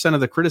 3% of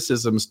the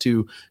criticisms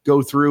to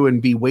go through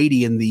and be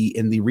weighty in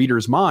the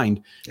reader's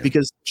mind,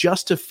 because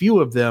just a few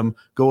of them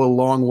go a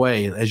long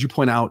way. As you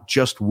point out,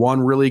 just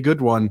one really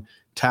good one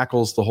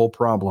tackles the whole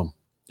problem.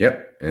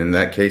 Yep. And in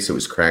that case, it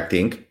was cracked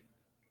ink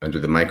under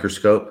the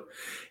microscope.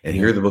 And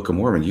here in the Book of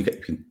Mormon, you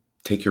can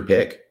take your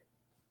pick.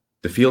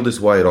 The field is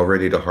wide,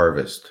 already to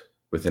harvest,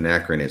 with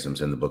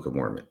anachronisms in the Book of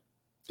Mormon.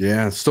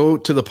 Yeah, so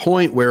to the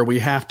point where we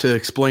have to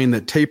explain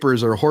that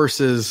tapirs are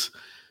horses,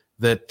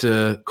 that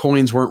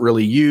coins weren't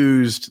really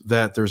used,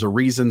 that there's a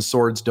reason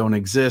swords don't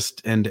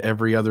exist, and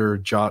every other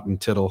jot and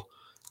tittle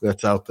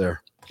that's out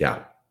there.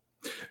 Yeah.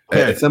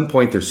 Okay. At some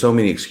point, there's so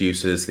many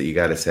excuses that you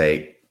got to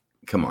say,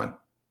 come on.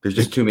 There's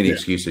just too many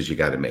excuses you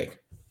got to make.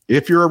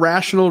 If you're a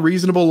rational,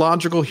 reasonable,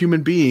 logical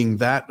human being,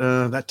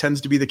 that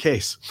tends to be the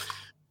case.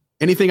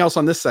 Anything else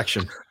on this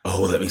section?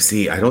 Oh, let me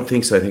see. I don't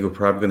think so. I think we're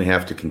probably going to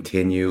have to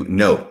continue.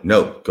 No.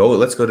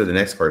 Let's go to the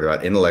next part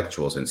about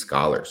intellectuals and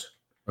scholars.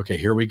 Okay,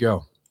 here we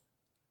go.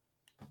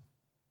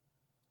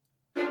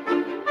 There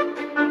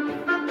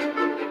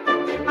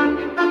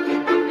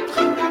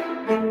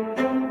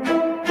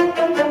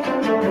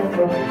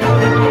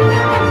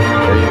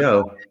you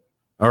go.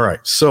 All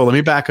right. So let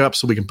me back up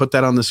so we can put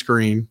that on the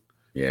screen.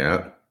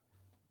 Yeah.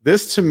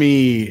 This to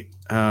me,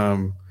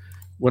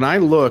 when I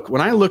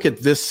look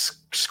at this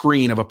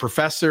screen of a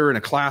professor in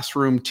a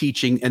classroom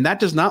teaching, and that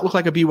does not look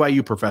like a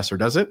BYU professor,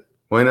 does it?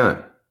 Why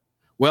not?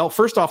 Well,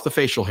 first off, the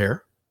facial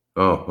hair.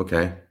 Oh,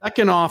 okay.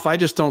 Second off, I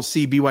just don't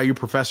see BYU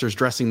professors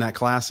dressing that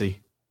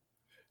classy.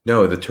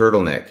 No, the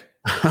turtleneck.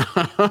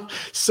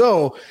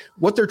 So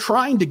what they're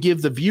trying to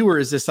give the viewer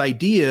is this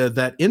idea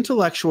that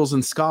intellectuals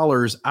and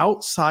scholars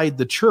outside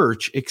the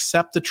church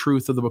accept the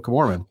truth of the Book of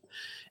Mormon.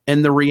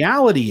 And the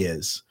reality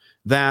is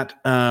that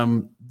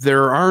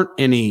there aren't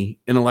any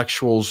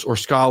intellectuals or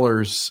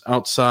scholars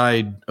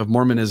outside of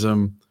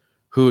Mormonism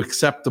who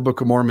accept the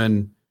Book of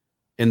Mormon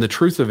and the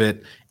truth of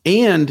it.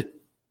 And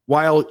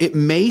while it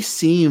may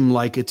seem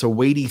like it's a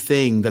weighty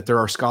thing that there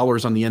are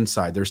scholars on the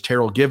inside, there's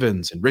Terrell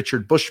Givens and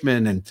Richard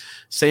Bushman and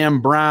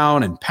Sam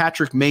Brown and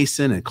Patrick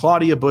Mason and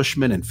Claudia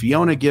Bushman and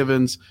Fiona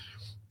Givens,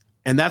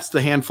 and that's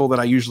the handful that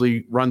I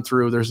usually run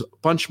through. There's a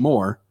bunch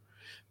more.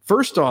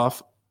 First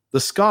off,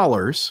 the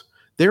scholars,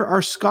 there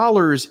are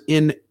scholars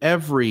in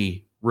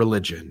every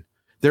religion.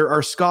 There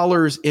are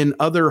scholars in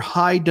other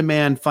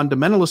high-demand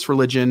fundamentalist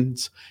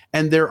religions,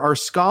 and there are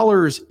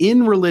scholars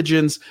in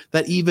religions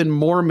that even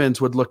Mormons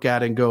would look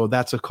at and go,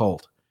 that's a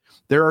cult.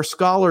 There are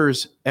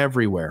scholars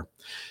everywhere.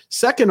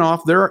 Second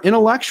off, there are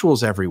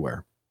intellectuals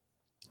everywhere.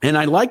 And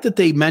I like that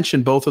they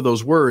mentioned both of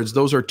those words.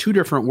 Those are two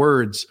different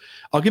words.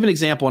 I'll give an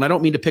example, and I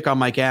don't mean to pick on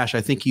Mike Ash.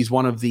 I think he's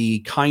one of the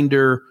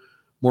kinder,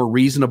 more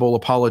reasonable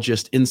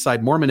apologists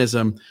inside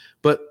Mormonism.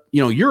 But,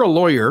 you're a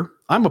lawyer.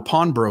 I'm a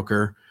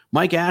pawnbroker.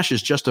 Mike Ash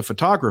is just a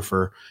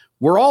photographer.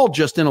 We're all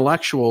just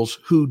intellectuals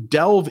who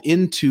delve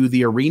into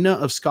the arena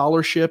of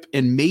scholarship,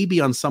 and maybe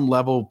on some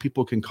level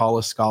people can call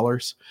us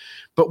scholars,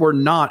 but we're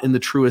not in the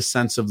truest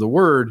sense of the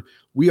word.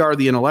 We are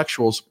the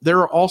intellectuals. There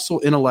are also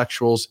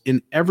intellectuals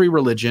in every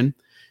religion,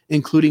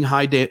 including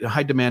high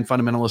demand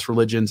fundamentalist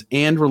religions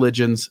and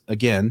religions,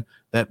 again,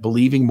 that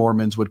believing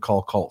Mormons would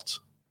call cults.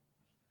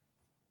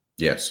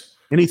 Yes.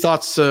 Any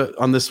thoughts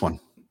on this one?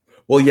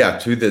 Well, yeah,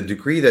 to the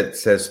degree that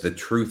says the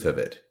truth of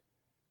it,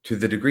 to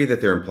the degree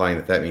that they're implying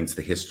that that means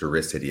the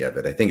historicity of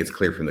it, I think it's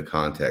clear from the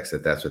context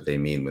that that's what they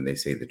mean when they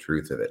say the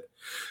truth of it.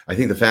 I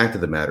think the fact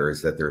of the matter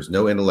is that there's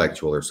no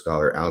intellectual or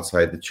scholar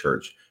outside the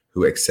church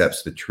who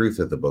accepts the truth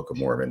of the Book of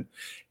Mormon.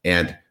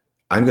 And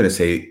I'm going to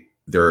say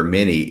there are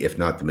many, if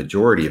not the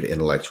majority of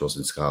intellectuals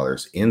and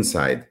scholars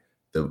inside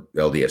the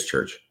LDS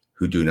church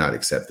who do not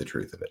accept the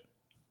truth of it.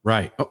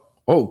 Right.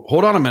 Oh,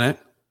 hold on a minute.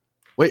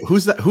 Wait,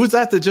 who's that? Who's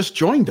that just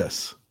joined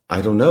us?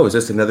 I don't know. Is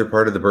this another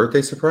part of the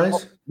birthday surprise?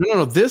 Oh,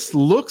 no. This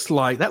looks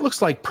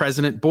like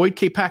President Boyd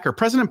K. Packer.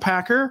 President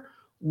Packer,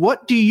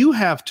 what do you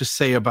have to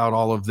say about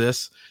all of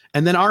this?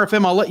 And then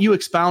RFM, I'll let you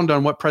expound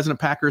on what President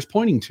Packer is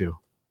pointing to.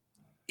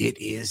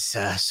 It is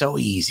so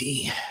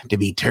easy to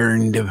be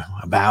turned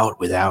about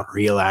without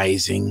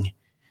realizing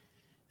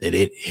that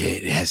it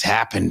has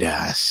happened to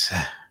us.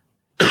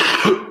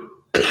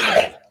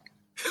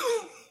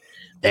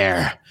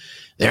 There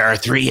are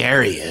 3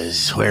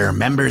 areas where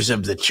members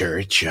of the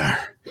church are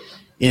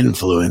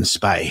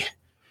influenced by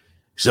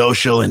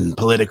social and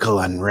political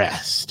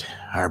unrest,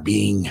 are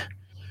being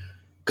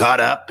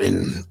caught up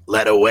and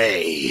led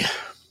away.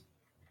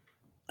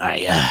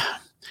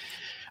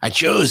 I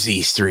chose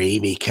these 3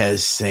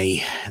 because they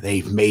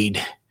have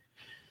made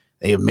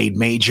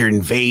major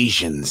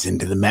invasions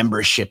into the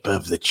membership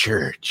of the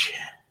church.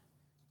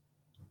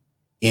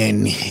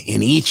 In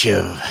each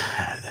of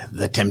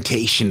the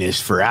temptation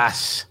is for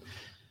us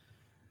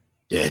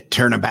to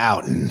turn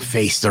about and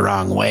face the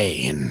wrong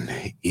way,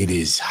 and it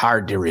is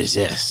hard to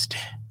resist.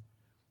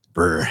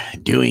 For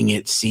doing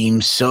it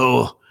seems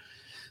so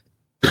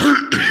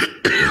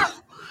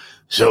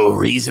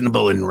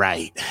reasonable and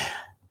right.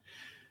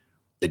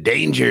 The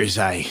dangers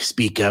I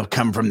speak of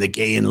come from the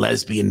gay and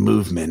lesbian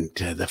movement,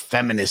 the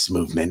feminist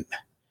movement,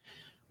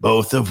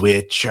 both of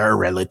which are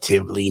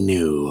relatively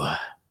new,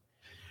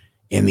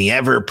 and the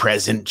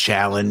ever-present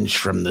challenge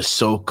from the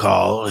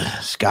so-called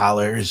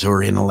scholars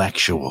or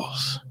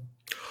intellectuals.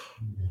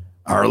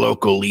 Our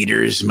local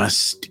leaders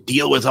must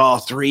deal with all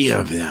 3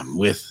 of them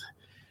with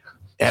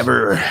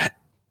ever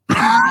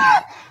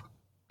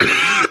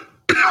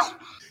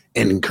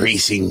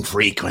increasing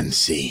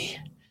frequency.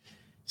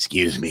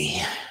 Excuse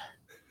me.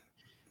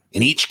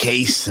 In each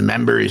case, the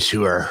members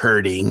who are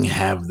hurting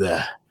have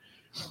the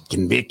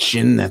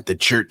conviction that the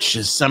church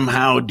is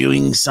somehow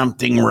doing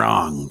something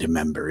wrong to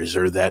members,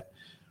 or that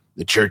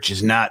the church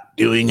is not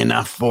doing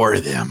enough for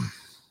them.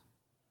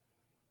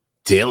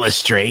 To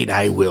illustrate,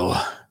 I will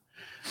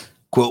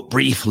quote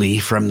briefly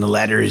from the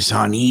letters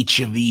on each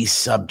of these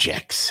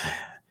subjects.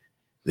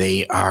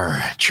 They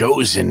are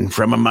chosen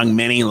from among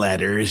many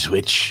letters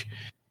which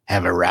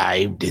have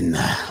arrived in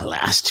the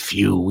last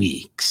few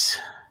weeks.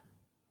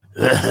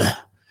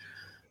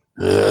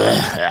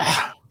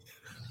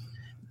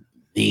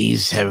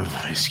 These have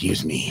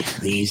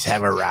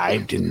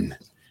arrived in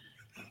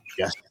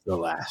just the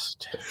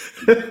last.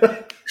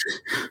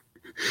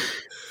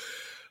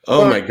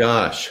 Oh my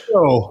gosh.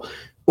 Oh,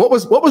 what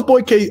was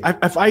Boyd K?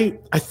 I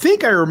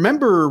think I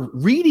remember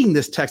reading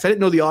this text. I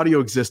didn't know the audio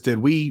existed.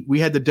 We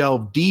had to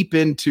delve deep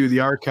into the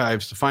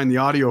archives to find the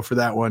audio for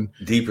that one.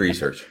 Deep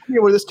research.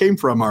 Where this came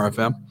from,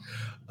 RFM?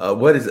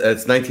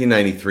 It's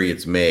 1993.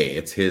 It's May.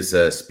 It's his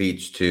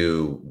speech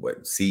to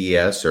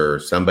CES or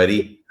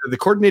somebody. The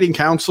coordinating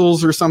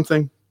councils or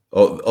something.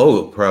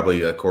 Oh,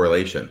 probably a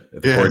correlation.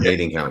 The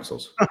coordinating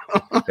councils.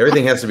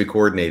 Everything has to be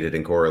coordinated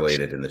and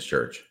correlated in this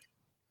church.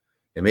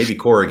 It may be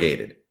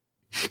corrugated.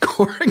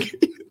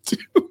 Corrugated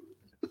too.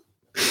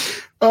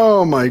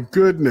 Oh my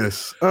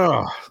goodness.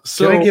 Oh,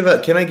 so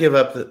can I give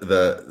up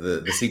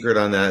the secret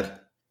on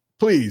that?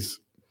 Please.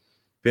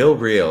 Bill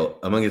Reel,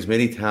 among his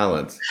many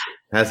talents,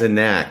 has a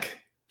knack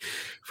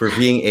for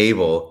being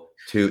able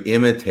to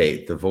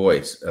imitate the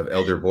voice of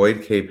Elder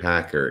Boyd K.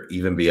 Packer,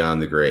 even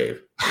beyond the grave.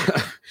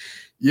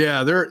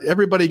 Yeah,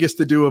 everybody gets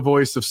to do a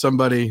voice of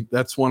somebody.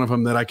 That's one of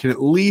them that I can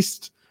at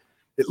least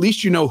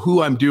you know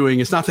who I'm doing.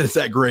 It's not that it's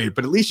that great,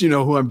 but at least you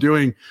know who I'm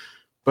doing.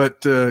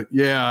 But I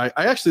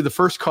actually, the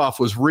first cough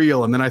was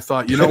real. And then I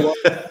thought, you know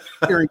what,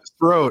 hearing his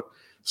throat.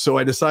 So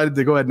I decided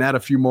to go ahead and add a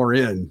few more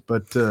in.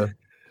 But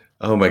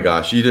oh my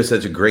gosh, you did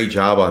such a great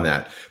job on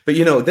that. But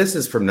this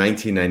is from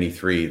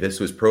 1993. This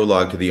was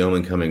prologue to the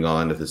omen coming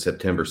on of the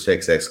September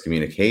 6th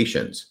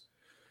excommunications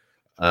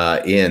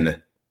in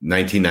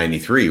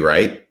 1993,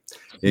 right?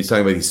 He's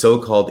talking about these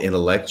so-called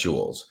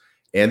intellectuals.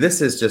 And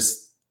this is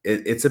just,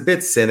 it's a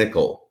bit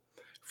cynical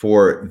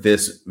for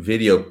this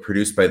video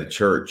produced by the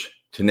church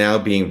to now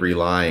being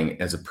relying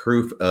as a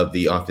proof of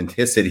the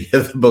authenticity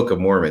of the Book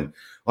of Mormon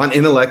on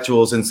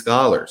intellectuals and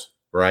scholars,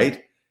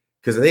 right?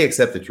 because they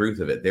accept the truth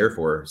of it.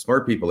 Therefore,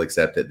 smart people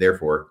accept it.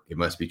 Therefore, it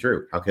must be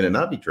true. How can it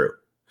not be true?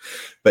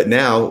 But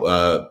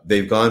now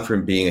they've gone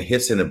from being a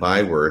hiss and a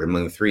byword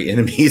among the three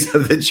enemies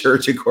of the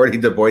church,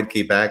 according to Boyd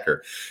K.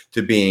 Packer,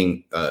 to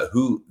being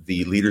who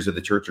the leaders of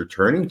the church are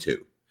turning to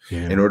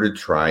in order to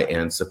try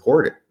and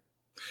support it.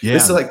 Yeah.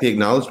 This is like the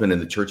acknowledgement in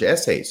the church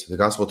essays, the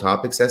gospel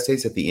topics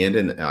essays at the end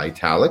in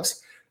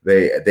italics.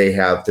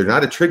 They're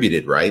not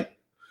attributed, right?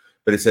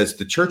 But it says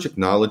the church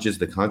acknowledges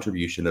the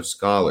contribution of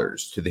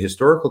scholars to the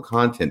historical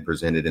content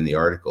presented in the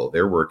article.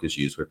 Their work is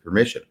used with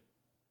permission.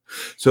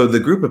 So the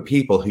group of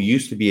people who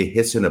used to be a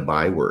hiss and a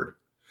byword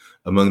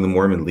among the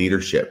Mormon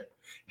leadership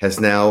has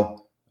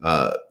now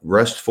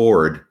rushed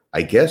forward,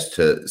 I guess,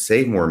 to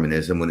save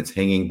Mormonism when it's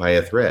hanging by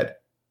a thread.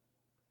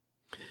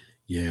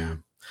 Yeah.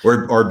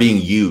 Or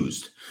being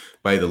used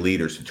by the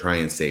leaders to try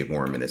and save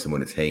Mormonism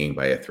when it's hanging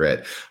by a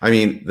thread. I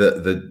mean,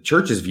 the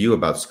church's view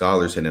about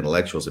scholars and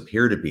intellectuals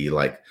appear to be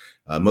like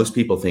most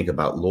people think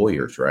about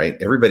lawyers, right?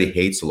 Everybody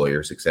hates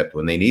lawyers except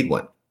when they need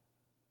one.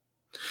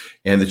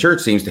 And the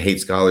church seems to hate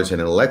scholars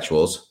and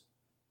intellectuals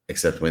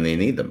except when they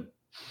need them.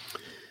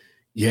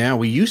 Yeah,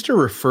 we used to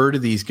refer to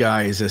these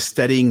guys as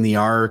studying the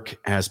ark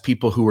as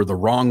people who were the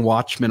wrong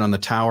watchmen on the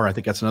tower. I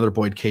think that's another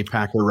Boyd K.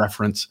 Packer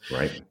reference.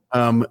 Right.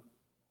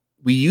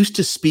 We used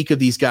to speak of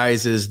these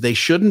guys as they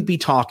shouldn't be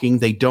talking.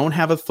 They don't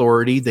have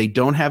authority. They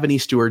don't have any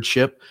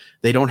stewardship.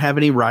 They don't have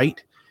any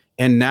right.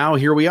 And now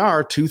here we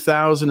are,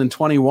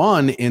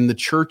 2021, and the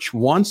church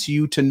wants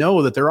you to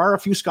know that there are a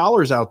few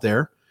scholars out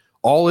there,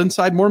 all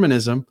inside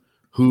Mormonism,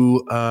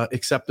 who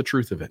accept the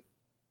truth of it.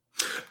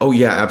 Oh,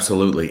 yeah,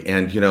 absolutely.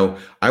 And,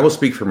 I will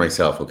speak for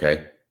myself,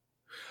 okay?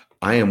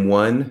 I am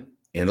one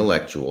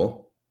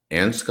intellectual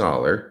and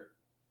scholar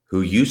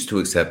who used to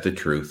accept the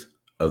truth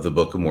of the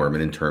Book of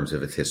Mormon in terms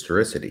of its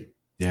historicity.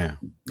 Yeah.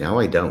 Now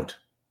I don't.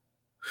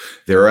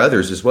 There are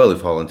others as well who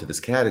fall into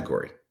this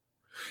category.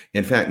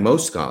 In fact,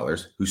 most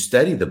scholars who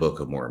study the Book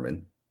of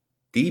Mormon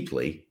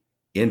deeply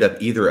end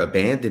up either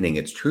abandoning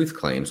its truth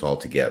claims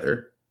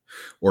altogether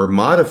or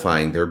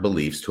modifying their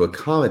beliefs to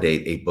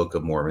accommodate a Book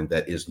of Mormon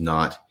that is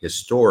not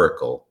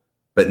historical,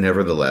 but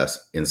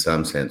nevertheless, in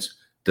some sense,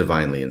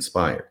 divinely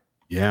inspired.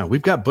 Yeah,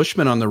 we've got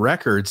Bushman on the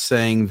record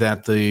saying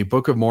that the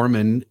Book of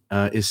Mormon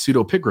is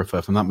pseudepigrapha,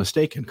 if I'm not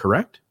mistaken,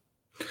 correct?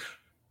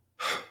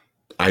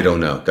 I don't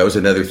know. That was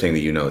another thing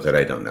that that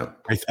I don't know.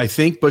 I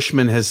think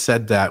Bushman has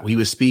said that. He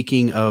was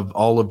speaking of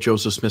all of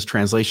Joseph Smith's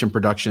translation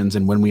productions,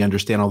 and when we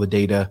understand all the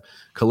data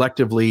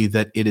collectively,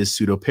 that it is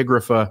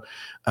pseudepigrapha.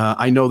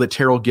 I know that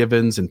Terrell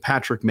Givens and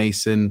Patrick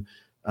Mason,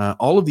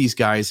 all of these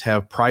guys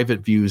have private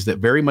views that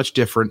very much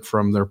different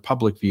from their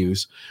public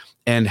views.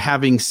 And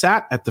having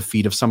sat at the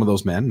feet of some of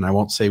those men, and I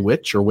won't say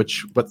what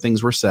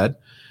things were said,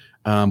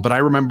 but I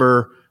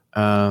remember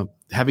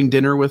having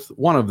dinner with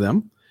one of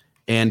them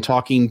and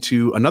talking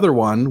to another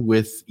one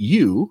with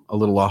you a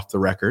little off the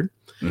record.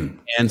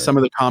 And some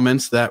of the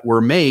comments that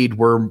were made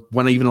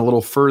went even a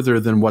little further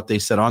than what they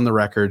said on the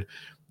record.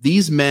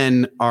 These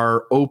men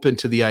are open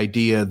to the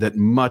idea that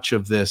much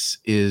of this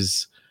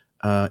is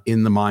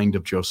in the mind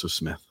of Joseph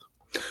Smith.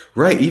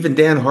 Right. Even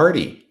Dan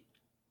Hardy.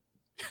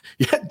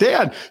 Yeah,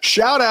 Dan,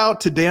 shout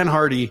out to Dan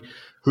Hardy,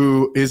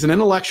 who is an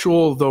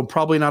intellectual, though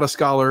probably not a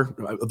scholar,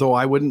 though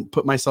I wouldn't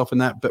put myself in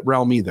that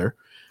realm either.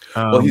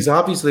 He's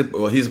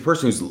a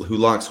person who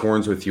locks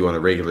horns with you on a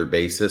regular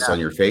basis on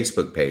your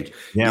Facebook page.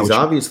 Yeah, he's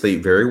obviously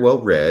very well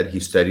read.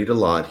 He studied a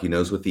lot. He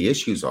knows what the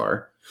issues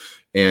are.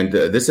 And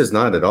this is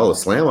not at all a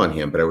slam on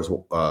him, but I was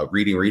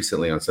reading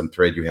recently on some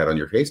thread you had on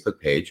your Facebook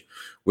page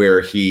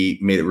where he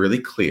made it really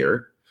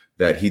clear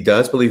that he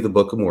does believe the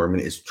Book of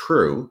Mormon is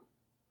true.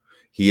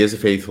 He is a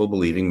faithful,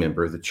 believing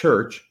member of the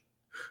church,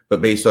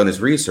 but based on his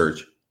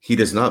research, he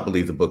does not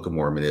believe the Book of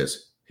Mormon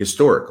is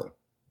historical.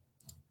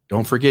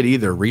 Don't forget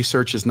either,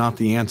 research is not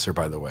the answer,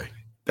 by the way.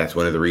 That's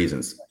one of the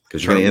reasons,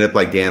 because you're going to end up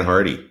like Dan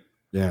Hardy.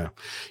 Yeah.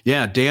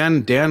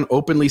 Dan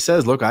openly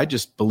says, look, I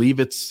just believe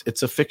it's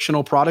a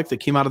fictional product that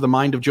came out of the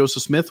mind of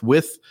Joseph Smith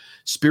with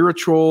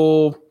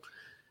spiritual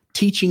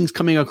teachings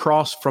coming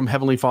across from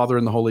Heavenly Father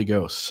and the Holy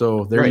Ghost.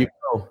 So there you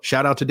go.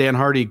 Shout out to Dan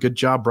Hardy. Good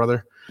job,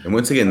 brother. And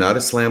once again, not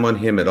a slam on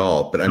him at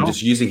all, but I'm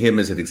just using him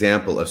as an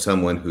example of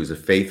someone who's a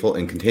faithful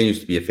and continues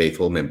to be a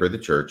faithful member of the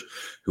church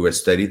who has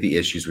studied the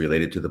issues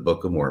related to the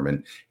Book of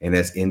Mormon and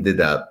has ended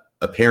up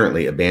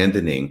apparently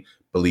abandoning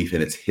belief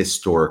in its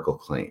historical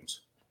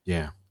claims.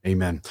 Yeah.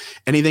 Amen.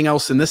 Anything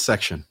else in this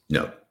section?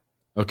 No.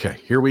 Okay.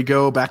 Here we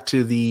go back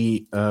to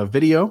the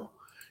video,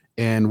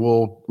 and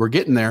we're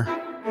getting there.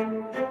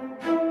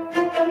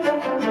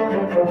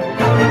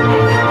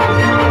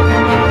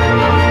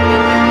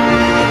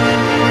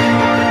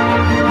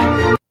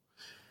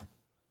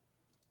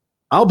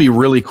 I'll be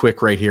really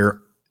quick right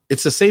here.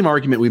 It's the same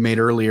argument we made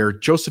earlier.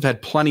 Joseph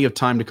had plenty of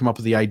time to come up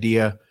with the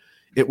idea.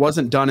 It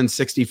wasn't done in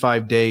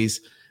 65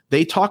 days.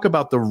 They talk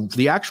about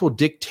the actual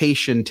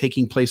dictation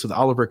taking place with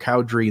Oliver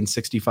Cowdery in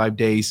 65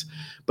 days,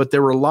 but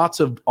there were lots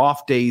of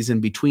off days in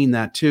between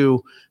that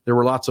too. There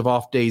were lots of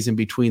off days in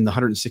between the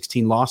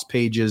 116 lost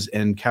pages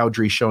and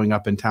Cowdery showing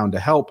up in town to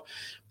help.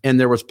 and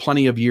there was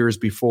plenty of years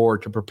before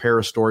to prepare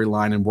a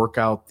storyline and work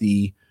out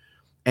the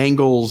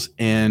angles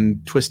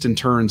and twists and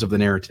turns of the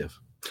narrative.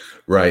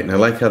 Right. And I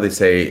like how they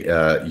say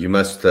you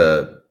must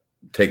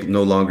take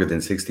no longer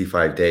than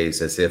 65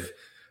 days, as if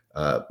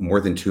more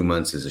than 2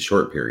 months is a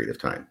short period of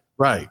time.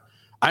 Right.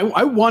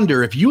 I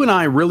wonder if you and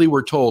I really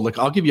were told, like,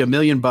 I'll give you $1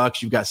 million,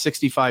 you've got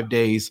 65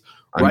 days.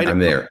 I'm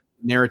there.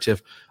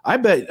 Narrative. I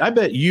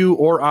bet you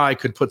or I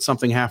could put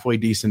something halfway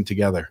decent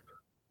together.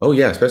 Oh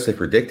yeah, especially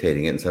for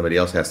dictating it, and somebody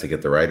else has to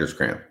get the writer's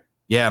cramp.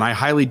 Yeah, and I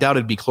highly doubt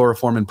it'd be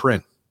chloroform in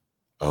print.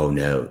 Oh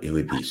no, it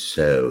would be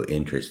so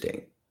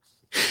interesting.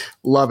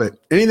 Love it.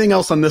 Anything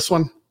else on this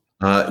one?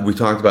 We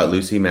talked about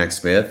Lucy Mack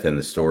Smith and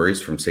the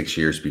stories from 6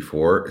 years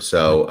before.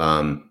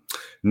 So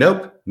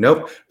nope.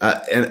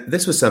 And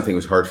this was something that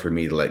was hard for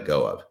me to let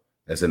go of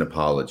as an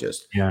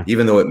apologist. Yeah.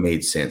 Even though it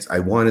made sense. I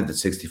wanted the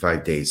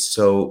 65 days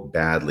so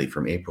badly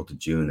from April to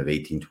June of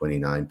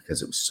 1829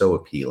 because it was so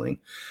appealing.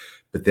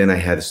 But then I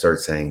had to start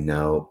saying,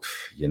 no,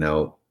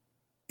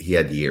 he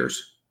had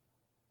years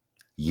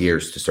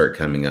to start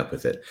coming up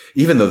with it.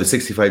 Even though the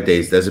 65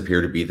 days does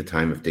appear to be the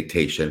time of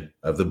dictation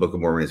of the Book of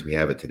Mormon as we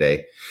have it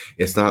today,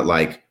 it's not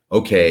like,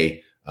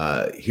 okay,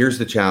 here's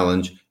the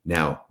challenge,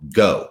 now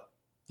go.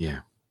 Yeah.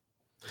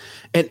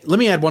 And let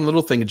me add one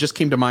little thing. It just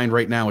came to mind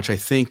right now, which I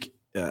think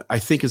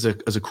is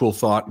a cool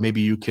thought. Maybe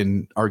you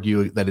can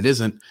argue that it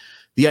isn't.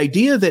 The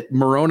idea that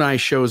Moroni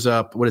shows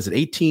up, what is it,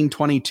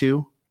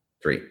 1822?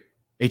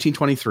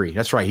 1823.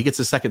 That's right. He gets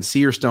the second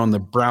seer stone, the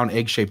brown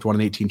egg-shaped one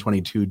in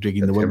 1822,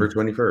 digging September the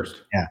 21st.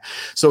 Yeah.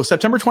 So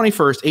September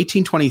 21st,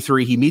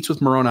 1823, he meets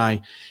with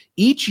Moroni.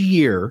 Each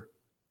year,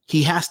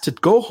 he has to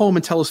go home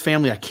and tell his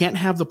family, I can't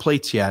have the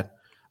plates yet.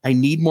 I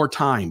need more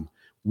time.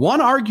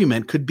 One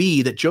argument could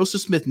be that Joseph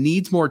Smith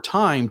needs more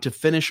time to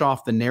finish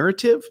off the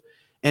narrative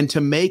and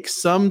to make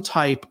some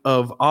type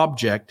of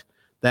object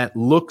that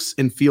looks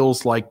and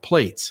feels like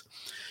plates.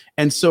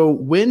 And so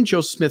when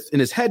Joseph Smith in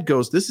his head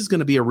goes, this is going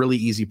to be a really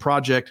easy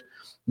project.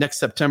 Next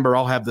September,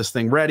 I'll have this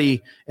thing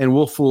ready and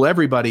we'll fool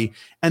everybody.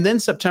 And then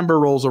September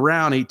rolls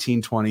around,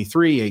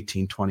 1823,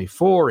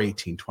 1824,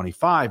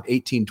 1825,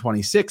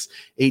 1826,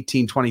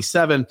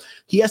 1827.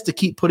 He has to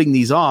keep putting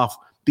these off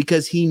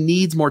because he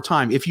needs more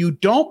time. If you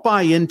don't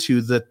buy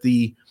into that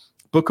the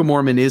Book of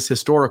Mormon is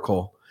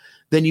historical,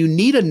 then you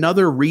need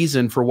another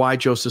reason for why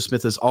Joseph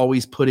Smith is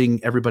always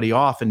putting everybody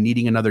off and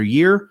needing another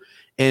year.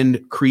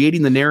 And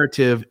creating the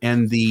narrative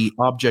and the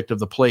object of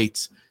the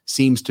plates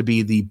seems to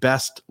be the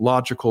best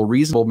logical,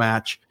 reasonable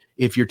match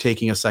if you're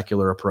taking a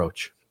secular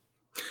approach.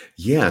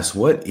 Yes.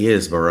 What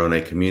is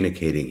Moroni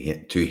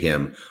communicating to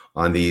him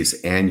on these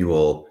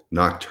annual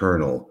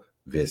nocturnal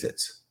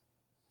visits?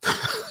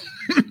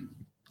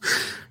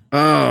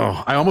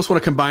 Oh, I almost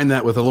want to combine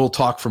that with a little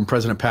talk from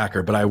President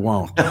Packer, but I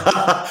won't.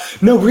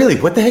 No, really.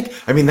 What the heck?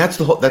 I mean, that's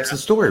the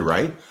story,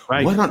 right?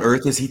 Right. What on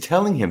earth is he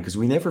telling him? Because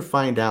we never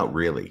find out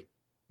really.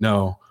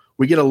 No,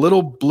 we get a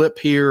little blip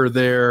here or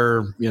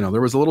there.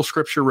 There was a little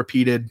scripture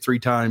repeated 3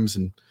 times,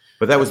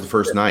 but that was the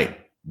first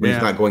night. Yeah.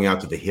 He's not going out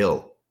to the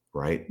hill,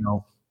 right?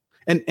 No.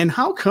 And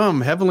how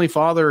come Heavenly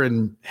Father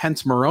and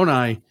hence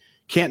Moroni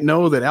can't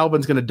know that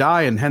Alvin's going to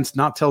die and hence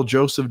not tell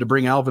Joseph to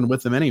bring Alvin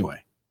with him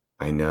anyway?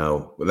 I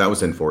know. Well, that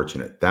was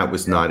unfortunate. That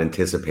was not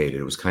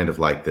anticipated. It was kind of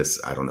like this,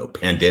 I don't know,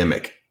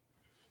 pandemic.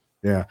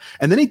 Yeah.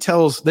 And then he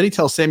tells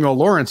Samuel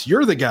Lawrence,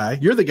 you're the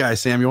guy,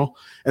 Samuel.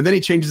 And then he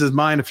changes his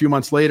mind a few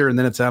months later, and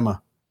then it's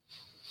Emma.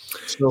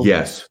 So,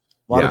 yes.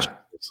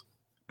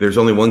 There's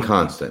only one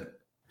constant.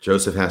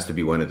 Joseph has to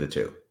be one of the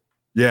two.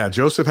 Yeah.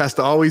 Joseph has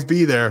to always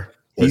be there.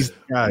 He's the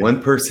guy.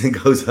 One person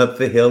goes up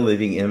the hill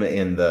leaving Emma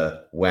in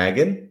the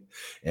wagon,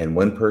 and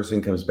one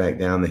person comes back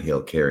down the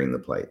hill carrying the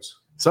plates.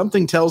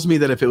 Something tells me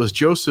that if it was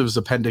Joseph's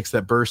appendix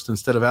that burst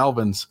instead of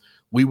Alvin's,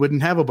 we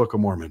wouldn't have a Book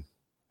of Mormon.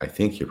 I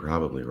think you're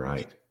probably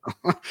right.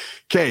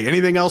 Okay.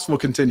 Anything else? We'll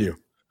continue.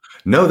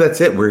 No,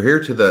 that's it. We're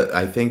here to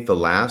the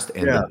last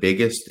and the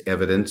biggest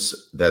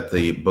evidence that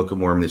the Book of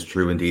Mormon is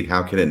true indeed.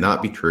 How can it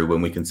not be true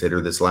when we consider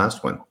this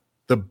last one?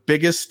 The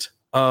biggest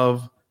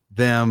of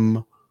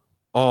them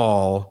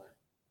all.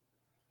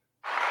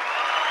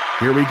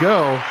 Here we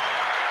go.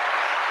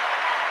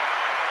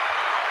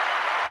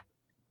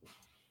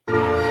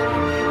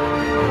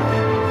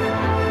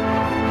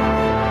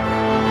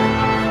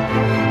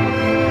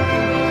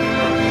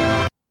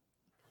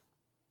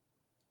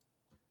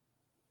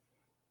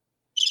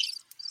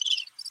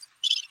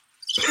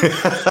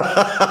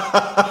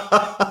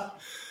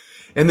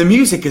 And the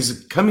music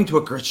is coming to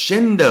a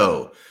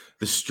crescendo.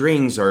 The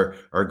strings are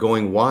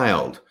going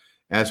wild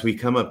as we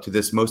come up to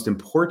this most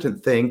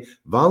important thing.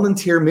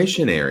 Volunteer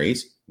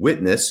missionaries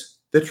witness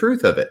the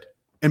truth of it.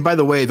 And by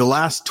the way, the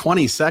last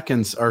 20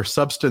 seconds are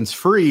substance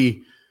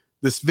free.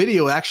 This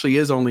video actually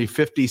is only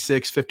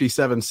 56,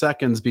 57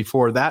 seconds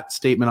before that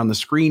statement on the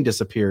screen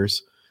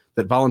disappears,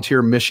 that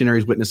volunteer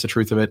missionaries witness the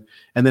truth of it.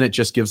 And then it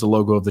just gives the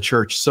logo of the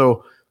church.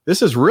 So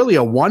this is really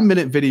a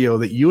 1-minute video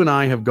that you and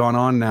I have gone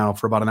on now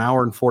for about an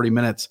hour and 40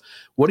 minutes.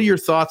 What are your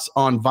thoughts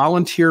on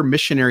volunteer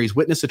missionaries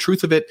witness the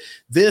truth of it?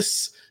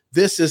 This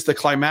is the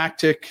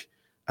climactic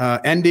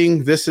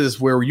ending. This is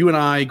where you and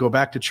I go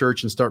back to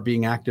church and start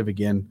being active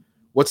again.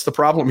 What's the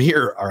problem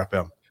here,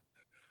 RFM?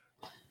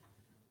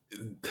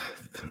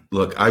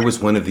 Look, I was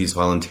one of these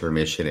volunteer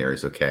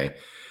missionaries, okay?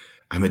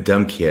 I'm a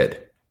dumb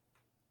kid.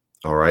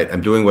 All right?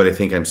 I'm doing what I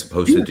think I'm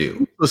supposed to do.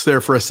 Speechless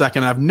there for a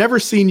second. I've never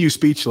seen you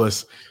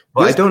speechless.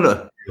 Well, I don't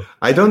know.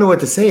 I don't know what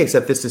to say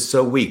except this is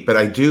so weak, but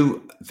I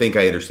do think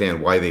I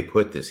understand why they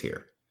put this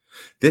here.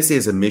 This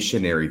is a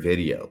missionary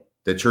video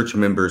that church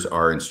members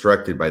are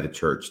instructed by the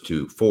church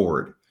to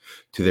forward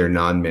to their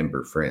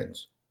non-member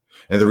friends.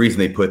 And the reason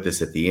they put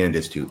this at the end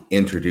is to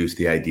introduce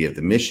the idea of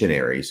the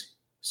missionaries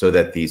so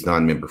that these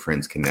non-member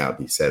friends can now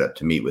be set up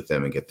to meet with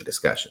them and get the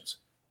discussions.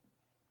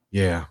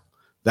 Yeah,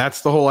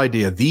 that's the whole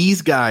idea.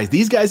 These guys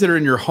that are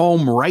in your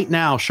home right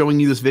now showing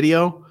you this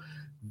video,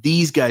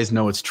 these guys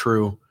know it's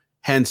true.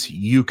 Hence,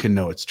 you can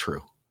know it's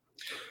true.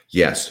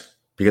 Yes,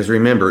 because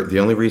remember, the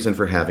only reason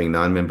for having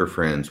non-member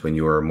friends when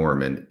you are a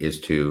Mormon is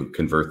to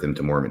convert them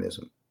to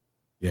Mormonism.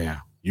 Yeah,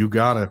 you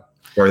got it.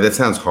 Or that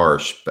sounds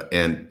harsh, but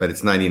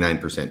it's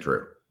 99%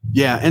 true.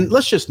 Yeah, and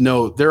let's just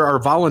note there are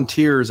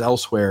volunteers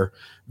elsewhere.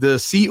 The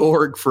Sea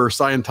Org for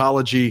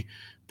Scientology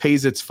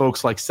pays its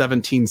folks like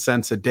 17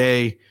 cents a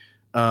day.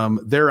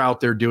 They're out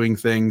there doing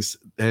things,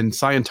 and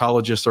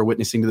Scientologists are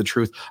witnessing to the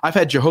truth. I've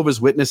had Jehovah's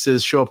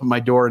Witnesses show up at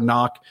my door and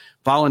knock,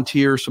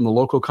 volunteers from the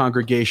local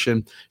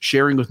congregation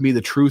sharing with me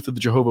the truth of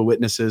the Jehovah's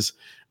Witnesses.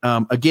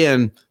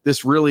 Again,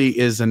 this really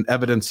is an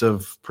evidence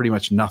of pretty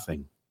much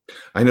nothing.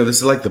 I know this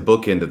is like the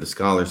bookend of the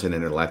scholars and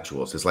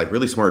intellectuals. It's like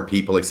really smart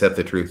people accept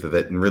the truth of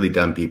it, and really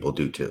dumb people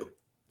do too.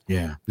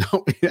 Yeah.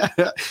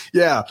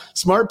 Yeah.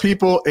 Smart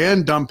people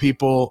and dumb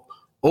people,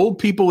 old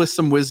people with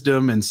some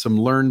wisdom and some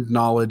learned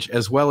knowledge,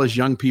 as well as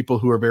young people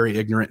who are very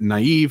ignorant and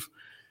naive.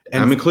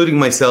 And I'm including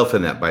myself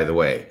in that, by the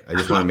way. I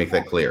just want to make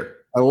that clear.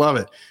 I love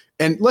it.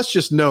 And let's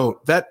just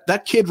note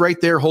that kid right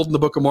there holding the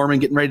Book of Mormon,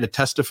 getting ready to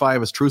testify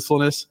of his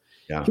truthfulness.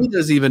 Yeah. He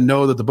doesn't even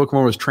know that the Book of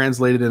Mormon was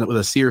translated in it with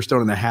a seer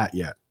stone in the hat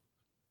yet.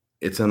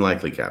 It's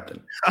unlikely,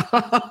 Captain.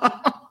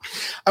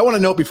 I want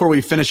to note before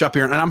we finish up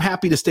here, and I'm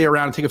happy to stay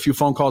around and take a few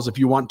phone calls if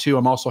you want to.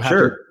 I'm also happy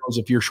to take calls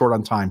if you're short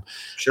on time.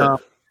 Sure.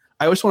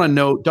 I just want to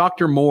note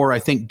Dr. Moore, I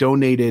think,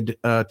 donated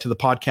to the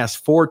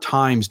podcast 4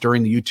 times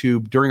during the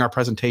YouTube, during our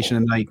presentation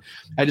tonight.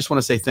 I just want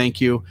to say thank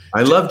you.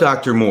 I love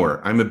Dr. Moore.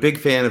 I'm a big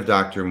fan of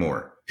Dr.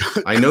 Moore.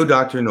 I know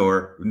Dr.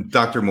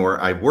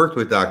 Moore. I've worked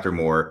with Dr.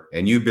 Moore,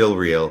 and you, Bill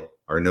Reel,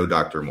 are no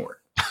Dr. Moore.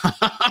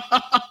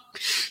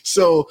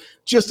 So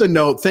just a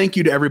note, thank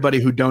you to everybody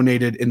who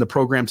donated in the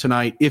program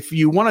tonight. If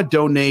you want to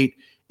donate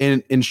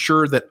and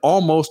ensure that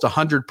almost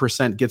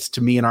 100% gets to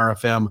me and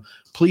RFM,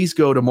 please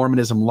go to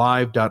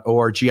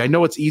mormonismlive.org. I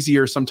know it's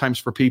easier sometimes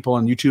for people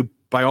on YouTube.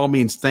 By all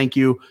means, thank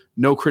you.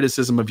 No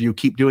criticism of you.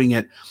 Keep doing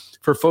it.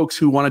 For folks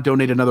who want to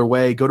donate another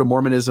way, go to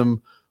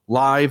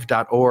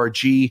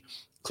mormonismlive.org.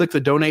 Click the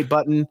donate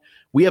button.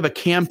 We have a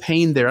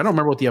campaign there. I don't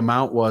remember what the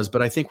amount was,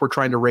 but I think we're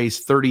trying to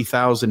raise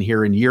 $30,000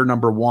 here in year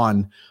number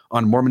 1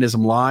 on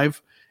Mormonism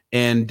Live.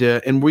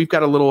 And we've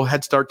got a little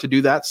head start to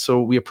do that.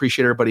 So we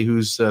appreciate everybody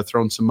who's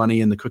thrown some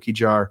money in the cookie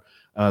jar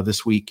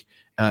this week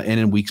and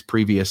in weeks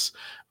previous.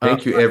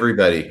 Thank you,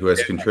 everybody who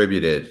has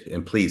contributed,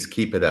 and please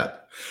keep it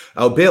up.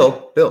 Oh,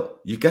 Bill,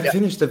 you got to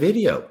finish the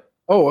video.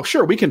 Oh,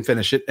 sure, we can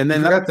finish it, and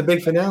then got the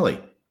big finale.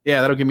 Yeah,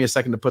 that'll give me a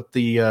second to put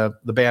the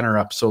banner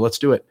up. So let's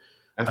do it.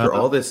 After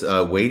all this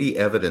weighty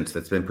evidence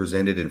that's been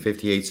presented in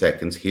 58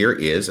 seconds, here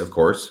is, of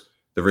course,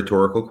 the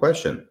rhetorical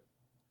question.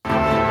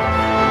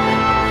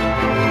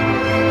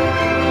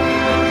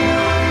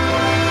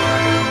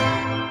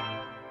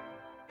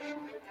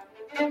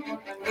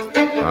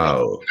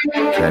 How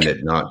can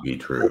it not be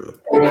true?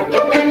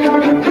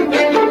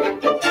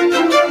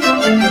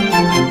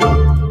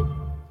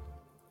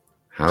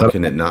 How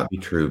can it not be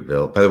true,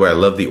 Bill? By the way, I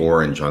love the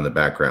orange on the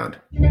background.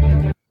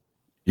 Yeah,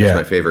 it's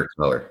my favorite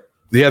color.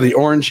 Yeah, the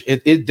orange.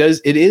 It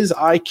is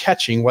eye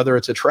catching, whether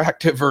it's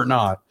attractive or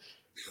not.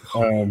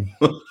 All right,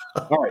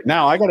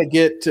 now I got to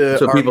get.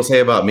 That's what people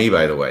say about me,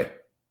 by the way.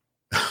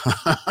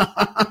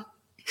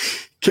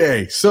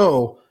 Okay,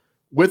 so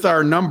with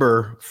our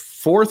number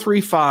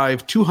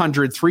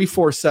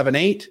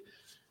 435-200-3478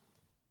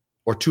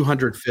 or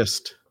 200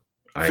 fist.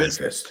 Iron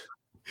fist.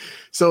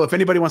 So if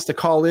anybody wants to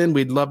call in,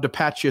 we'd love to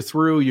patch you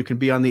through. You can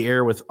be on the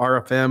air with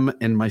RFM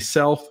and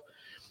myself.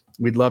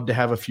 We'd love to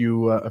have a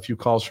few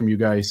calls from you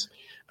guys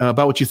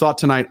about what you thought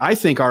tonight. I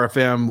think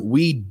RFM,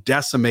 we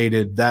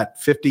decimated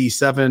that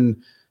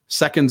 57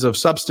 seconds of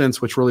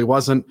substance, which really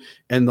wasn't,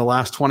 and the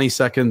last 20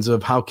 seconds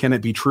of how can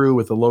it be true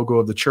with the logo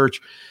of the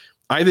church.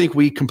 I think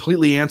we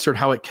completely answered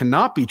how it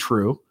cannot be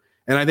true.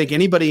 And I think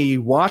anybody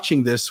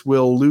watching this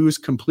will lose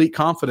complete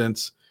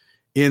confidence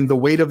in the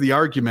weight of the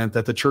argument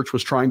that the church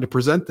was trying to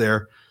present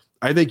there.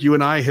 I think you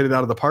and I hit it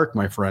out of the park,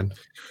 my friend.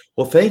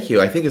 Well, thank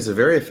you. I think it's a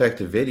very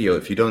effective video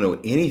if you don't know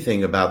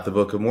anything about the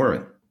Book of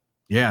Mormon.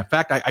 Yeah. In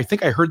fact, I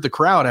think I heard the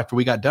crowd after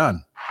we got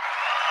done.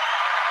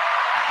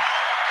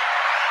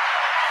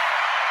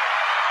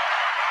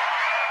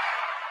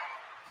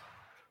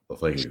 Well,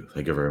 thank you.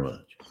 Thank you very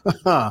much.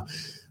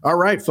 All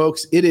right,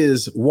 folks. It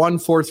is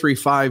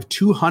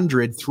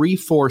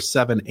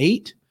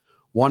 1-435-200-3478.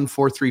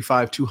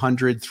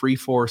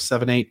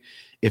 1-435-200-3478.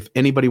 If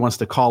anybody wants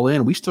to call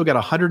in, we still got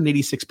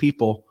 186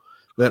 people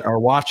that are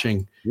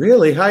watching.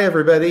 Really? Hi,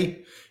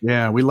 everybody.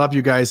 Yeah, we love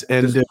you guys.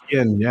 And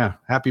again,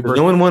 happy Does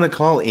birthday. no one want to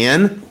call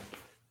in?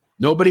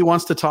 Nobody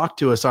wants to talk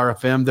to us,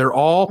 RFM. They're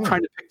all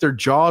trying to pick their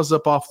jaws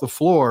up off the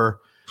floor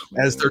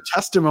as their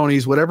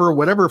testimonies,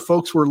 whatever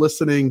folks were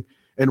listening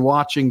and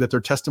watching, that their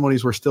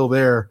testimonies were still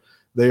there.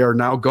 They are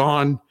now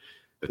gone.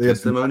 The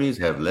testimonies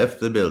have left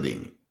the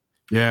building.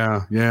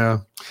 Yeah.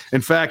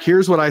 In fact,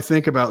 here's what I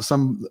think about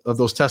some of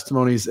those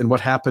testimonies and what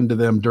happened to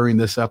them during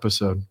this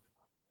episode.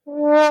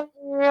 Real,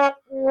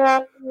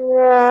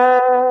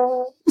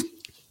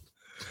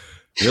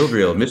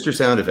 Mr.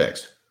 Sound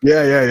Effects.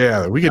 Yeah.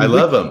 I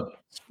love them.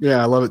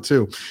 Yeah, I love it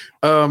too.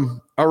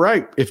 All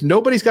right. If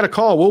nobody's got a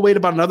call, we'll wait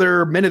about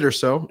another minute or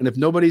so. And if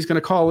nobody's going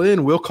to call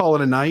in, we'll call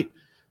it a night.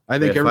 I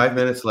think we have 5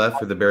 minutes left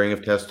for the bearing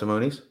of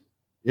testimonies.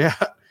 Yeah.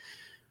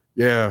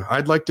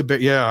 I'd like to be.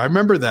 Yeah, I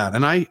remember that.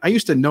 And I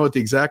used to know at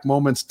the exact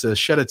moments to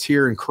shed a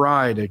tear and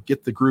cry to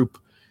get the group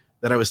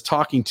that I was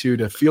talking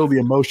to feel the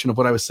emotion of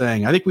what I was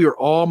saying. I think we were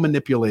all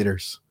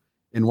manipulators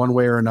in one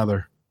way or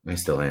another. I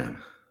still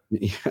am.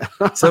 Yeah.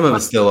 Some of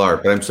us still are,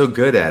 but I'm so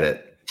good at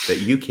it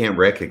that you can't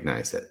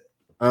recognize it.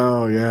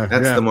 Oh, yeah.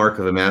 That's the mark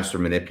of a master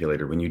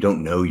manipulator, when you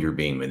don't know you're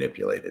being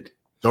manipulated.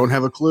 Don't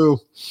have a clue.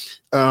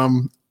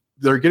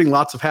 They're getting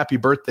lots of happy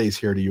birthdays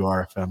here to you,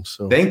 RFM.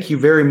 So thank you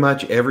very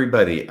much,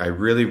 everybody. I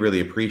really, really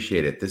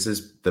appreciate it. This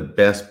is the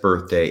best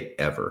birthday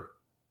ever.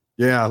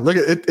 Yeah, look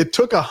at it. It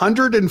took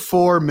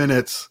 104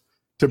 minutes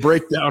to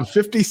break down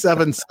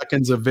 57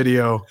 seconds of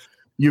video.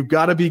 You've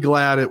got to be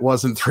glad it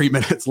wasn't 3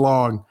 minutes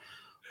long.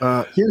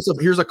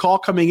 Here's a call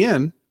coming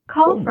in.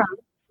 Call from.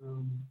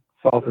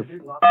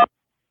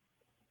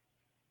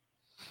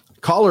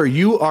 Caller,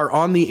 you are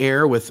on the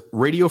air with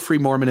Radio Free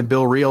Mormon and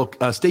Bill Reel.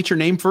 State your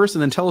name first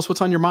and then tell us what's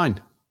on your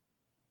mind.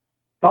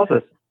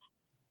 Salsus.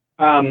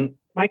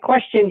 My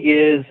question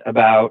is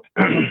about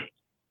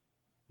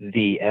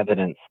the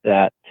evidence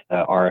that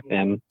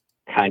RFM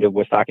kind of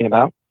was talking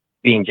about,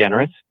 being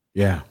generous.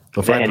 Yeah,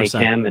 the 5%.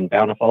 NHM and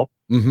Bountiful.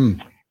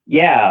 Mm-hmm.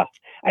 Yeah.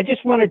 I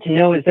just wanted to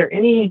know, is there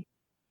any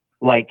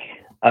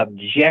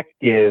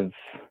objective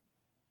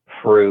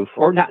proof,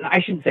 or not,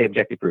 I shouldn't say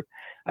objective proof.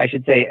 I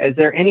should say, is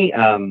there any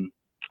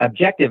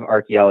objective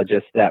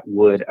archaeologists that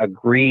would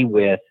agree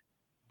with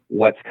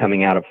what's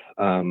coming out of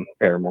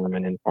Fair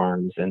Mormon and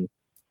Farms and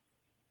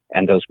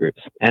those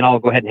groups? And I'll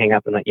go ahead and hang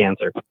up and let you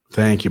answer.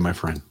 Thank you, my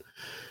friend.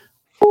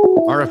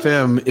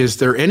 RFM, is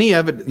there any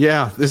evidence?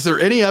 Yeah, is there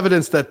any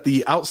evidence that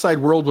the outside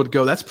world would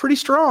go, that's pretty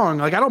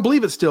strong? I don't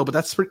believe it still, but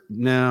that's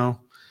no.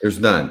 There's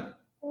none.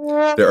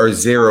 There are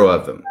 0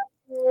 of them,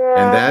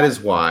 and that is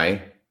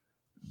why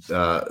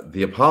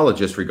the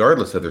apologists,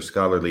 regardless of their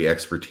scholarly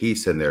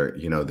expertise and their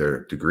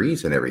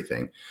degrees and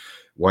everything,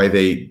 why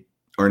they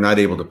are not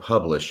able to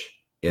publish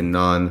in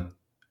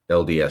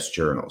non-LDS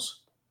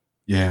journals.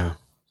 Yeah.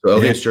 So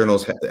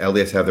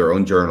LDS have their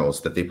own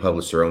journals that they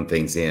publish their own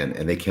things in,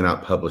 and they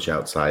cannot publish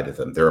outside of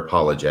them. Their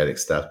apologetic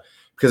stuff,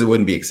 because it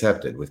wouldn't be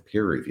accepted with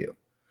peer review.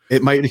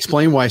 It might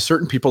explain why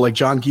certain people like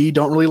John Gee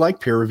don't really like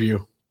peer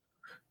review.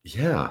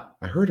 Yeah,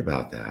 I heard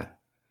about that.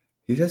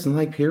 He doesn't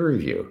like peer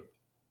review.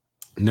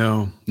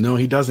 No,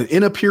 he doesn't.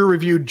 In a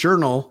peer-reviewed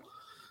journal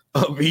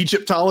of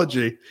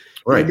Egyptology,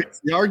 right, he makes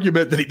the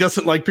argument that he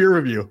doesn't like peer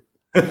review.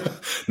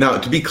 Now,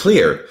 to be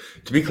clear,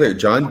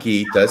 John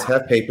Gee does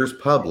have papers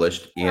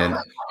published in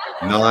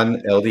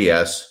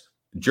non-LDS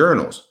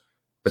journals,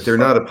 but they're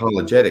not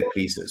apologetic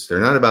pieces. They're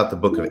not about the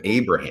Book of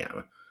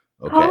Abraham.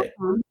 Okay.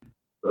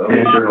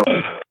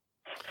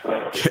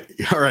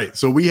 All right.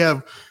 So we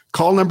have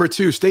call number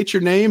 2. State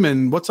your name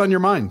and what's on your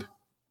mind.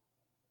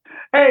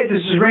 Hey,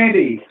 this is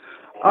Randy.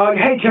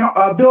 Hey,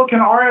 Bill, can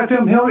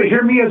RFM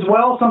hear me as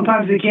well?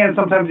 Sometimes he can,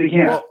 sometimes he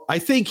can't. Well, I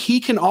think he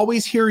can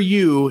always hear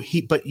you,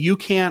 but you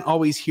can't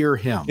always hear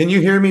him. Can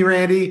you hear me,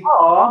 Randy?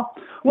 Aw.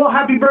 Well,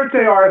 happy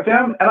birthday,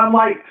 RFM. And I'm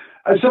like,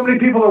 so many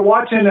people are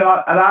watching, and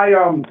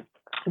I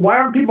why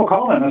aren't people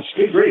calling us?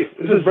 Good grief.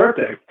 It's his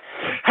birthday.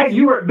 Hey,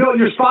 Bill,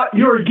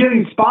 you were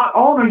getting spot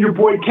on your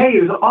boy Kay.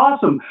 Is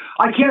awesome.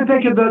 I can't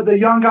think of the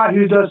young guy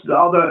who does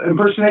all the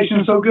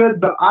impersonations so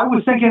good, but I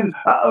was thinking,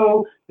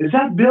 is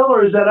that Bill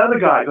or is that other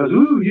guy? He goes,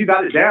 ooh, you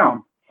got it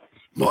down.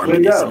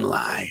 Mormonism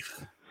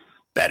Live.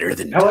 Better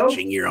than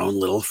touching your own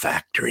little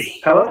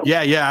factory. Hello?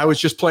 Yeah. I was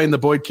just playing the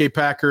Boyd K.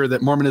 Packer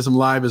that Mormonism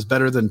Live is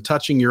better than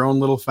touching your own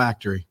little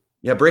factory.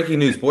 Yeah, breaking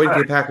news. Boyd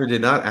K. Packer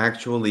did not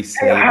actually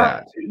say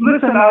that.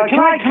 Listen, can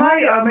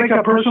I make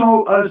a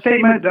personal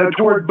statement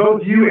toward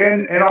both you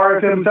and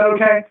RFM? Is that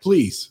okay?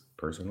 Please.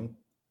 Personal?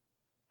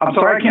 I'm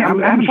sorry,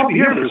 I'm having trouble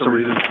hearing for some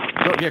reason.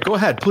 Go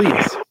ahead,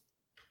 please.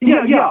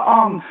 Yeah.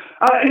 And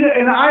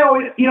I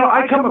always,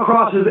 I come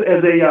across as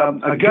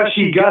a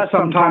gushy Gus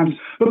sometimes,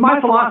 but my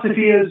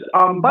philosophy is,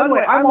 by the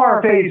way, I'm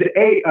RFA's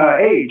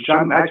age.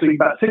 I'm actually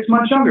about 6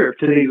 months younger.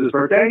 Today's his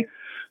birthday.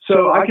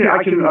 So I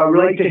can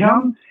relate to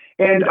him.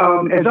 And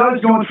as I was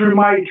going through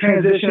my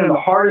transition and the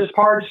hardest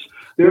parts,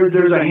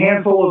 there's a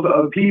handful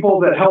of people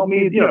that helped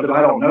me, that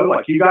I don't know,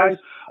 like you guys,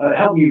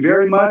 helped me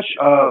very much.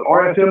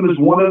 RFM is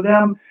one of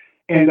them.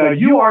 And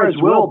you are as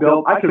well,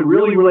 Bill. I could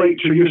really relate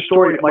to your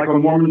story, like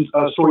on Mormon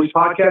Stories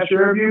podcast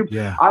interview.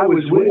 Yeah. I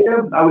was with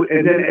him,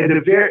 and then at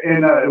the very,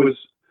 and it was,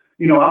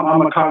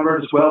 I'm a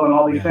convert as well, and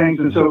all these things.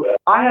 And so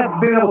I have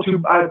been able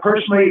to, I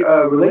personally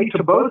relate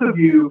to both of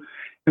you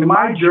in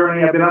my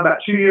journey. I've been on about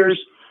 2 years,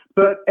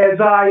 but as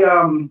I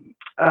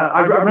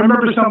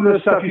remember some of the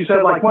stuff you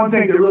said. Like one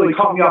thing that really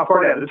caught me off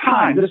guard at the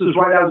time. This is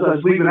right as I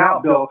was leaving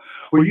out, Bill,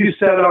 where you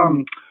said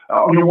on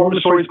your Mormon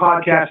Stories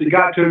podcast, it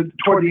got to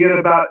toward the end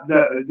about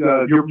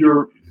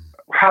your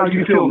how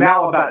you feel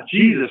now about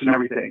Jesus and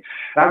everything.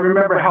 And I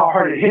remember how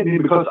hard it hit me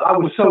because I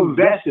was so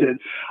vested.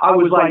 I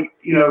was like,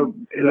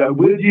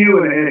 with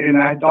you,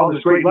 and I had all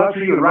this great love for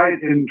you. And right,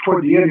 and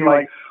toward the end, you're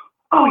like,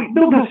 "Oh,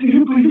 Bill doesn't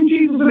even believe in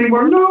Jesus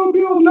anymore." No,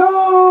 Bill,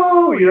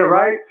 no.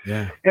 Right?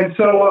 Yeah. And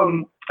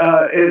so,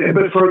 a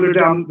bit further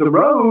down the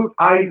road,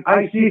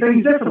 I see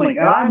things differently.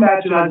 And I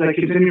imagine as I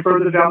continue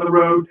further down the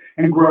road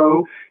and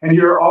grow, and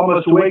your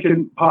Almost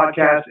Awakened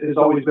podcast has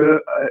always been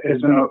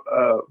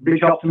a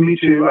big help to me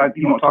too.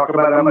 You won't talk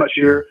about how much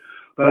here,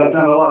 but I've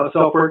done a lot of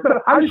self-work.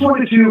 But I just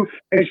wanted to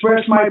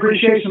express my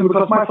appreciation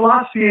because my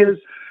philosophy is,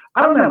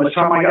 I don't know how much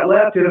time I got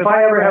left, and if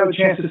I ever have a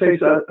chance to say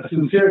a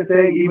sincere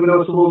thing, even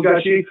though it's a little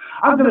gushy,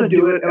 I'm going to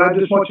do it. And I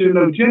just want you to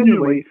know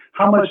genuinely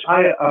how much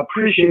I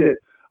appreciate it.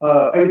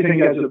 Everything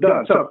you guys have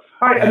done. So,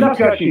 all right, enough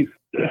gushing.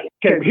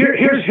 Okay,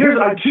 here's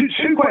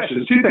two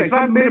questions, two things.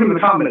 I made them in the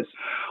comments.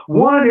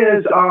 One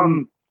is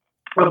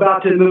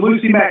about the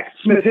Lucy Mack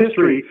Smith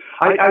history.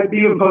 I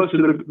even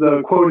posted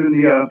the quote in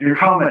your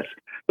comments.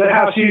 But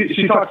how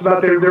she talks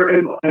about they're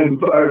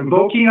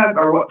invoking,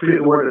 or what, forget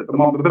the word at the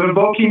moment, but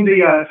invoking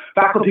the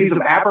faculties of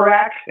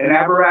Abarak, and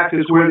Abarak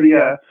is where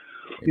the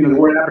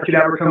word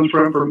abracadabra comes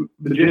from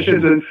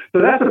magicians, and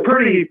so that's a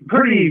pretty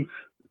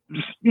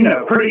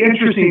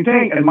interesting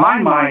thing in my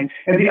mind.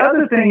 And the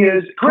other thing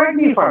is, correct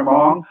me if I'm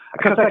wrong,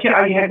 because I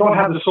don't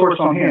have the source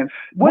on hand.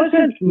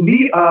 Wasn't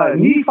Nephi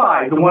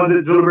the one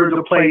that delivered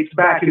the plates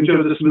back in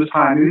Joseph Smith's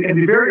time in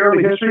the very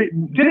early history?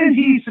 Didn't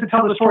he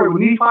tell the story with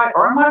Nephi,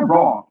 or am I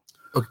wrong?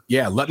 Okay,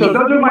 yeah. Those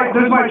are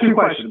my two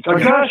questions. A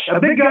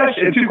big gush,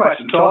 and two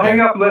questions. So I'll hang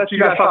up and let you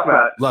guys talk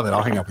about it. Love it.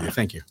 I'll hang up with you.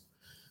 Thank you.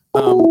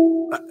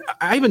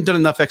 I haven't done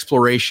enough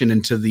exploration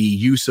into the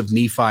use of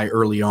Nephi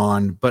early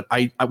on, but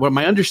what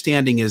my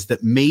understanding is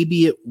that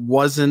maybe it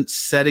wasn't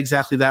said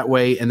exactly that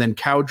way, and then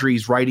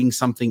Cowdery's writing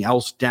something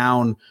else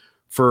down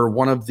for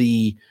one of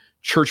the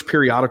church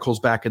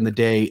periodicals back in the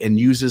day and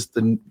uses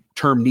the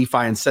term Nephi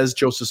and says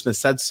Joseph Smith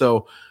said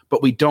so,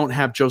 but we don't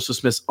have Joseph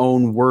Smith's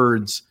own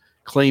words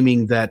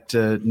claiming that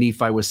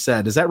Nephi was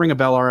said. Does that ring a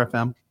bell,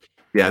 RFM?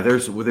 Yeah,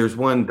 there's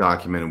one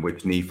document in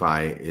which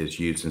Nephi is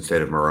used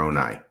instead of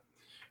Moroni.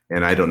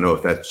 And I don't know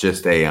if that's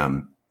just a,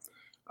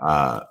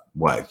 I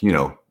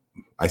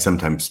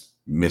sometimes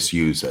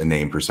misuse a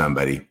name for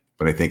somebody,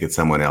 but I think it's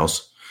someone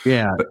else.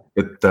 Yeah.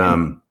 But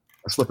a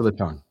slip of the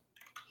tongue.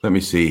 Let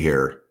me see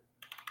here.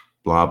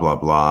 Blah, blah,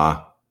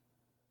 blah.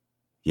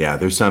 Yeah,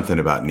 there's something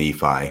about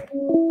Nephi.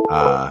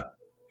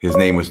 His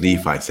name was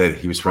Nephi. Said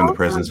he was from the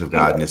presence of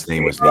God, and his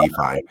name was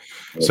Nephi.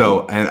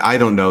 So, and I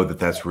don't know that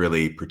that's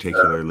really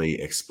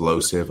particularly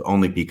explosive,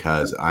 only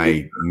because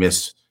I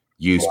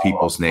misuse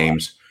people's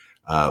names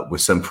with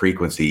some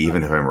frequency,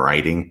 even if I'm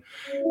writing.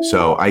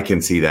 So I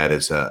can see that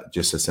as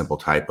just a simple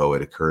typo.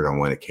 It occurred on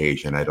one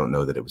occasion. I don't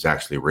know that it was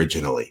actually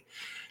originally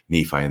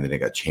Nephi, and then it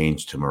got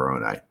changed to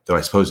Moroni. Though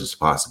I suppose it's a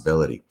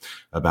possibility.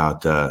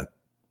 About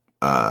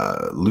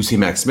Lucy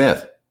Mack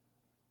Smith.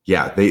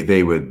 Yeah,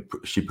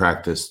 she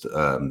practiced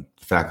the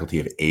faculty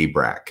of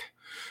Abrac,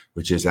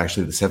 which is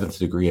actually the 7th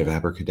degree of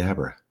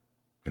abracadabra.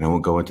 And I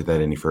won't go into that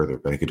any further,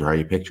 but I could draw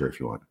you a picture if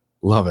you want.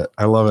 Love it.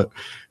 I love it.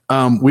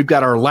 We've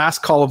got our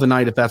last call of the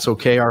night, if that's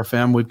okay,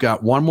 RFM. We've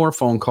got one more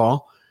phone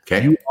call.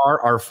 Okay. You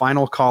are our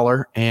final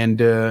caller. And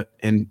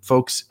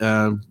folks,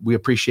 we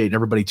appreciate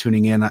everybody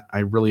tuning in. I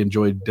really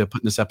enjoyed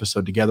putting this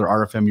episode together.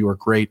 RFM, you were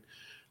great.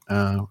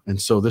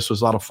 And so this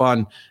was a lot of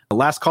fun. The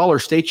last caller,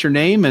 state your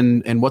name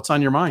and what's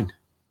on your mind.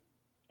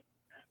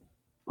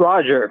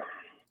 Roger.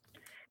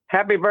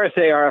 Happy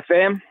birthday,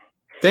 RFM.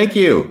 Thank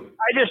you.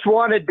 I just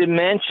wanted to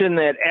mention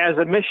that as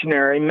a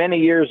missionary many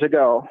years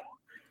ago,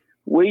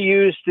 we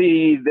used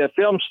the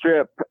film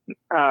strip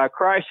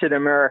Christ in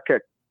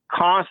America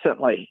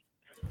constantly.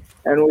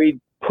 And we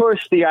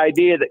pushed the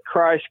idea that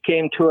Christ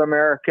came to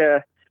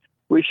America.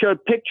 We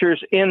showed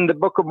pictures in the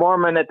Book of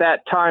Mormon at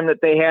that time that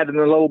they had in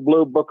the little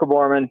blue Book of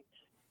Mormon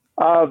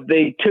of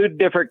the two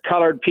different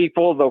colored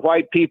people, the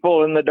white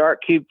people and the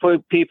dark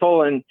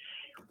people. And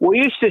we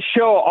used to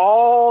show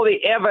all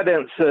the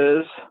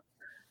evidences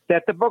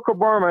that the Book of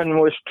Mormon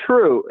was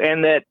true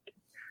and that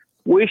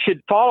we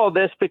should follow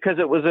this because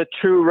it was a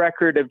true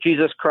record of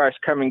Jesus Christ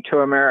coming to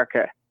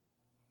America.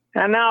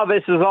 And now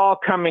this is all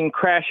coming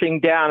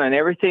crashing down, and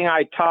everything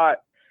I taught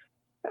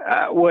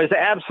was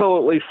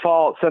absolutely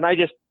false. And I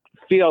just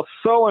feel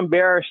so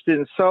embarrassed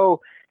and so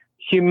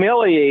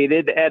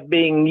humiliated at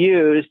being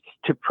used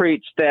to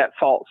preach that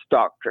false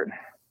doctrine.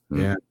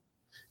 Yeah.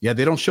 Yeah,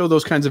 they don't show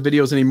those kinds of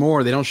videos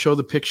anymore. They don't show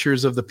the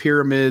pictures of the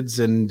pyramids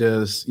and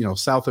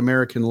South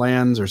American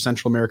lands or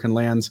Central American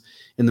lands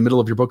in the middle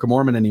of your Book of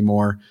Mormon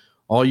anymore.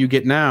 All you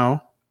get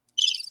now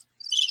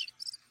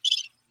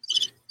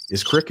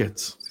is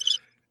crickets.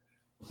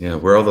 Yeah,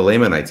 where are all the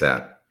Lamanites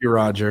at? You,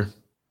 Roger.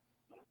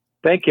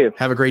 Thank you.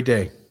 Have a great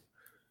day.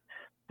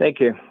 Thank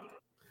you.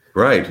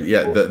 Right.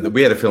 Yeah.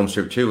 We had a film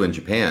strip too in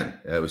Japan.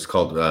 It was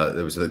called.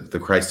 It was the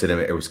Christ in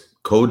America. It was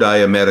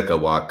Kodai America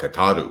wa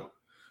Kataru,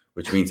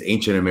 which means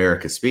Ancient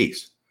America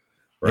Speaks.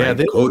 Right.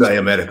 Yeah. Kodai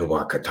America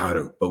wa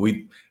Kataru. But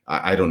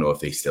I don't know if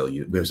they still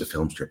use. There was a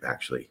film strip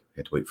actually. You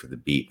had to wait for the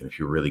beep. And if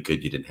you're really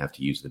good, you didn't have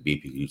to use the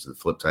beep. You could use the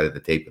flip side of the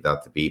tape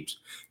without the beeps.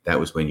 That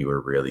was when you were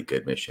a really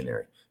good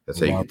missionary. That's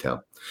how you could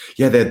tell.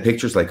 Yeah, they had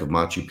pictures like of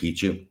Machu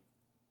Picchu,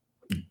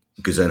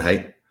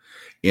 Gesundheit,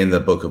 in the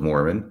Book of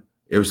Mormon.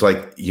 It was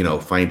like,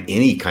 find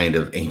any kind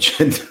of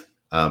ancient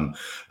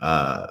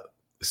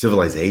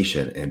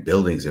civilization and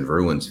buildings and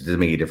ruins. It didn't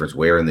make any difference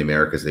where in the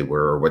Americas they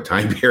were or what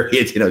time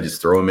period,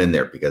 just throw them in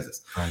there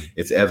because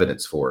it's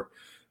evidence for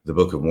the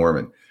Book of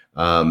Mormon.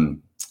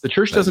 The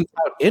church doesn't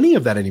tout any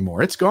of that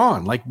anymore. It's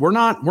gone. Like we're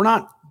not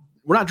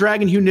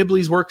dragging Hugh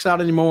Nibley's works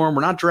out anymore.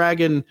 We're not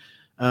dragging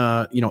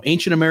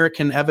ancient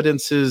American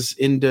evidences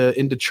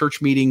into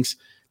church meetings.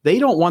 They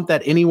don't want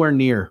that anywhere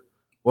near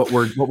what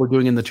we're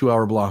doing in the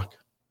 2-hour block.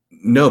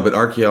 No, but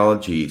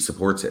archaeology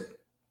supports it.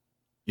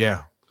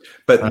 Yeah.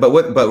 But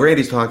what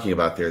Randy's talking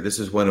about there, this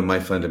is one of my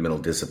fundamental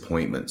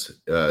disappointments,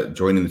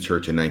 joining the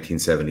church in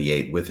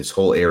 1978 with this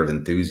whole air of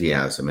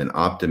enthusiasm and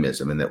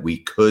optimism, and that we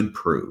could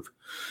prove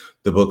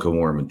the Book of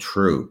Mormon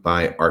true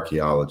by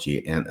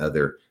archaeology and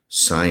other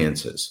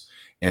sciences.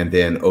 And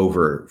then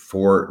over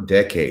 4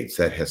 decades,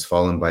 that has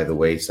fallen by the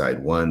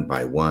wayside, one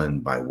by one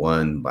by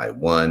one by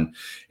one.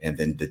 And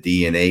then the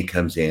DNA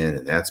comes in,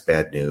 and that's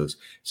bad news.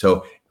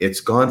 So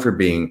it's gone from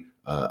being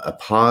a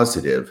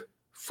positive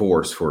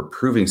force for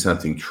proving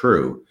something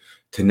true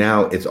to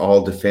now it's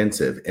all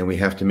defensive, and we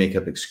have to make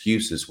up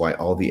excuses why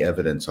all the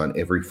evidence on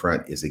every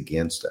front is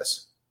against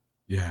us.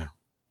 Yeah.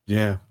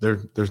 Yeah.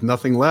 There's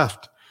nothing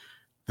left.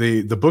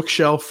 The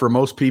bookshelf for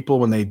most people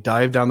when they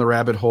dive down the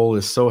rabbit hole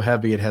is so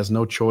heavy it has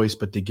no choice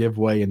but to give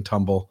way and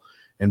tumble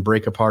and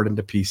break apart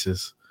into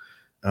pieces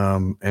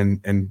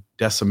and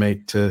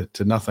decimate to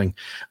nothing.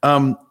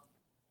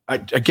 I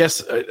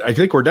guess I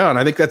think we're done.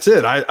 I think that's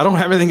it. I don't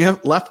have anything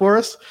left for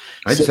us.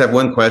 I just have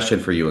one question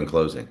for you in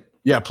closing.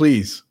 Yeah,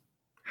 please.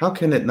 How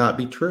can it not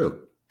be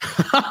true?